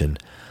transmission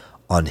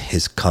on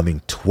his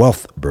coming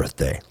 12th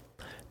birthday,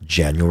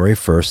 January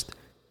 1st,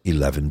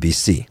 11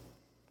 BC.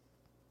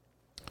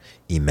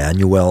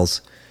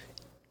 Emmanuel's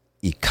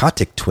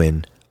Ekatic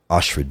twin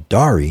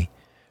Ashradari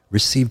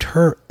received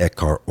her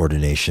Eckhar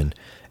ordination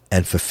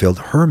and fulfilled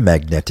her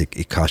magnetic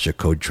Akasha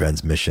code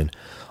transmission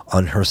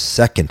on her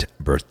 2nd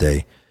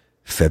birthday,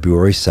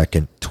 February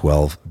 2nd,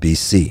 12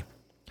 BC.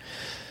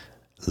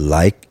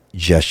 Like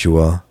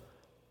Jeshua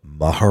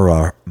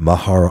Maharahari,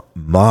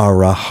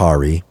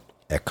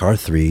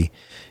 Eckhar III,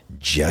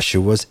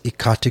 Jeshua's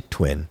Ekatic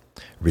twin,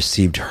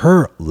 received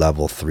her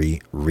level 3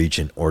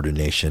 regent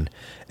ordination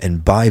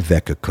and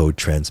Biveka code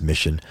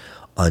transmission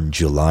on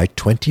July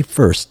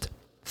 21st,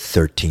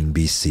 13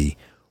 BC,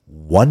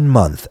 1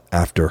 month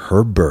after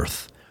her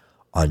birth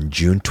on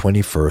June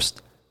 21st,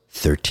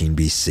 13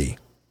 BC.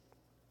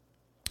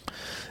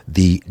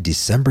 The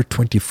December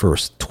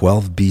 21st,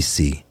 12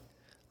 BC,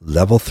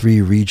 level 3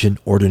 regent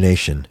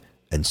ordination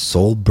and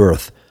soul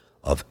birth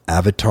of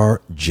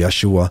Avatar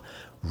Jeshua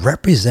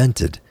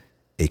represented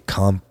a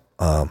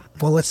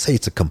let's say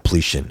it's a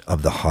completion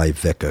of the high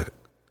Veka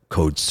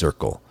code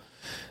circle.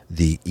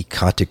 The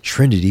Ekatic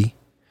Trinity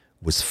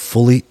was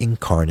fully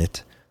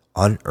incarnate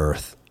on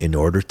earth in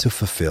order to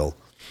fulfill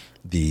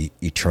the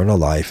eternal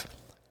life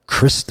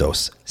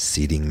Christos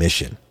seeding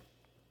mission.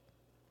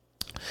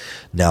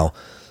 Now,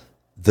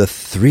 the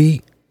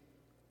 3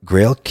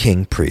 Grail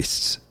King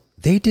priests,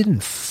 they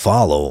didn't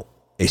follow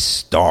a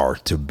star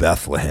to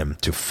Bethlehem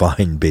to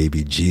find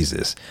baby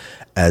Jesus,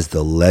 as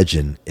the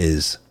legend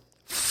is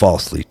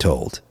falsely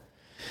told.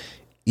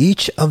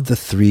 Each of the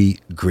 3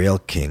 Grail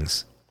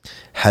Kings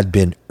had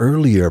been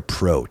earlier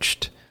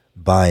approached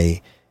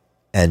by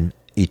an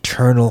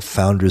eternal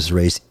founders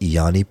race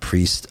Iani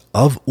priest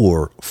of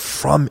Ur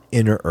from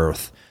inner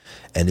earth,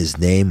 and his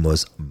name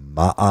was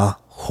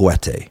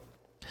Ma'ahuete.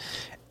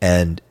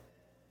 And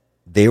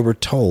they were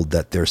told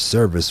that their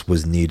service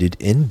was needed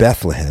in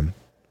Bethlehem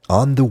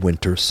on the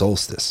winter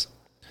solstice.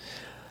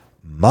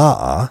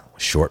 Ma'a,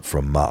 short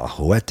from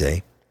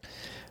Ma'ahuete,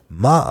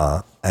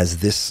 Ma'a, as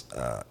this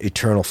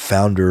eternal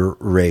founder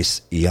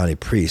race Iani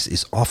priest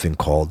is often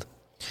called,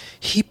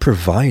 he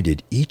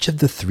provided each of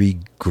the 3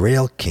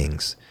 Grail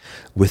Kings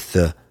with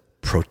the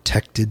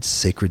protected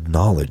sacred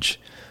knowledge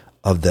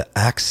of the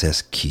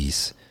access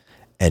keys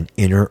and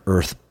inner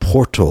earth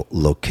portal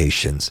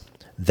locations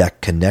that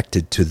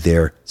connected to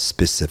their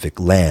specific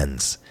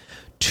lands,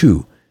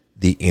 to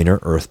the inner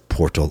earth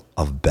portal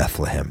of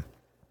Bethlehem.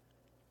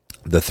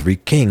 The 3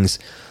 kings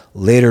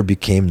later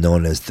became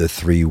known as the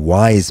 3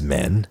 wise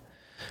men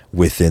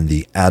within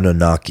the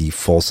Anunnaki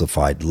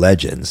falsified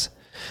legends,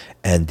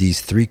 and these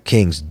 3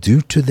 kings,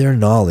 due to their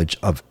knowledge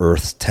of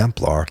Earth's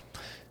Templar,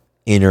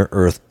 inner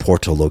earth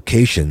portal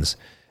locations,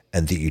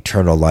 and the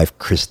eternal life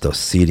Christos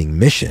seeding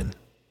mission,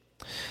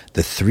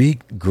 the 3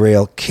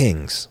 Grail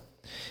Kings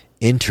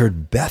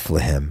entered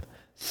Bethlehem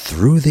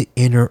through the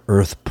inner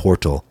earth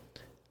portal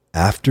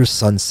after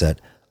sunset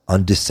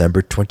on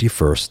December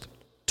 21st,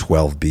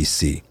 12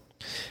 BC,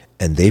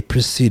 and they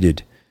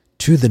proceeded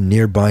to the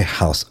nearby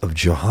house of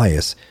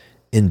Johias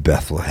in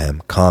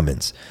Bethlehem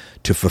Commons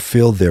to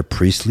fulfill their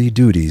priestly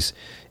duties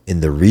in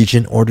the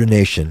regent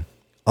ordination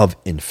of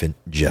infant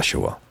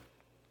Jeshua.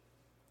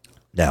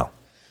 Now,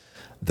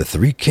 the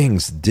 3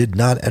 kings did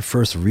not at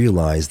first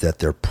realize that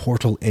their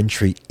portal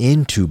entry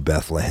into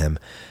Bethlehem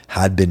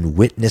had been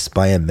witnessed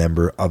by a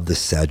member of the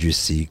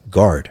Sadducee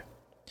guard.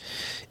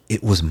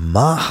 It was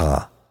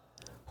Maha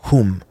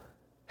whom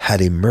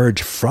had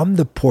emerged from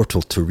the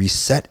portal to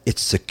reset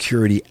its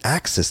security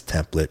access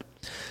template.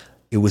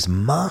 It was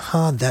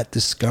Maha that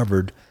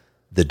discovered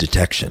the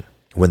detection.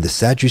 When the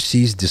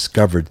Sadducees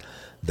discovered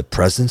the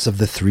presence of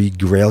the 3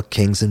 Grail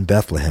Kings in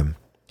Bethlehem,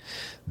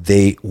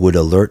 they would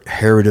alert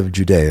Herod of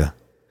Judea,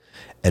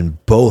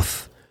 and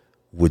both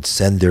would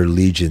send their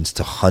legions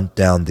to hunt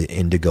down the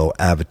indigo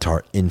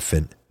avatar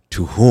infant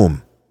to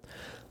whom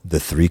the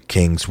 3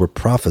 kings were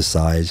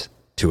prophesied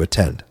to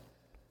attend.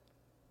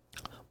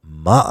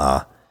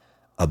 Ma'a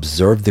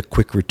observed the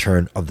quick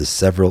return of the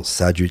several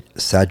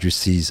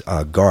Sadducees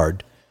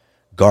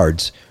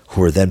guards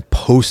who were then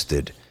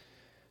posted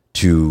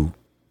to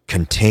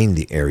contain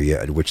the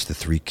area at which the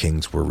 3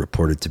 kings were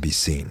reported to be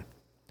seen.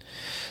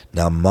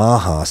 Now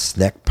Maha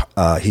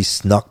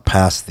snuck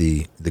past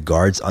the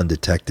guards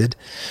undetected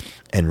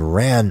and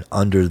ran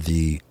under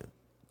the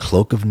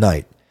cloak of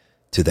night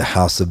to the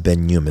house of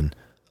Ben-Newman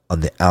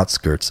on the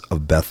outskirts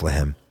of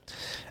Bethlehem,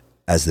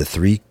 as the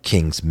 3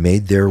 kings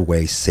made their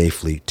way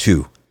safely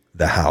to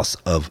the house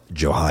of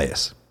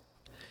Johias.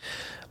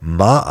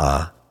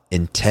 Ma'a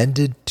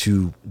intended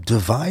to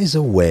devise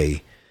a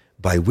way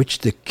by which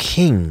the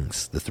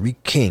 3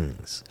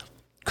 kings,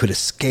 could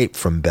escape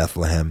from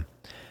Bethlehem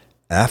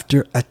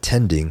After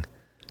attending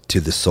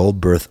to the sole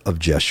birth of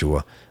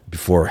Jeshua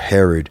before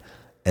Herod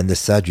and the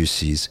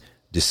Sadducees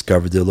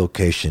discovered the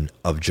location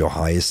of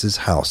Johias'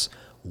 house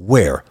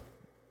where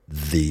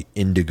the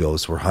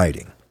indigos were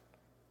hiding.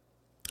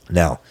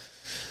 Now,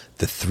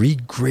 the three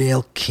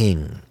Grail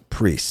King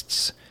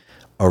priests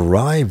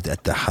arrived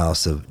at the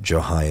house of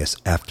Johias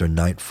after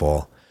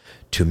nightfall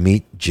to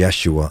meet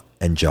Jeshua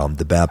and John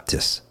the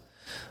Baptist.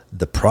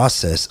 The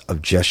process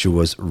of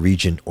Jeshua's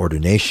regent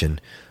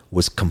ordination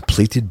was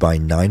completed by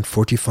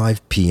 9:45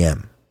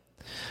 p.m.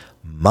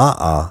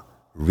 Ma'ah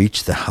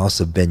reached the house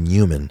of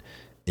Ben-Yumin,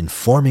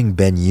 informing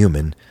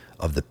Ben-Yumin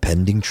of the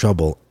pending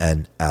trouble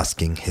and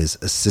asking his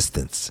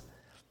assistance.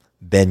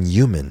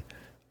 Ben-Yumin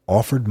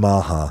offered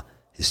Ma'ah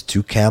his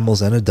 2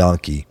 camels and a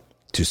donkey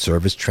to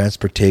serve as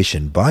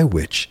transportation by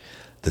which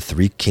the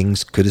 3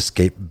 kings could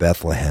escape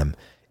Bethlehem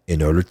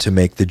in order to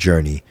make the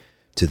journey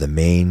to the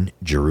main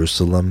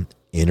Jerusalem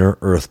inner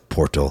earth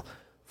portal,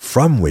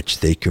 from which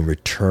they can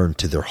return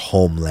to their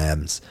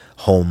homelands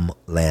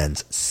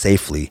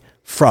safely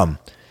from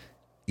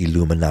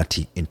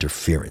Illuminati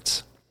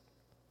interference.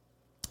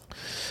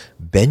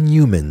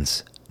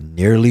 Ben-Yumin's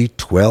nearly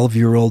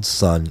 12-year-old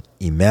son,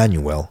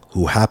 Emmanuel,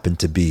 who happened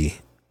to be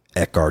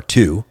Echar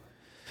II,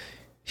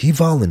 he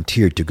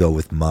volunteered to go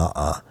with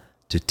Ma'ah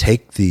to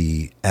take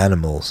the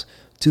animals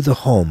to the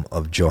home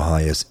of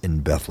Johias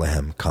in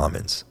Bethlehem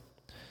Commons.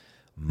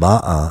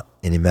 Ma'ah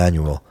and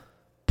Emmanuel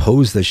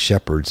posed as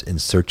shepherds in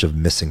search of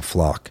missing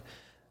flock.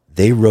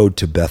 They rode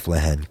to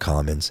Bethlehem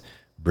Commons,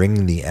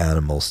 bringing the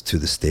animals to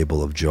the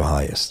stable of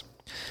Johias.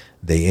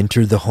 They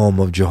entered the home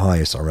of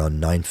Johias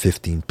around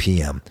 9:15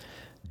 p.m.,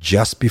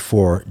 just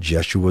before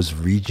Jeshua's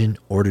regent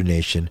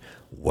ordination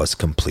was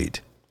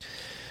complete.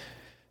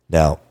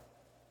 Now,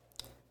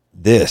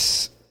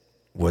 this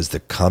was the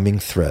coming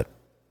threat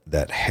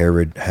that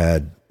Herod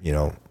had,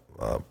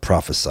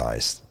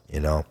 prophesied,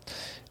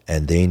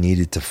 and they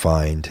needed to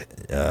find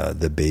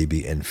the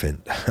baby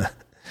infant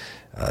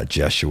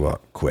Jeshua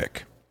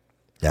quick.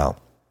 Now,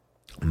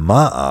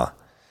 Ma'ah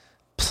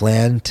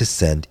planned to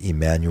send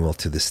Emmanuel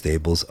to the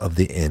stables of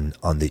the inn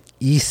on the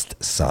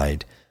east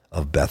side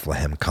of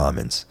Bethlehem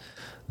Commons,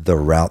 the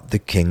route the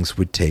kings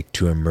would take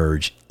to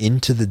emerge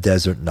into the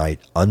desert night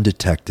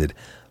undetected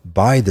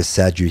by the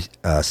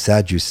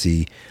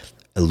Sadducee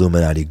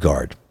Illuminati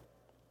guard.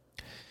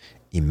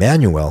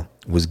 Emmanuel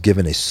was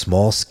given a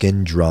small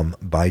skin drum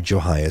by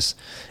Johias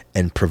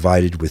and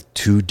provided with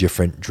 2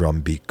 different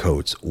drum beat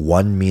codes,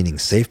 one meaning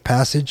safe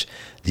passage,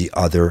 the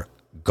other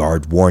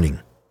guard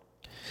warning.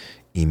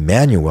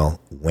 Emmanuel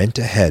went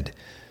ahead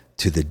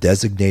to the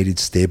designated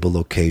stable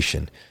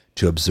location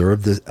to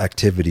observe the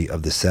activity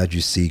of the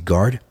Sadducee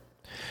guard.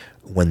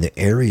 When the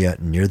area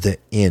near the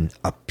inn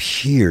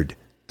appeared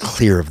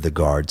clear of the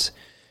guards,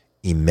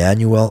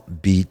 Emmanuel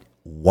beat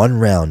 1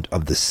 round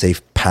of the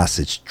safe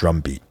passage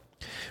drumbeat,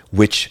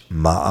 which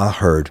Ma'ah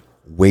heard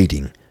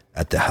waiting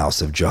at the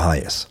house of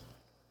Johias.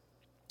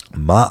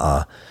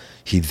 Ma'ah,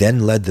 he then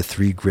led the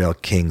 3 Grail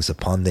Kings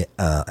upon the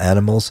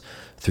animals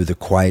through the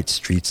quiet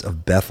streets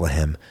of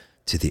Bethlehem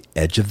to the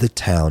edge of the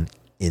town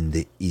in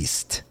the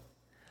east.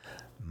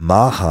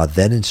 Ma'ah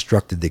then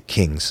instructed the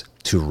kings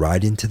to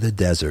ride into the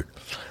desert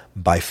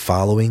by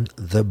following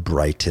the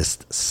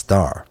brightest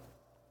star.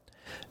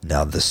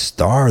 Now, the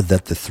star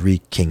that the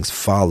 3 kings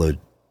followed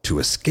to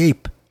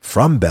escape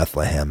from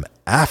Bethlehem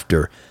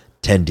after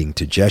tending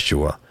to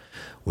Jeshua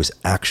was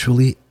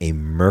actually a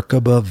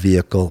Merkaba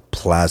vehicle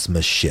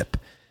plasma ship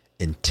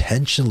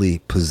intentionally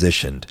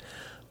positioned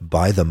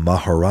by the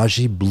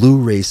Maharaji Blue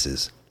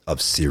races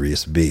of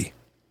Sirius B.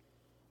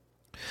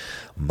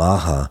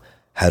 Maha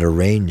had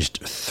arranged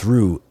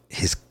through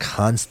his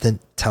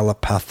constant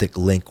telepathic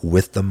link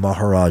with the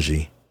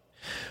Maharaji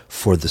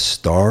for the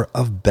Star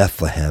of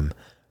Bethlehem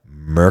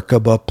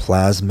Merkaba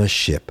plasma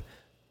ship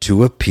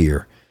to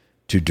appear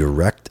to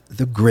direct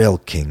the Grail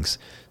Kings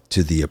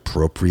to the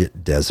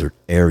appropriate desert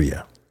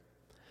area.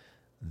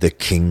 The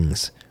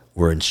kings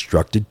were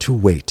instructed to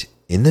wait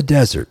in the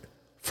desert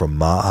for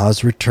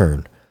Ma'ah's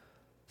return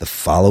the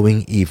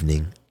following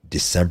evening,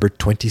 December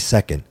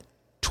 22nd,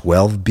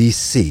 12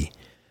 BC,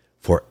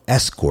 for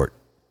escort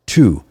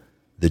to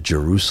the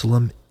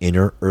Jerusalem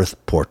inner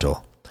earth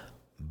portal.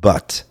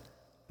 But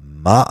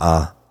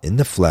Ma'ah in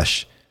the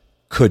flesh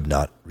could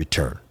not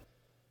return.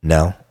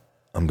 Now,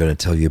 I'm going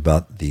to tell you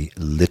about the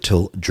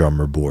Little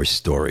Drummer Boy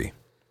story,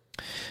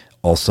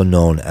 also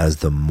known as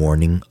the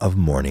Morning of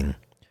Mourning,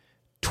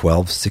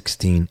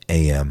 12:16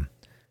 a.m.,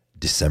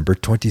 December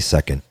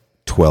 22nd,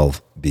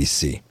 12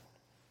 BC.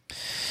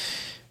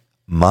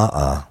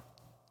 Ma'ah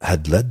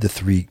had led the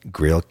 3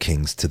 Grail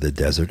Kings to the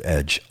desert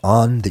edge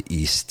on the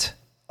east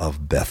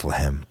of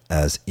Bethlehem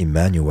as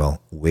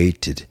Emmanuel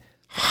waited,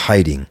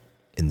 hiding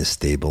in the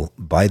stable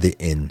by the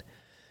inn,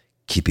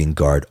 keeping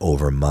guard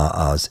over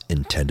Ma'ah's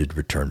intended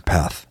return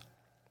path.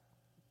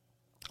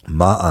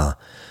 Ma'ah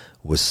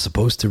was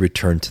supposed to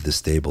return to the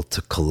stable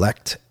to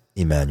collect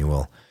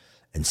Emmanuel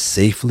and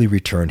safely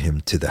return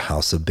him to the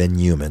house of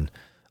Ben-Yumin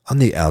on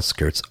the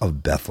outskirts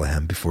of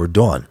Bethlehem before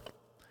dawn.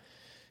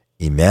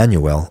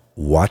 Emmanuel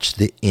watched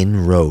the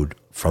inroad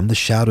from the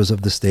shadows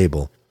of the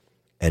stable,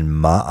 and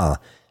Ma'a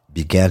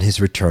began his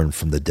return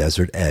from the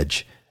desert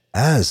edge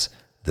as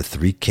the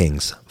three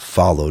kings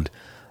followed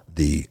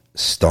the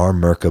Star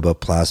Merkaba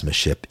plasma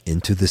ship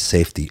into the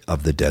safety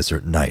of the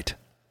desert night.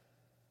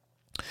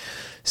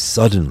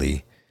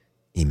 Suddenly,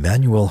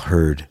 Emmanuel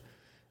heard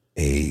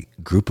a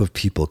group of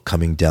people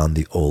coming down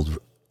the old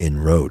inn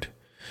road.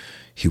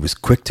 He was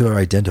quick to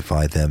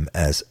identify them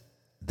as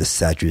the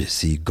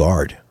Sadducee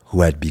guard,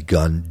 who had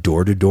begun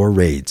door-to-door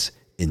raids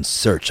in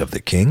search of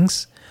the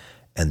kings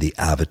and the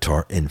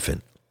Avatar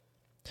infant.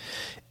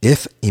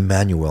 If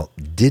Emmanuel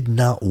did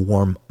not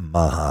warn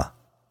Ma'a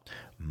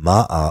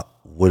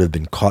would have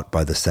been caught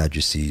by the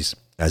Sadducees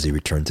as he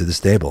returned to the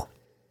stable.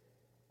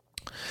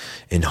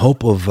 In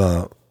hope of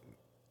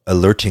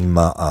alerting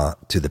Ma'a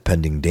to the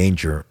pending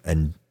danger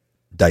and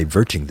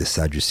diverting the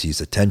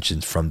Sadducees'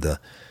 attentions from the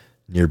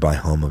nearby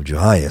home of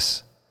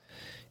Johias,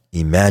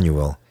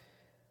 Emmanuel,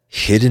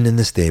 hidden in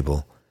the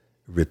stable,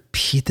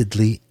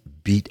 repeatedly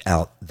beat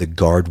out the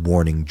guard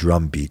warning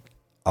drum beat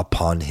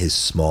upon his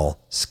small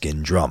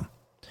skin drum.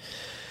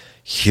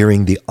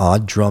 Hearing the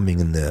odd drumming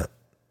in the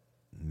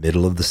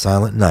middle of the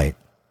silent night,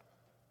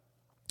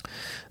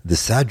 the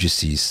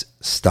Sadducees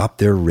stopped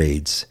their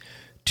raids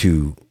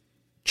to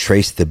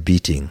trace the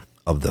beating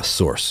of the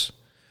source.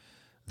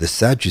 The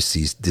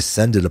Sadducees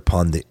descended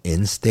upon the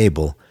inn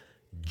stable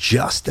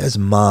just as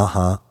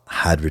Ma'a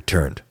had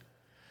returned.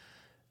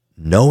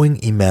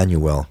 Knowing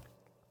Emmanuel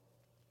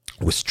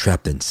was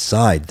trapped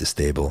inside the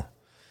stable,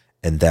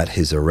 and that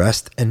his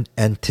arrest and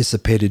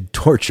anticipated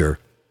torture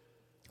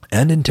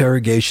and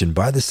interrogation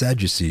by the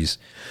Sadducees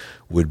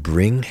would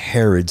bring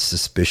Herod's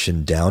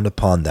suspicion down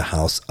upon the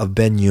house of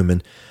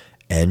Ben-Human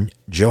and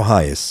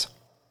Johias,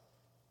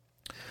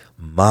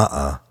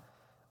 Ma'a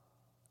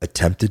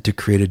attempted to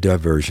create a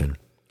diversion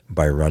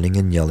by running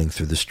and yelling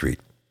through the street.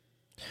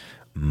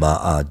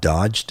 Ma'a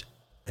dodged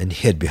and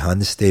hid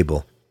behind the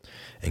stable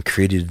and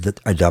created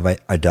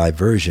a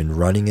diversion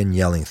running and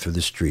yelling through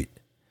the street.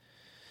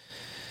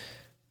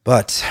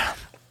 But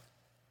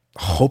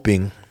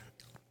hoping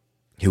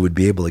he would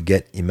be able to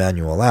get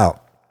Emmanuel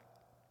out,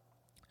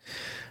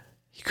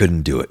 he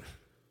couldn't do it.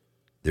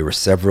 There were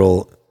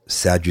several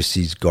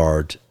Sadducees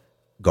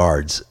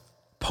guards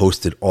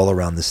posted all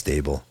around the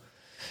stable,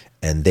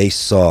 and they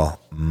saw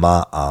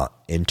Ma'a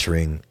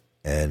entering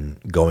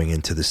and going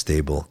into the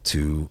stable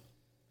to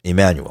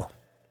Emmanuel.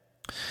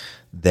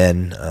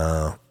 Then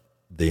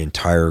the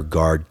entire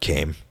guard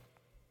came,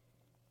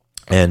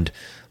 and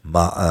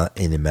Ma'a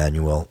and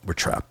Emmanuel were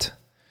trapped.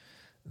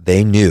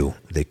 They knew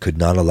they could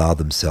not allow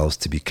themselves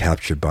to be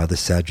captured by the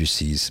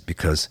Sadducees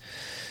because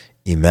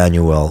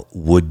Emmanuel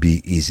would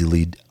be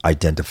easily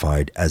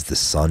identified as the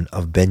son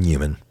of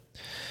Ben-Human,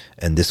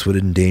 and this would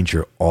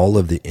endanger all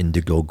of the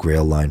Indigo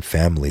Grail Line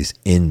families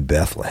in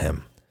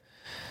Bethlehem.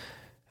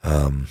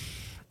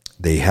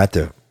 They had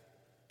to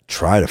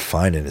try to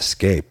find an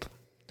escape.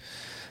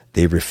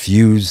 They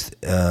refused,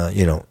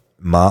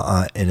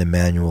 Ma'a and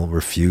Emmanuel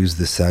refused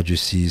the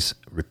Sadducees'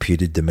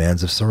 repeated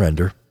demands of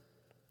surrender.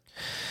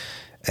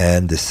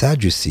 And the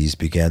Sadducees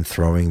began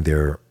throwing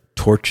their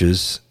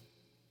torches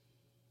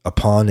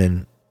upon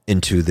and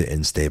into the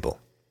inn stable.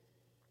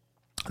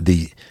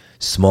 The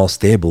small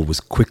stable was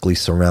quickly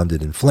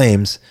surrounded in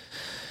flames,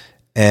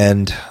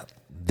 and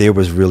there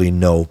was really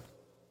no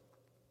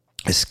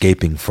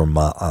escaping for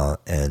Ma'a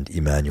and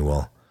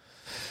Emmanuel.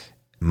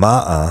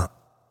 Ma'a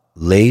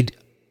laid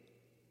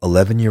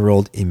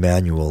 11-year-old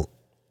Emmanuel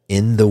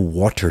in the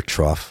water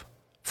trough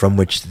from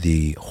which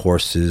the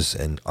horses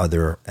and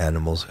other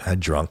animals had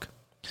drunk,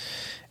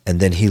 and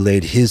then he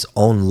laid his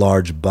own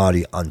large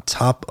body on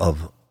top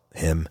of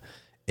him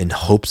in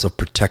hopes of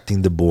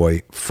protecting the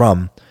boy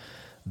from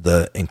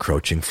the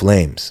encroaching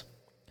flames.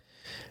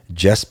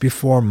 Just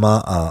before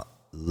Ma'a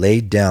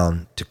laid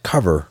down to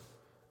cover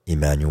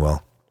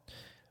Emmanuel,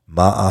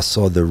 Ma'a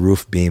saw the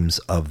roof beams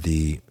of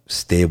the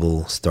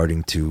stable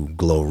starting to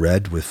glow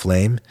red with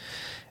flame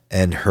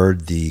and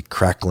heard the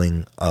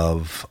crackling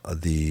of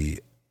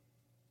the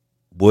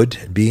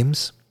wood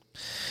beams.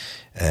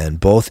 And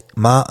both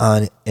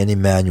Ma'a and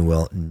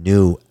Emmanuel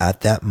knew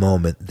at that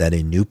moment that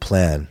a new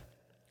plan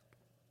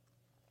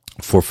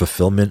for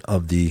fulfillment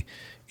of the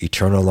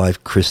Eternal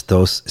Life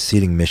Christos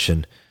seeding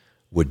mission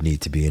would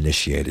need to be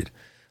initiated.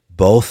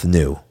 Both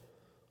knew,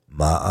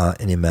 Ma'a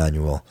and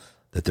Emmanuel,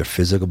 that their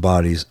physical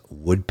bodies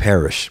would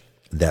perish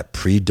that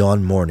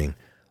pre-dawn morning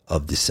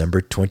of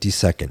December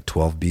 22nd,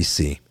 12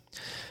 BC,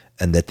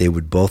 and that they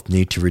would both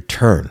need to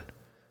return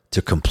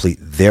to complete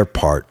their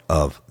part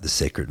of the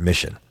sacred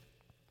mission.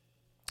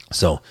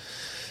 So,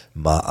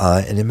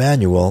 Ma'a and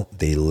Emmanuel,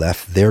 they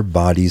left their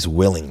bodies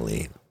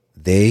willingly.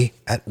 They,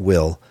 at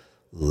will,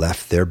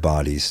 left their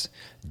bodies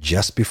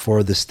just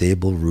before the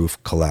stable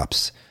roof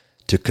collapsed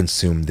to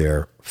consume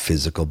their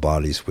physical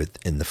bodies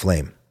within the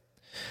flame.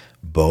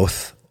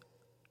 Both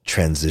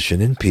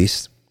transitioned in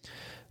peace,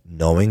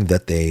 knowing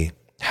that they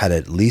had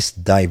at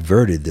least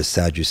diverted the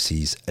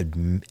Sadducees'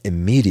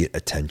 immediate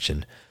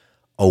attention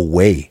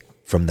away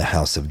from the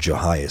house of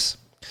Johias,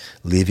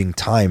 leaving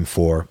time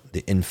for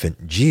the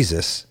infant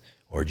Jesus,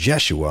 or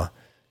Jeshua,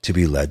 to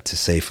be led to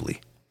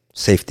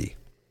safety.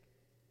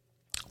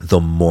 The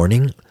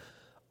morning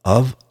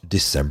of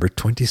December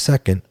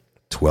 22nd,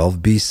 12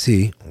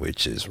 BC,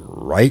 which is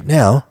right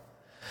now,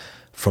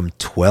 from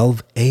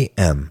 12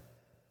 a.m.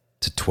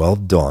 to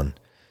 12 dawn,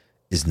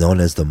 is known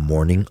as the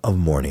Morning of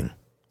Morning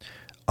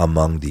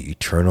among the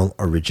eternal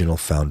original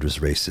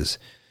founders' races,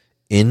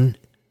 in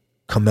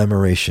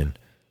commemoration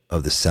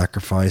of the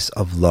sacrifice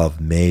of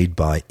love made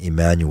by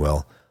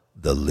Emmanuel,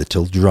 the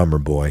little drummer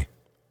boy,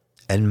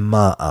 and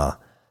Ma'a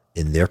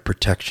in their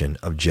protection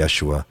of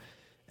Jeshua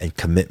and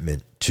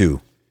commitment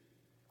to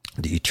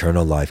the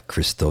eternal life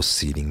Christos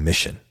seeding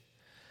mission.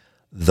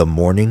 The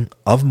Morning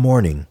of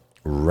Morning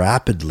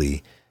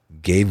rapidly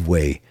gave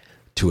way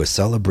to a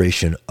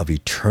celebration of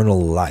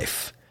eternal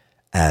life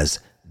as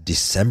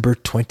December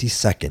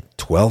 22nd,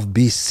 12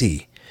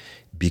 BC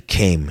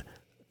became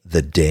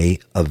the Day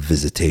of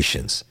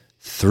Visitations,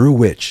 through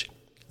which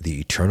the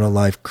eternal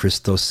life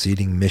Christos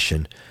seeding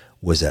mission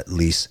was at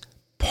least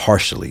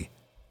partially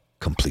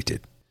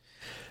completed.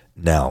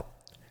 Now,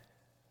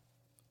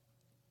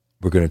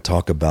 we're going to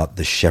talk about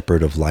the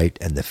Shepherd of Light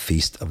and the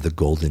Feast of the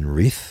Golden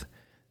Wreath,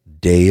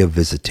 Day of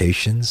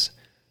Visitations,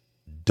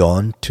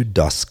 dawn to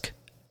dusk,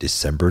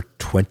 December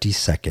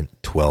 22nd,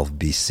 12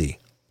 BC.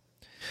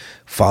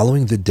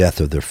 Following the death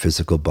of their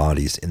physical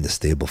bodies in the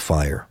stable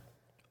fire,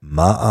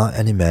 Ma'a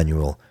and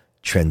Emmanuel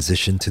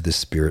transitioned to the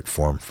spirit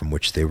form from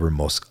which they were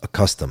most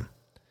accustomed.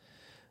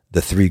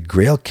 The three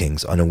Grail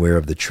Kings, unaware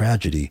of the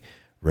tragedy,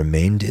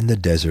 remained in the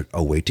desert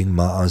awaiting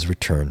Ma'a's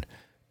return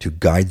to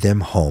guide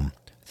them home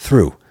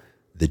through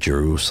the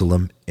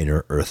Jerusalem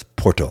inner earth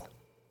portal.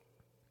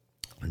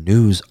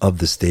 News of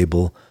the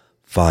stable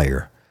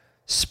fire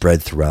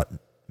spread throughout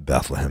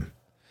Bethlehem,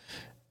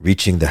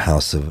 reaching the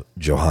house of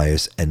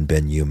Johias and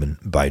Ben-Yumin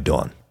by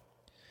dawn.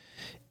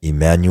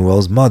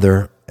 Emmanuel's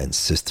mother and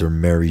sister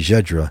Mary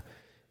Jedra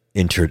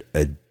entered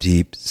a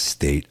deep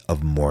state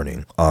of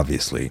mourning,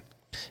 obviously,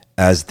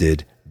 as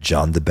did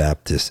John the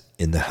Baptist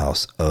in the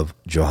house of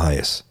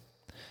Johias.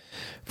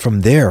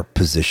 From their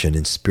position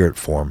in spirit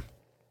form,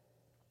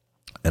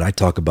 and I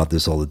talk about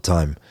this all the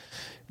time,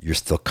 you're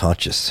still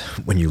conscious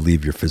when you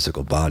leave your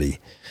physical body.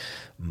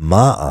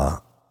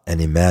 Ma'a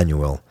and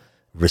Emmanuel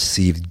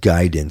received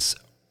guidance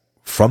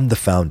from the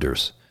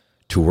founders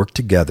to work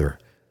together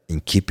in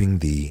keeping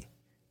the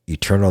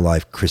eternal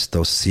life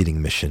Christos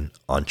seeding mission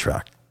on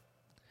track.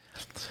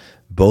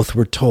 Both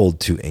were told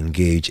to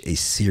engage a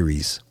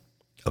series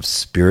of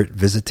spirit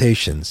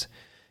visitations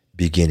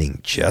beginning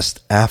just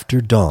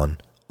after dawn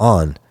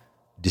on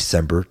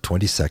December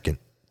 22nd,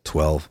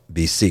 12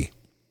 BC.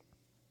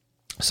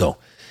 So,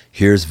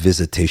 here's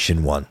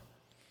visitation 1.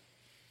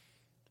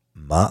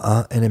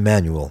 Ma'a and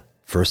Emmanuel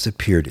first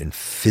appeared in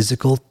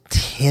physical,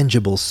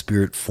 tangible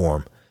spirit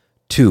form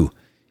to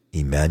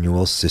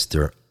Emmanuel's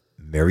sister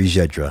Mary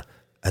Jedra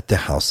at the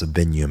house of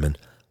Ben-Yumin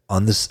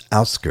on the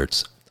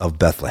outskirts of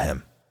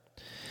Bethlehem.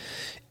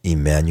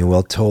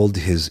 Emmanuel told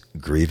his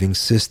grieving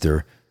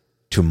sister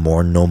to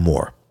mourn no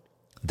more,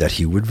 that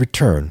he would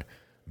return,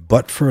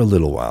 but for a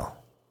little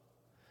while.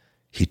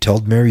 He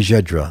told Mary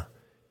Jedra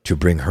to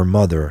bring her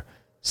mother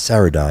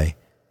Saradai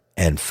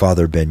and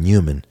Father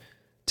Ben-Yumin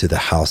to the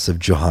house of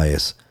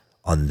Johias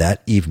on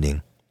that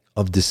evening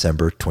of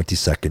December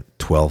 22nd,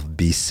 12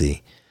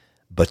 BC,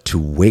 but to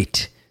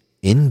wait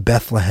in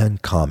Bethlehem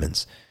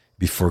Commons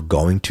before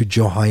going to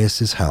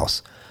Johias'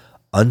 house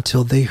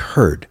until they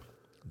heard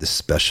the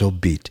special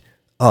beat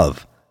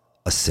of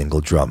a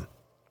single drum.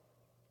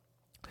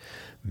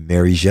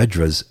 Mary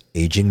Jedra's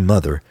aging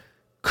mother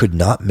could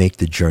not make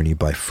the journey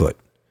by foot,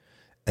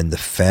 and the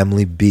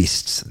family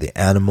beasts, the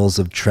animals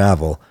of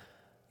travel,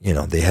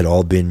 they had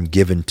all been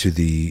given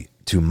to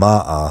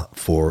Ma'a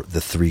for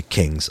the three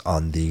kings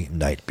on the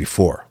night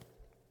before.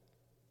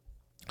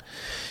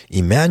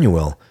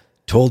 Emmanuel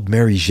told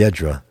Mary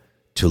Jedra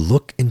to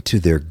look into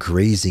their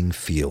grazing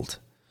field,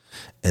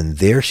 and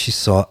there she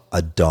saw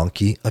a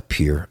donkey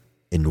appear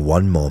in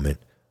one moment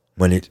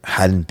when it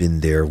hadn't been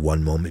there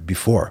one moment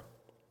before.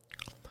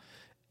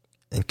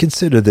 And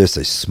consider this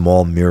a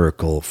small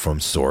miracle from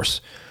source,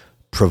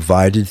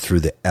 provided through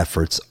the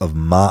efforts of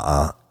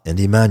Ma'a and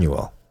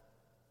Emmanuel.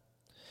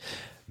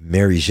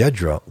 Mary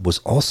Jedra was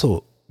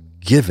also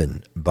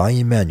given by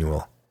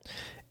Emmanuel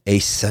a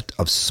set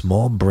of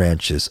small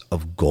branches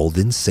of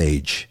golden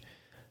sage,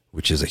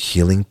 which is a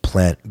healing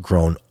plant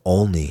grown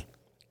only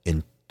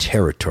in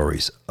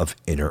territories of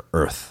inner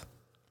earth.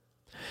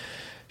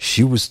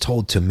 She was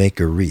told to make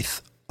a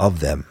wreath of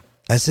them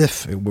as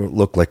if it would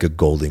look like a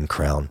golden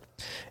crown,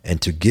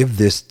 and to give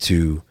this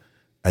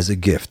as a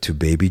gift to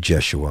baby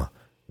Jeshua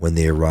when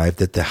they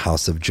arrived at the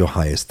house of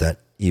Johias that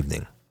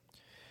evening.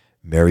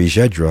 Mary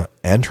Jedra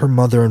and her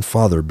mother and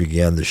father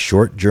began the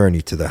short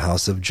journey to the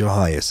house of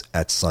Johias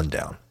at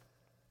sundown.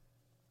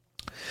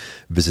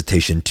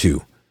 Visitation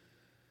 2.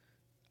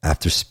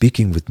 After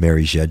speaking with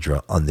Mary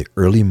Jedra on the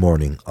early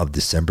morning of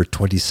December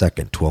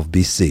 22nd, 12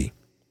 BC,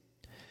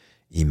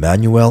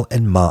 Emmanuel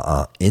and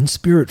Ma'a in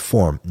spirit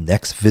form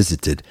next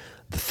visited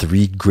the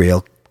three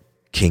Grail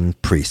king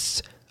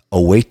priests,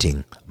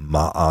 awaiting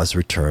Ma'ah's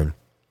return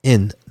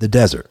in the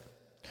desert.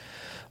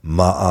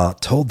 Ma'ah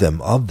told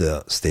them of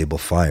the stable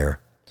fire,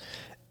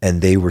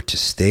 and they were to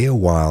stay a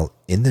while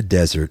in the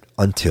desert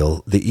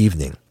until the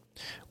evening,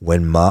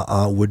 when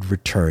Ma'ah would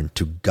return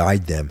to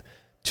guide them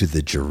to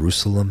the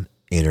Jerusalem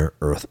inner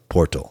earth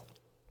portal.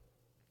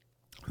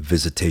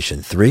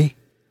 Visitation 3.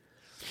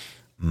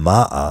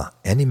 Ma'ah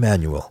and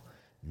Emmanuel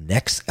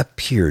next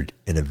appeared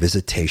in a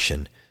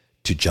visitation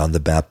to John the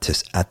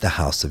Baptist at the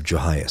house of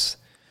Johannes.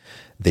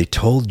 They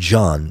told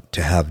John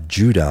to have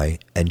Judai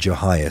and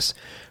Johannes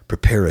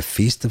prepare a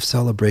feast of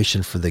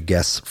celebration for the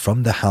guests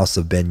from the house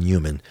of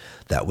Ben-Human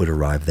that would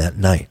arrive that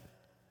night.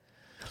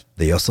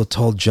 They also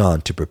told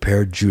John to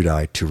prepare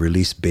Judai to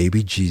release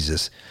baby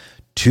Jesus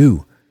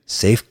to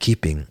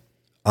safekeeping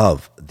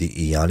of the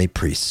Iani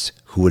priests,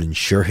 who would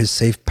ensure his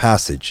safe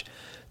passage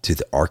to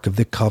the Ark of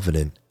the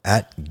Covenant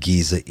at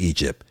Giza,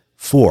 Egypt,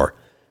 for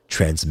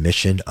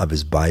transmission of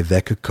his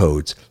Biveka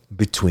codes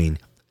between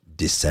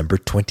December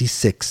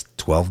 26,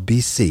 12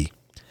 BC,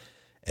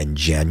 and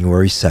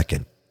January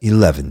 2nd,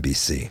 11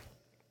 BC.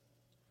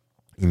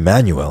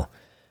 Emmanuel,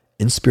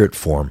 in spirit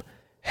form,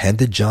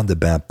 handed John the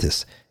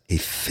Baptist a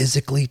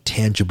physically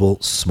tangible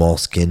small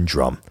skin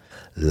drum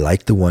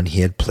like the one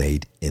he had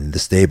played in the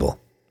stable.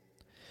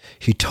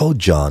 He told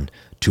John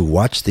to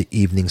watch the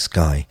evening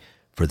sky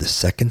for the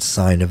second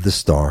sign of the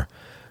star,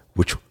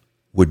 which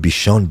would be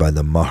shown by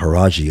the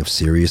Maharaji of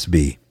Sirius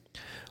B,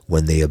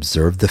 when they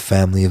observed the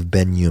family of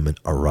Ben-Human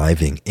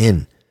arriving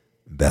in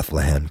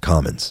Bethlehem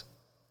Commons.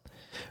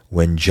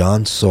 When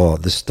John saw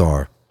the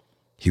star,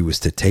 he was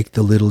to take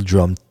the little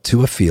drum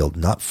to a field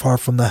not far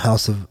from the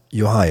house of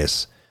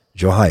Johannes,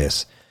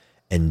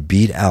 and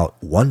beat out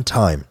one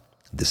time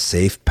the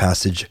safe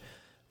passage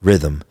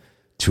rhythm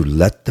to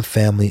let the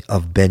family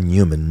of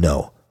Ben-Human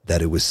know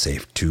that it was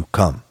safe to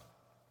come.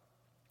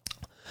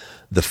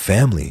 The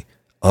family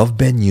of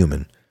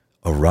Ben-Human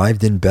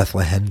arrived in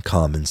Bethlehem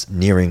Commons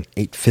nearing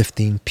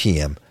 8:15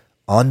 p.m.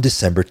 on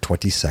December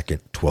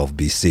 22nd, 12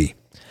 BC.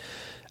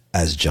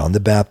 As John the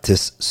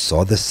Baptist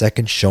saw the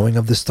second showing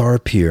of the star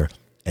appear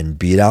and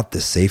beat out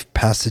the safe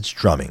passage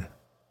drumming,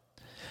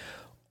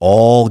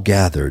 all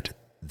gathered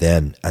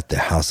then at the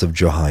house of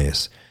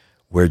Johannes,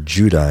 where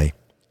Judai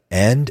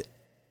and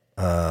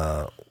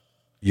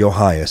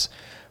Johannes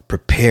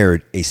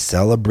prepared a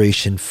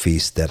celebration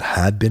feast that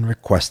had been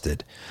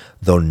requested,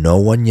 though no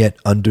one yet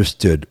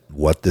understood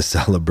what the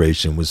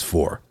celebration was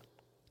for.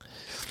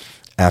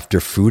 After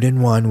food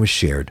and wine was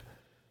shared,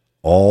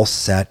 all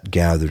sat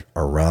gathered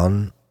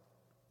around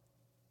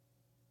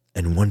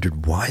and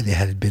wondered why they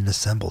had been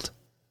assembled.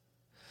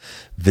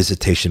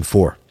 Visitation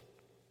 4.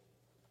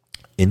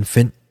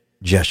 Infant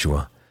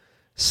Jeshua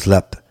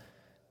slept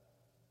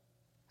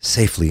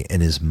safely in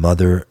his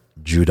mother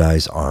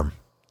Judai's arm,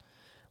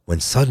 when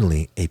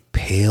suddenly a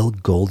pale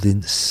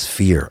golden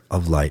sphere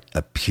of light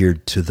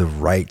appeared to the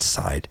right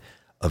side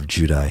of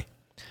Judai,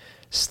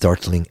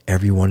 startling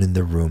everyone in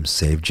the room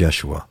save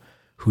Jeshua,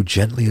 who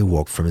gently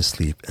awoke from his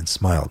sleep and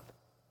smiled.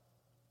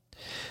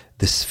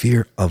 The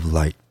sphere of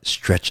light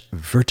stretched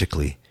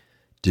vertically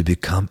to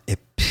become a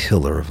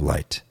pillar of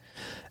light,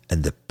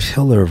 and the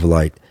pillar of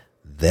light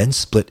then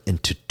split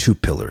into two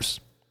pillars.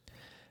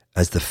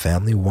 As the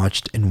family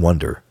watched in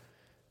wonder,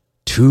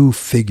 two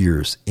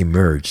figures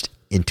emerged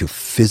into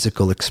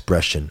physical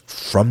expression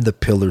from the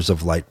pillars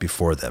of light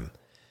before them.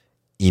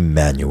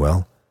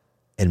 Emmanuel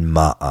and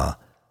Ma'ah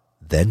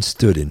then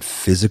stood in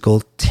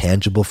physical,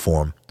 tangible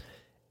form,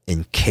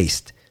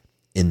 encased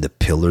in the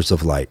pillars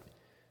of light,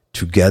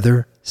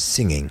 together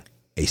singing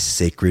a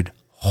sacred,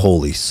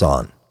 holy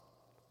song.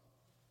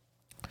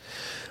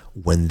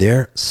 When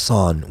their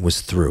song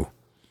was through,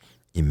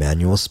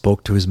 Emmanuel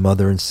spoke to his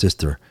mother and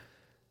sister,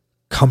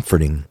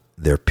 comforting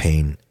their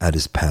pain at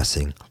his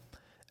passing,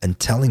 and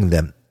telling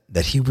them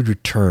that he would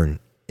return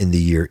in the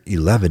year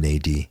 11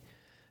 AD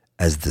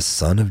as the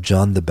son of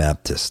John the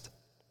Baptist.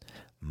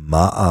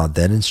 Ma'ah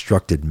then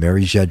instructed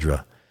Mary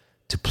Jedra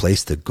to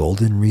place the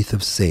golden wreath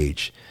of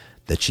sage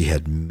that she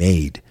had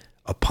made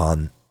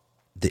upon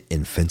the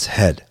infant's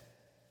head.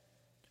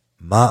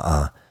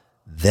 Ma'ah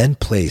then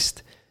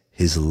placed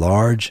his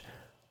large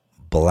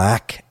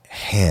black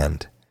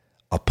hand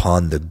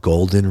upon the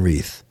golden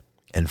wreath,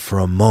 and for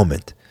a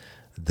moment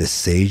the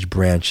sage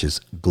branches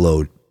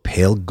glowed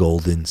pale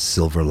golden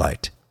silver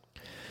light,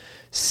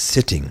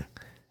 sitting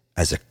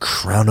as a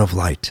crown of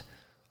light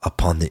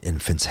upon the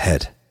infant's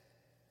head.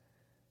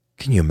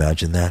 Can you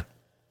imagine that?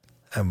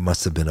 That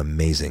must have been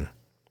amazing.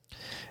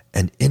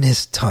 And in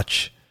his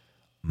touch,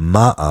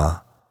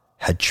 Ma'ah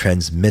had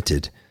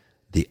transmitted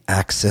the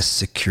access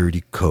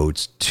security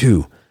codes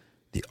to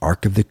the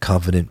Ark of the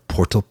Covenant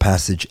portal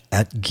passage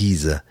at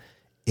Giza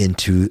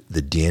into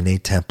the DNA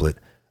template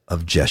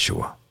of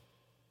Jeshua.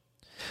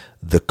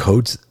 The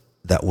codes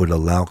that would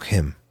allow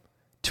him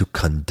to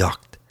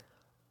conduct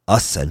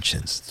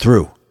ascensions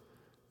through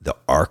the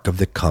Ark of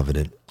the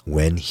Covenant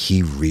when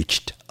he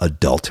reached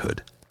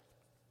adulthood.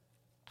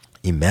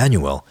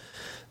 Emmanuel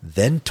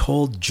then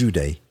told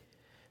Judai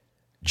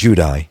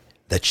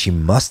that she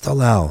must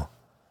allow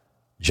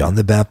John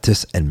the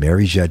Baptist and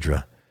Mary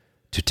Jedra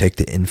to take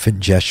the infant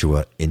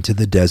Jeshua into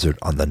the desert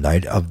on the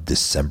night of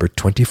December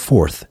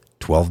 24th,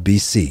 12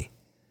 BC,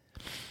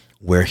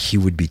 where he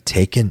would be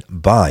taken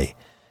by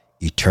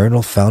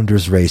eternal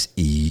founders race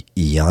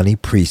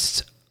Iani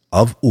priests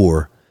of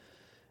Ur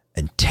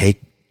and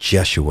take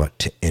Jeshua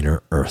to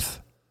inner earth.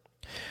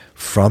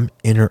 From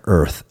inner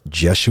earth,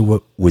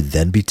 Jeshua would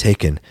then be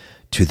taken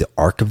to the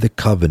Ark of the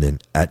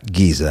Covenant at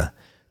Giza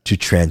to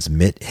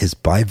transmit his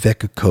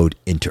Biveka code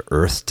into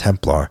Earth's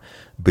Templar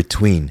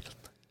between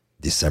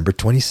December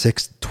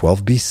 26,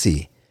 12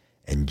 BC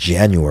and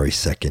January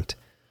 2nd,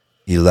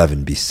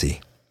 11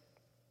 BC.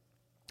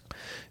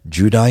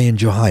 Judai and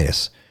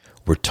Johias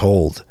were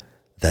told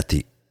that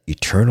the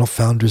eternal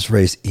founders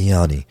race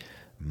Iani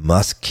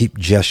must keep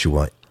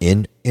Jeshua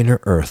in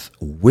inner earth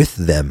with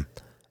them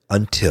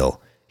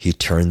until he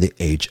turned the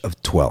age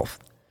of 12.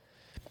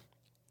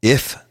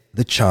 If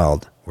the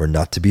child were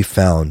not to be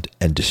found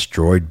and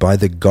destroyed by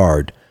the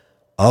guard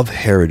of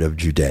Herod of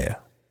Judea,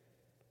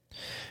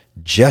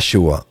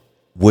 Jeshua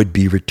would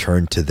be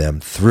returned to them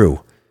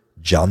through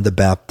John the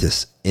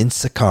Baptist in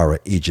Saqqara,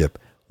 Egypt,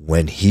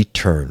 when he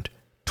turned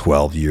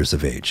 12 years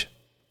of age.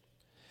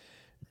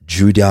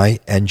 Judai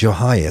and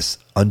Johias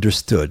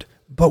understood,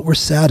 but were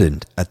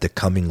saddened at the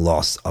coming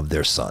loss of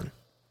their son.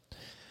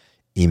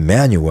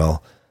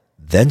 Emmanuel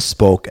then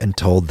spoke and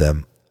told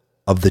them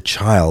of the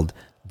child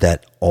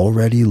that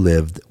already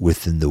lived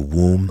within the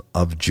womb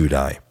of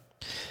Judai.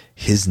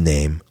 His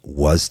name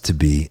was to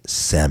be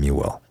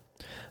Samuel,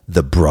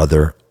 the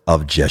brother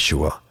of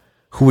Jeshua,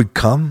 who would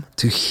come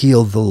to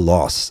heal the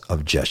loss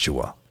of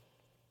Jeshua.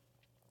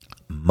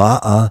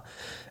 Ma'ah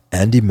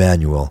and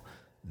Emmanuel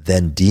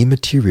then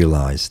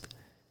dematerialized,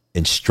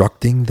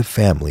 instructing the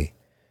family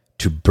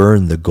to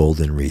burn the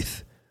golden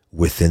wreath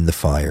within the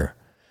fire,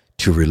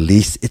 to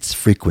release its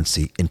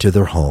frequency into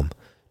their home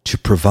to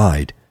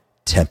provide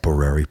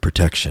temporary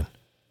protection.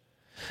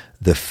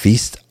 The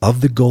Feast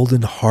of the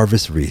Golden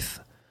Harvest Wreath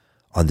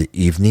on the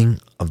evening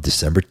of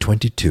December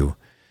 22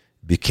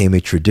 became a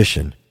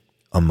tradition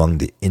among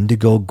the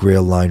Indigo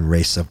Grail Line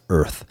race of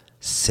Earth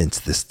since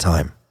this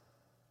time.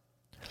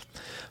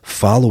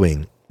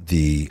 Following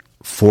the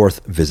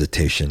fourth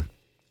visitation,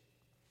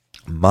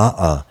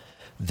 Ma'ah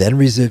then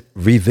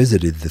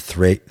revisited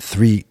the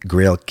three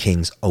Grail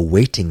kings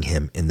awaiting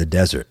him in the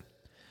desert.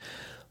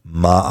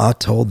 Ma'ah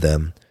told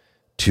them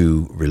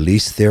to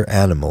release their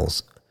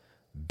animals,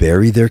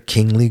 bury their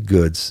kingly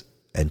goods,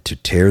 and to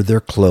tear their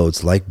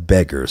clothes like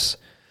beggars,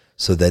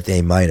 so that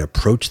they might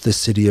approach the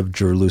city of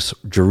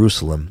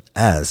Jerusalem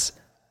as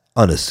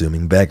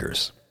unassuming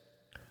beggars.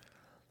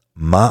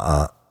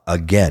 Ma'ah,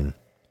 again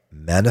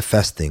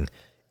manifesting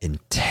in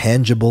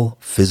tangible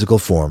physical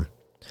form,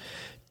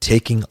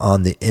 taking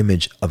on the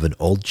image of an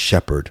old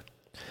shepherd,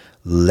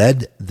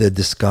 led the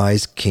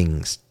disguised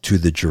kings to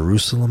the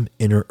Jerusalem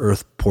inner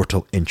earth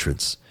portal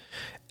entrance,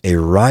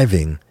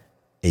 arriving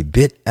a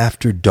bit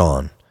after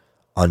dawn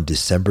on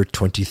December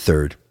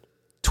 23rd,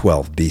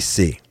 12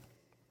 BC.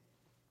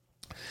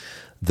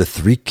 The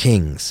three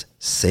kings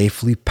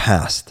safely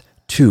passed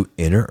to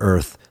inner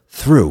earth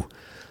through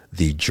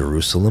the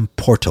Jerusalem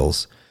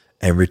portals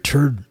and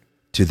returned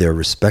to their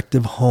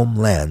respective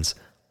homelands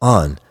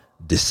on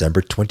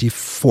December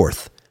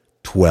 24th,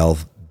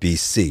 12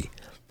 BC,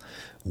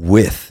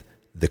 with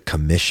the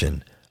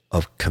commission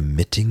of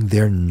committing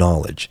their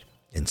knowledge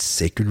and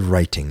sacred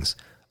writings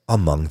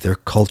among their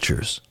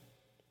cultures.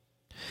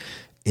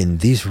 In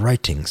these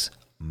writings,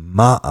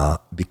 Ma'ah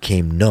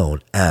became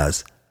known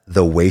as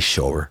the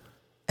Wayshower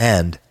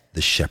and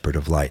the Shepherd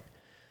of Light,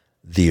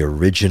 the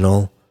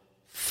original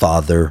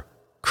Father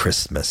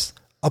Christmas,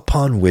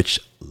 upon which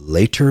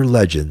later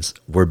legends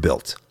were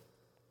built.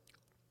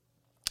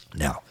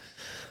 Now,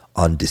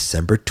 on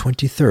December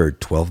 23rd,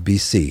 12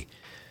 BC,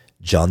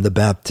 John the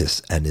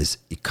Baptist and his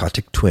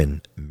Ekatic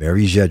twin,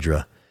 Mary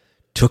Jedra,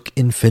 took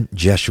infant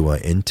Jeshua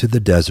into the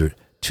desert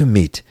to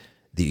meet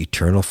the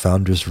eternal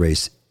founders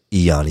race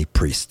Iani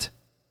priest.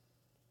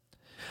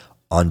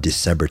 On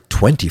December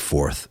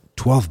 24th,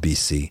 12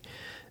 BC,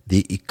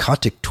 the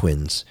Ekatic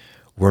twins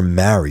were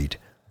married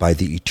by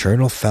the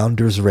eternal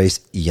founders race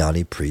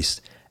Iani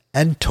priest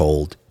and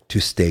told to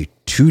stay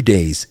 2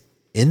 days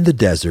in the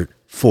desert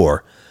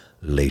for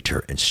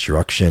later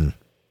instruction.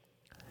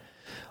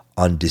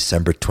 On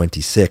December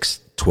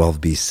 26,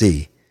 12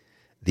 BC,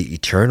 the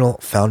eternal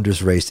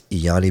founders race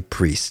Iani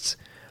priests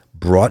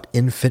brought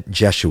infant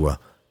Jeshua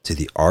to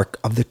the Ark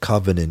of the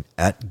Covenant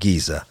at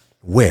Giza,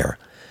 where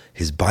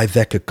his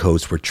Biveka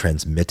codes were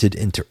transmitted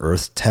into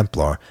Earth's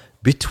Templar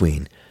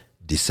between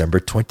December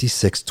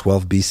 26,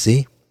 12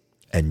 BC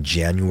and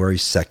January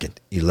 2nd,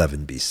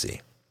 11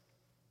 BC.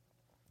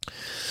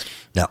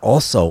 Now,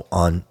 also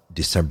on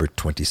December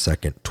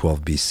 22nd,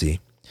 12 BC,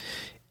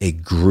 a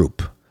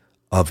group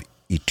of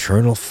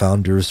eternal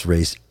founders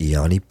race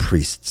Iani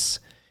priests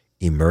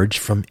emerged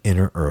from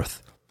inner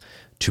earth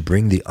to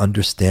bring the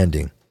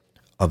understanding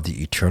of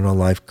the eternal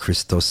life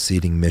Christos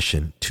seeding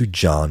mission to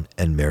John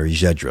and Mary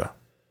Jedra.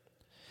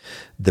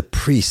 The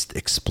priest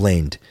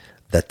explained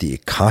that the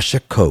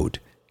Akasha code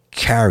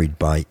carried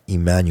by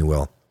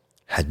Emmanuel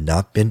had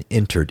not been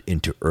entered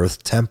into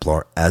Earth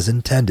Templar as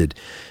intended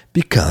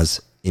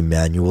because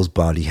Emmanuel's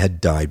body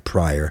had died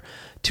prior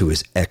to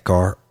his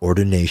Eckhar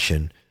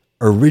ordination,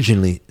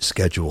 originally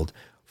scheduled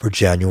for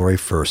January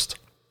 1st,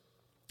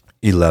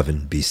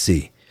 11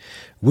 BC,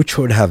 which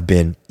would have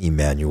been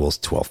Emmanuel's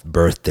 12th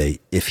birthday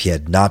if he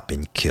had not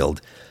been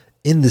killed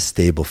in the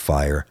stable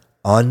fire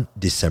on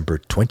December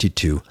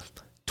 22,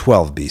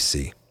 12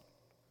 BC.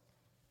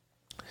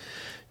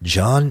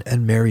 John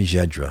and Mary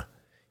Jedra,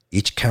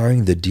 each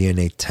carrying the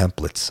DNA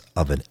templates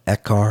of an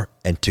Eckhar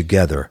and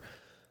together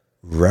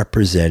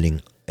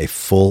representing a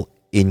full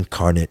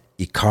incarnate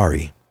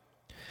Ikari,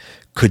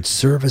 could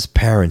serve as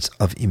parents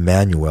of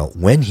Emmanuel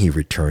when he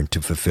returned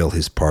to fulfill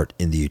his part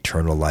in the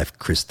eternal life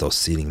Christos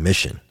seeding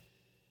mission.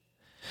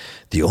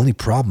 The only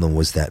problem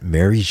was that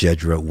Mary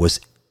Jedra was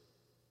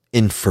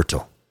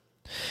infertile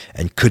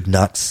and could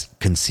not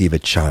conceive a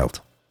child.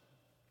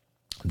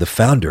 The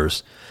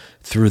founders,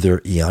 through their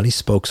Iani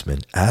spokesman,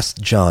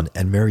 asked John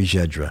and Mary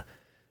Jedra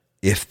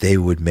if they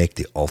would make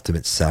the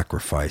ultimate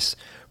sacrifice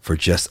for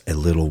just a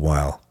little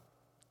while.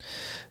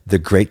 The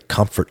great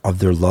comfort of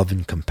their love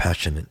and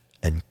compassion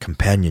and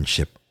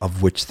companionship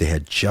of which they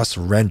had just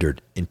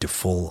rendered into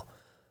full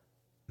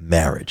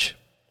marriage.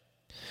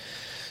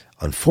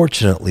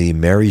 Unfortunately,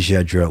 Mary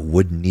Jedra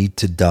would need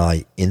to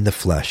die in the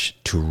flesh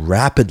to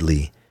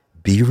rapidly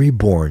be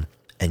reborn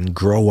and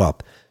grow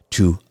up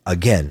to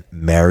again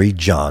marry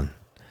John,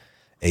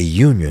 a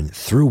union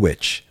through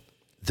which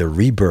the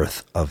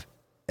rebirth of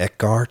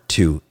Eckhar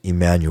to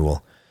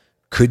Emmanuel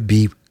could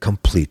be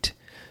complete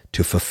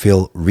to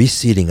fulfill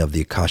reseeding of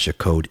the Akasha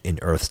Code in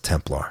Earth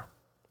Templar.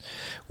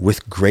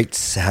 With great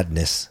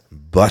sadness,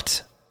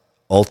 but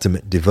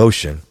ultimate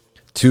devotion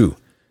to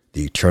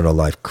the Eternal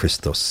Life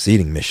Christos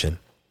seeding mission,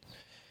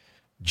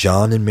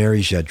 John and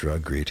Mary Jedra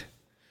agreed.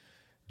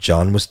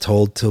 John was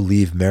told to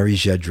leave Mary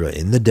Jedra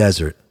in the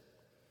desert,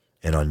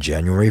 and on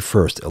January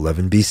 1st,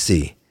 11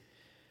 BC,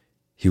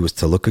 he was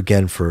to look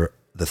again for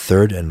the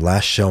third and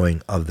last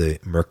showing of the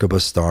Merkaba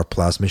star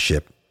plasma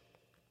ship,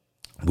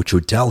 which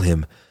would tell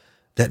him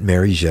that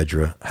Mary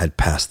Jedra had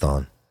passed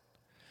on.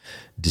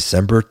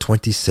 December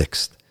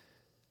 26th,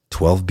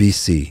 12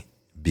 BC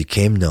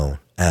became known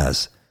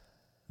as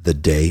the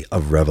Day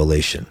of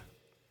Revelation.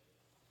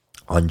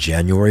 On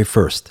January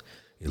 1st,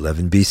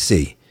 11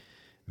 BC,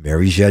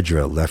 Mary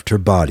Jedra left her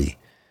body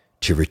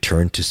to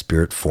return to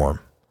spirit form.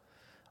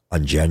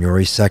 On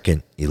January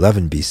 2nd,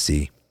 11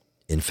 BC,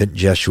 infant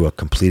Jeshua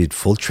completed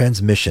full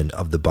transmission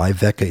of the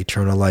Biveka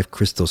Eternal Life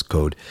Christos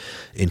Code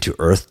into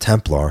Earth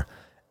Templar,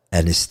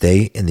 and his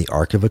stay in the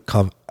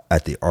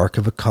at the Ark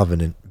of a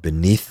Covenant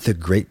beneath the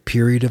Great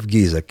Period of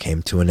Giza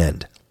came to an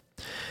end.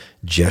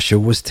 Jeshua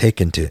was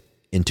taken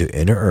into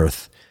inner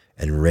earth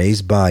and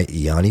raised by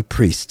Iani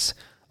priests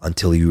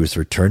until he was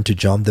returned to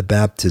John the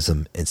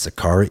Baptism in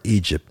Saqqara,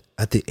 Egypt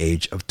at the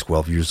age of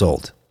 12 years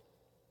old.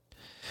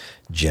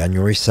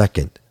 January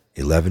 2nd,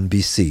 11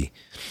 BC,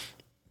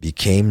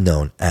 became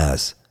known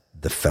as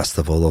the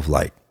Festival of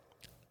Light,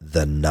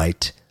 the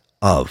Night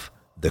of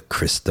the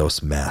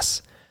Christos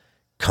Mass,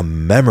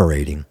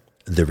 commemorating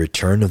the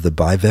return of the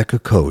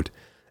Biveka Code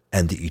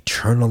and the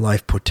eternal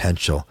life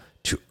potential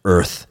to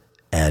Earth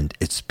and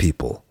its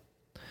people.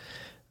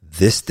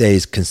 This day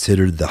is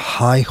considered the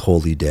high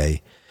holy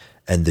day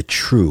and the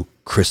true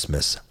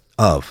Christmas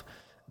of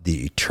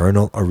the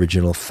eternal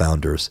original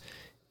founders,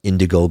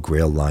 Indigo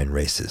Grail Line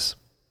races.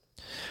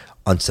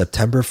 On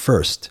September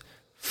 1st,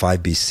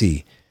 5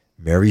 BC,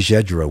 Mary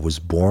Jedra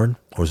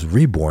was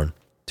reborn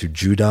to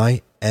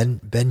Judai and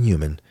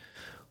Ben-Human,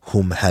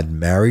 whom had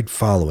married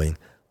following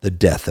the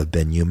death of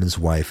Ben-Human's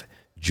wife,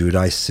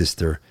 Judai's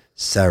sister,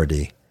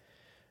 Saradi.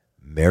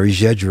 Mary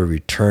Jedra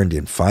returned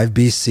in 5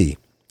 BC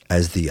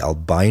as the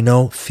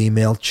albino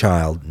female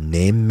child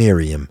named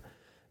Miriam,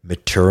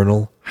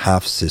 maternal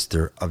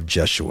half-sister of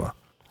Jeshua.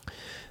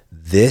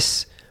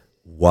 This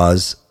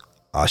was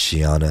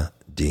Ashiana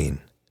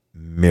Dean,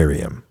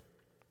 Miriam.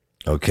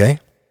 Okay?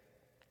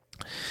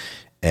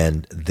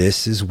 And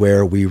this is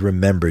where we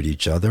remembered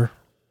each other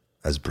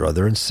as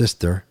brother and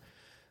sister,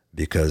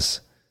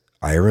 because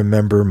I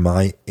remember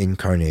my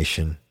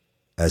incarnation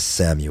as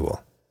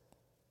Samuel,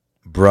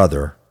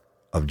 brother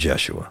of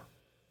Jeshua.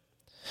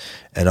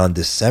 And on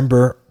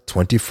December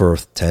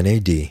 21st, 10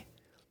 AD,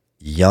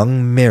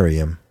 young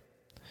Miriam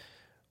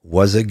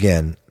was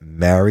again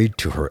married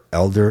to her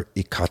elder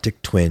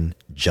Ekatic twin,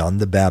 John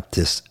the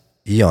Baptist,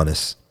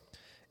 Ioannis,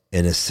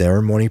 in a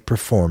ceremony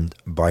performed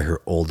by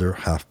her older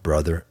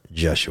half-brother,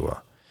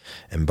 Jeshua.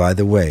 And by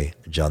the way,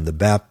 John the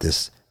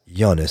Baptist,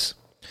 Ioannis,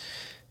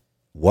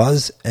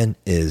 was and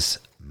is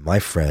my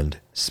friend,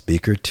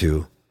 speaker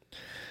to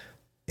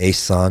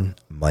Asan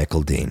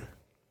Michael Dean.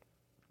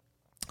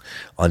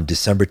 On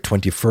December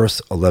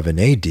 21st, 11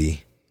 AD,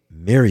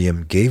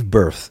 Miriam gave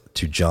birth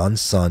to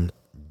John's son,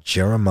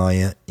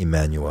 Jeremiah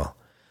Emmanuel,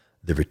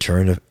 the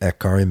return of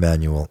Eckhar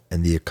Emmanuel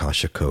and the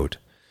Akasha Code.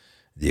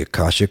 The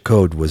Akasha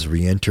Code was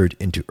re-entered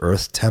into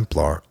Earth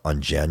Templar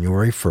on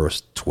January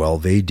 1st,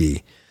 12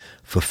 AD,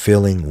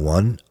 fulfilling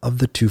one of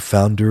the two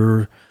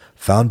founder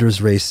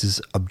founders' race's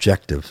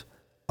objective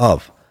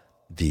of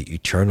the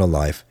eternal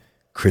life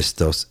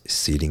Christos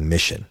seeding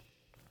mission.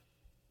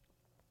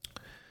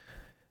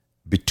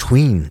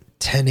 Between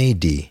 10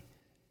 AD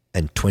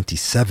and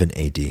 27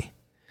 AD,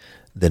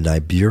 the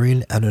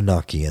Niburian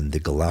Anunnaki and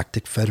the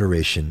Galactic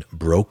Federation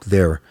broke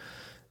their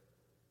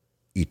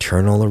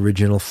eternal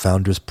original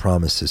founders'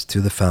 promises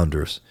to the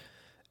founders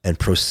and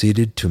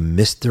proceeded to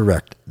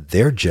misdirect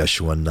their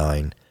Jeshua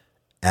 9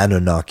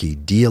 Anunnaki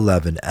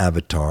D11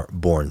 avatar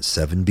born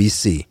 7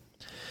 BC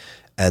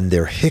and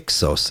their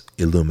Hyksos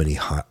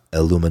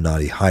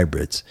Illuminati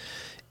hybrids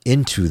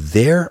into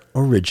their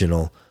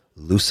original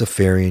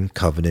Luciferian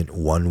Covenant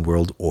One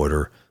World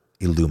Order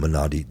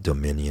Illuminati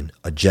Dominion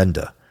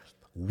agenda,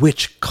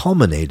 which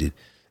culminated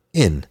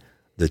in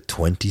the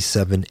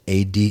 27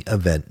 AD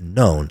event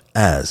known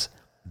as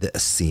the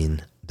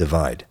Essene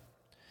Divide.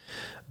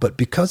 But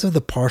because of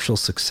the partial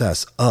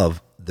success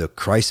of the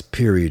Christ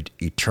period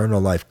eternal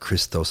life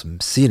Christos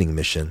seeding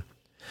mission,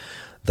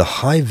 the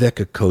High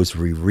Vecca codes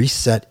were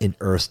reset in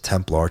Earth's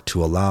Templar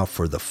to allow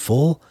for the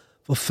full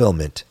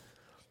fulfillment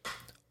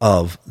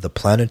of the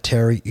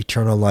planetary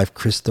eternal life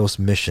Christos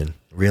mission,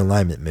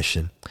 realignment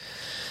mission,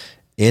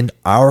 in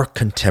our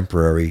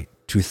contemporary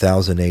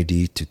 2000 AD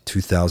to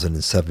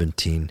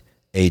 2017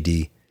 AD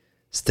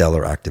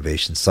stellar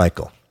activation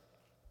cycle.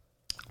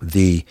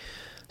 The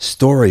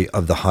story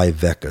of the High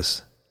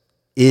Veccas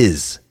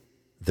is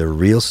the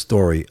real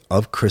story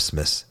of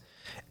Christmas,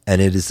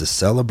 and it is a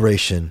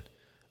celebration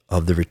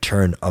of the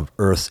return of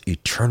Earth's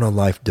eternal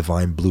life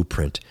divine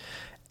blueprint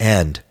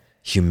and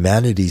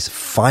humanity's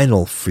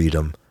final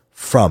freedom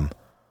from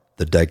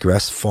the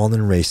digressed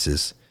fallen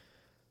races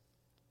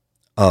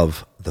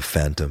of the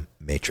Phantom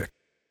Matrix.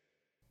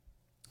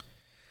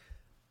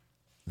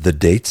 The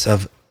dates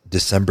of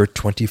December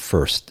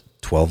 21st,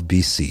 12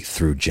 BC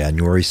through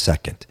January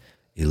 2nd,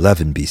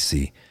 11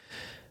 BC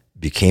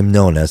became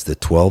known as the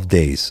 12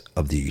 days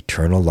of the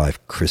Eternal Life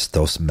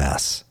Christos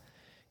Mass,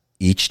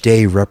 each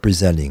day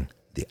representing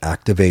the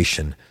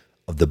activation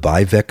of the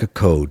Bivecca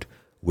code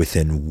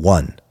within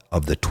one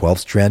of the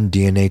 12-strand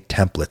DNA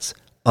templates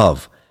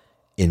of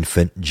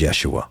infant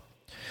Jeshua.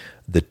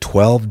 The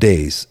 12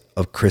 days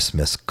of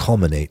Christmas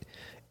culminate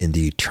in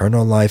the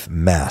Eternal Life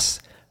Mass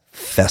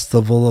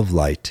Festival of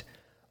Light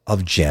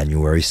of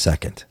January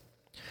 2nd.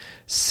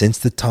 Since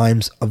the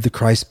times of the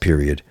Christ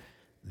period,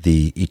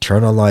 the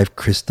Eternal Life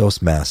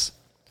Christos Mass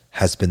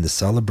has been the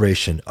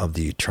celebration of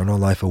the Eternal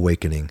Life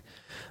Awakening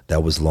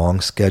that was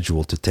long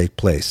scheduled to take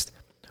place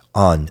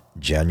on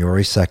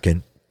January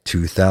 2nd,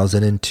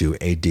 2002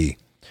 AD,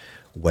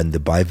 when the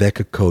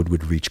Bivecca code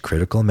would reach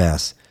critical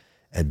mass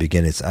and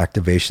begin its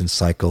activation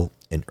cycle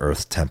in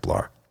Earth's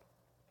Templar.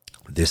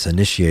 This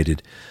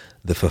initiated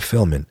the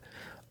fulfillment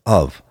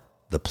of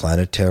the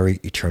planetary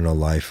Eternal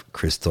Life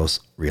Christos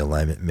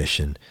realignment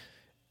mission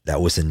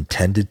that was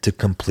intended to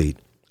complete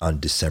on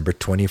December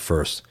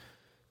 21st,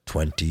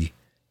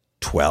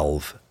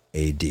 2012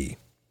 AD.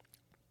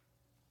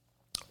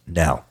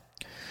 Now,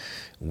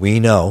 we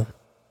know,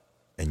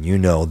 and you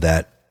know,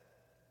 that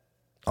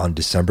on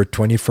December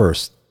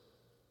 21st,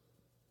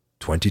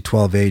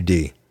 2012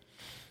 AD,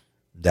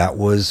 that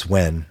was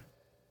when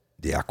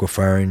the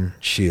Aquifarian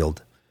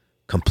shield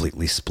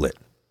completely split.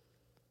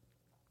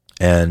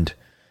 And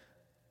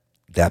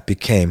that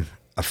became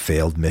a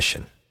failed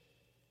mission.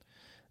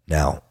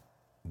 Now,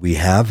 we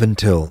have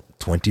until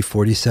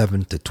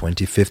 2047 to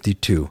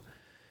 2052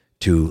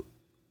 to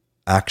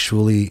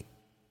actually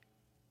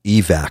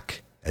evac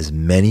as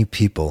many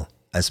people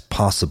as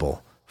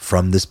possible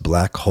from this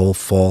black hole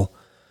fall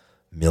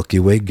Milky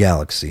Way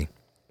galaxy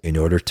in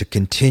order to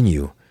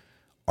continue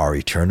our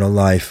Eternal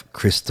Life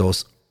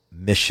Christos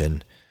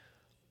mission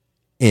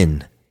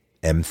in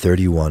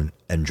M31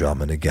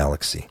 Andromeda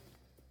Galaxy.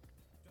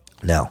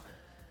 Now,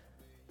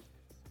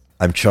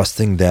 I'm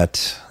trusting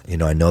that,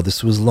 I know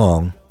this was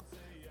long,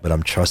 but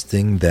I'm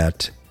trusting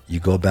that you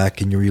go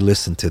back and you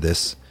re-listen to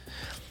this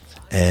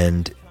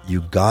and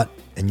you got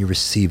and you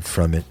received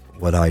from it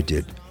what I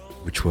did,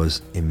 which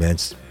was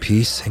immense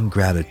peace and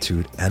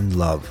gratitude and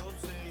love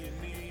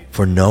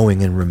for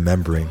knowing and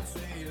remembering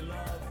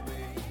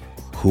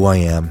who I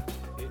am,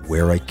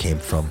 where I came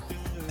from,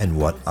 and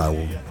what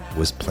I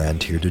was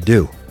planned here to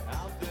do.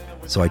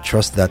 So I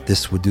trust that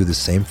this would do the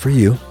same for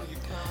you.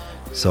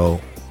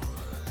 So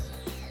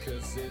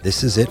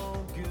this is it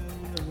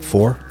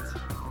for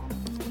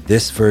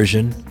this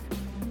version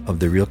of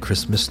the Real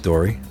Christmas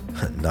Story,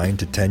 9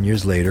 to 10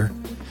 years later.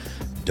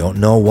 Don't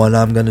know when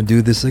I'm going to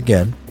do this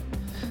again,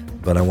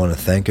 but I want to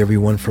thank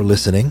everyone for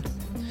listening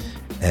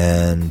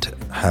and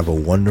have a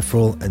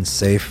wonderful and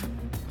safe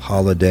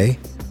holiday.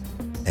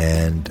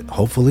 And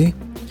hopefully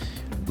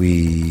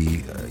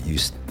you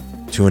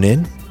tune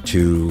in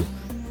to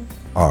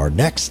our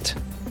next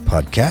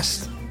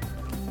podcast,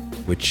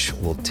 which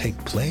will take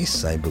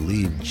place, I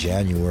believe,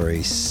 January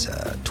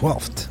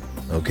 12th.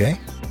 Okay?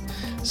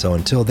 So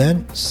until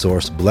then,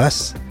 Source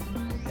bless,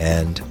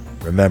 and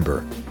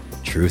remember,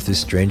 truth is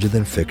stranger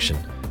than fiction,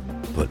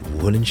 but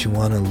wouldn't you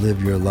want to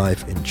live your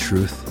life in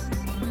truth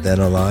than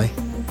a lie?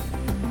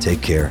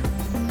 Take care.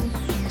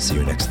 See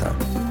you next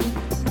time.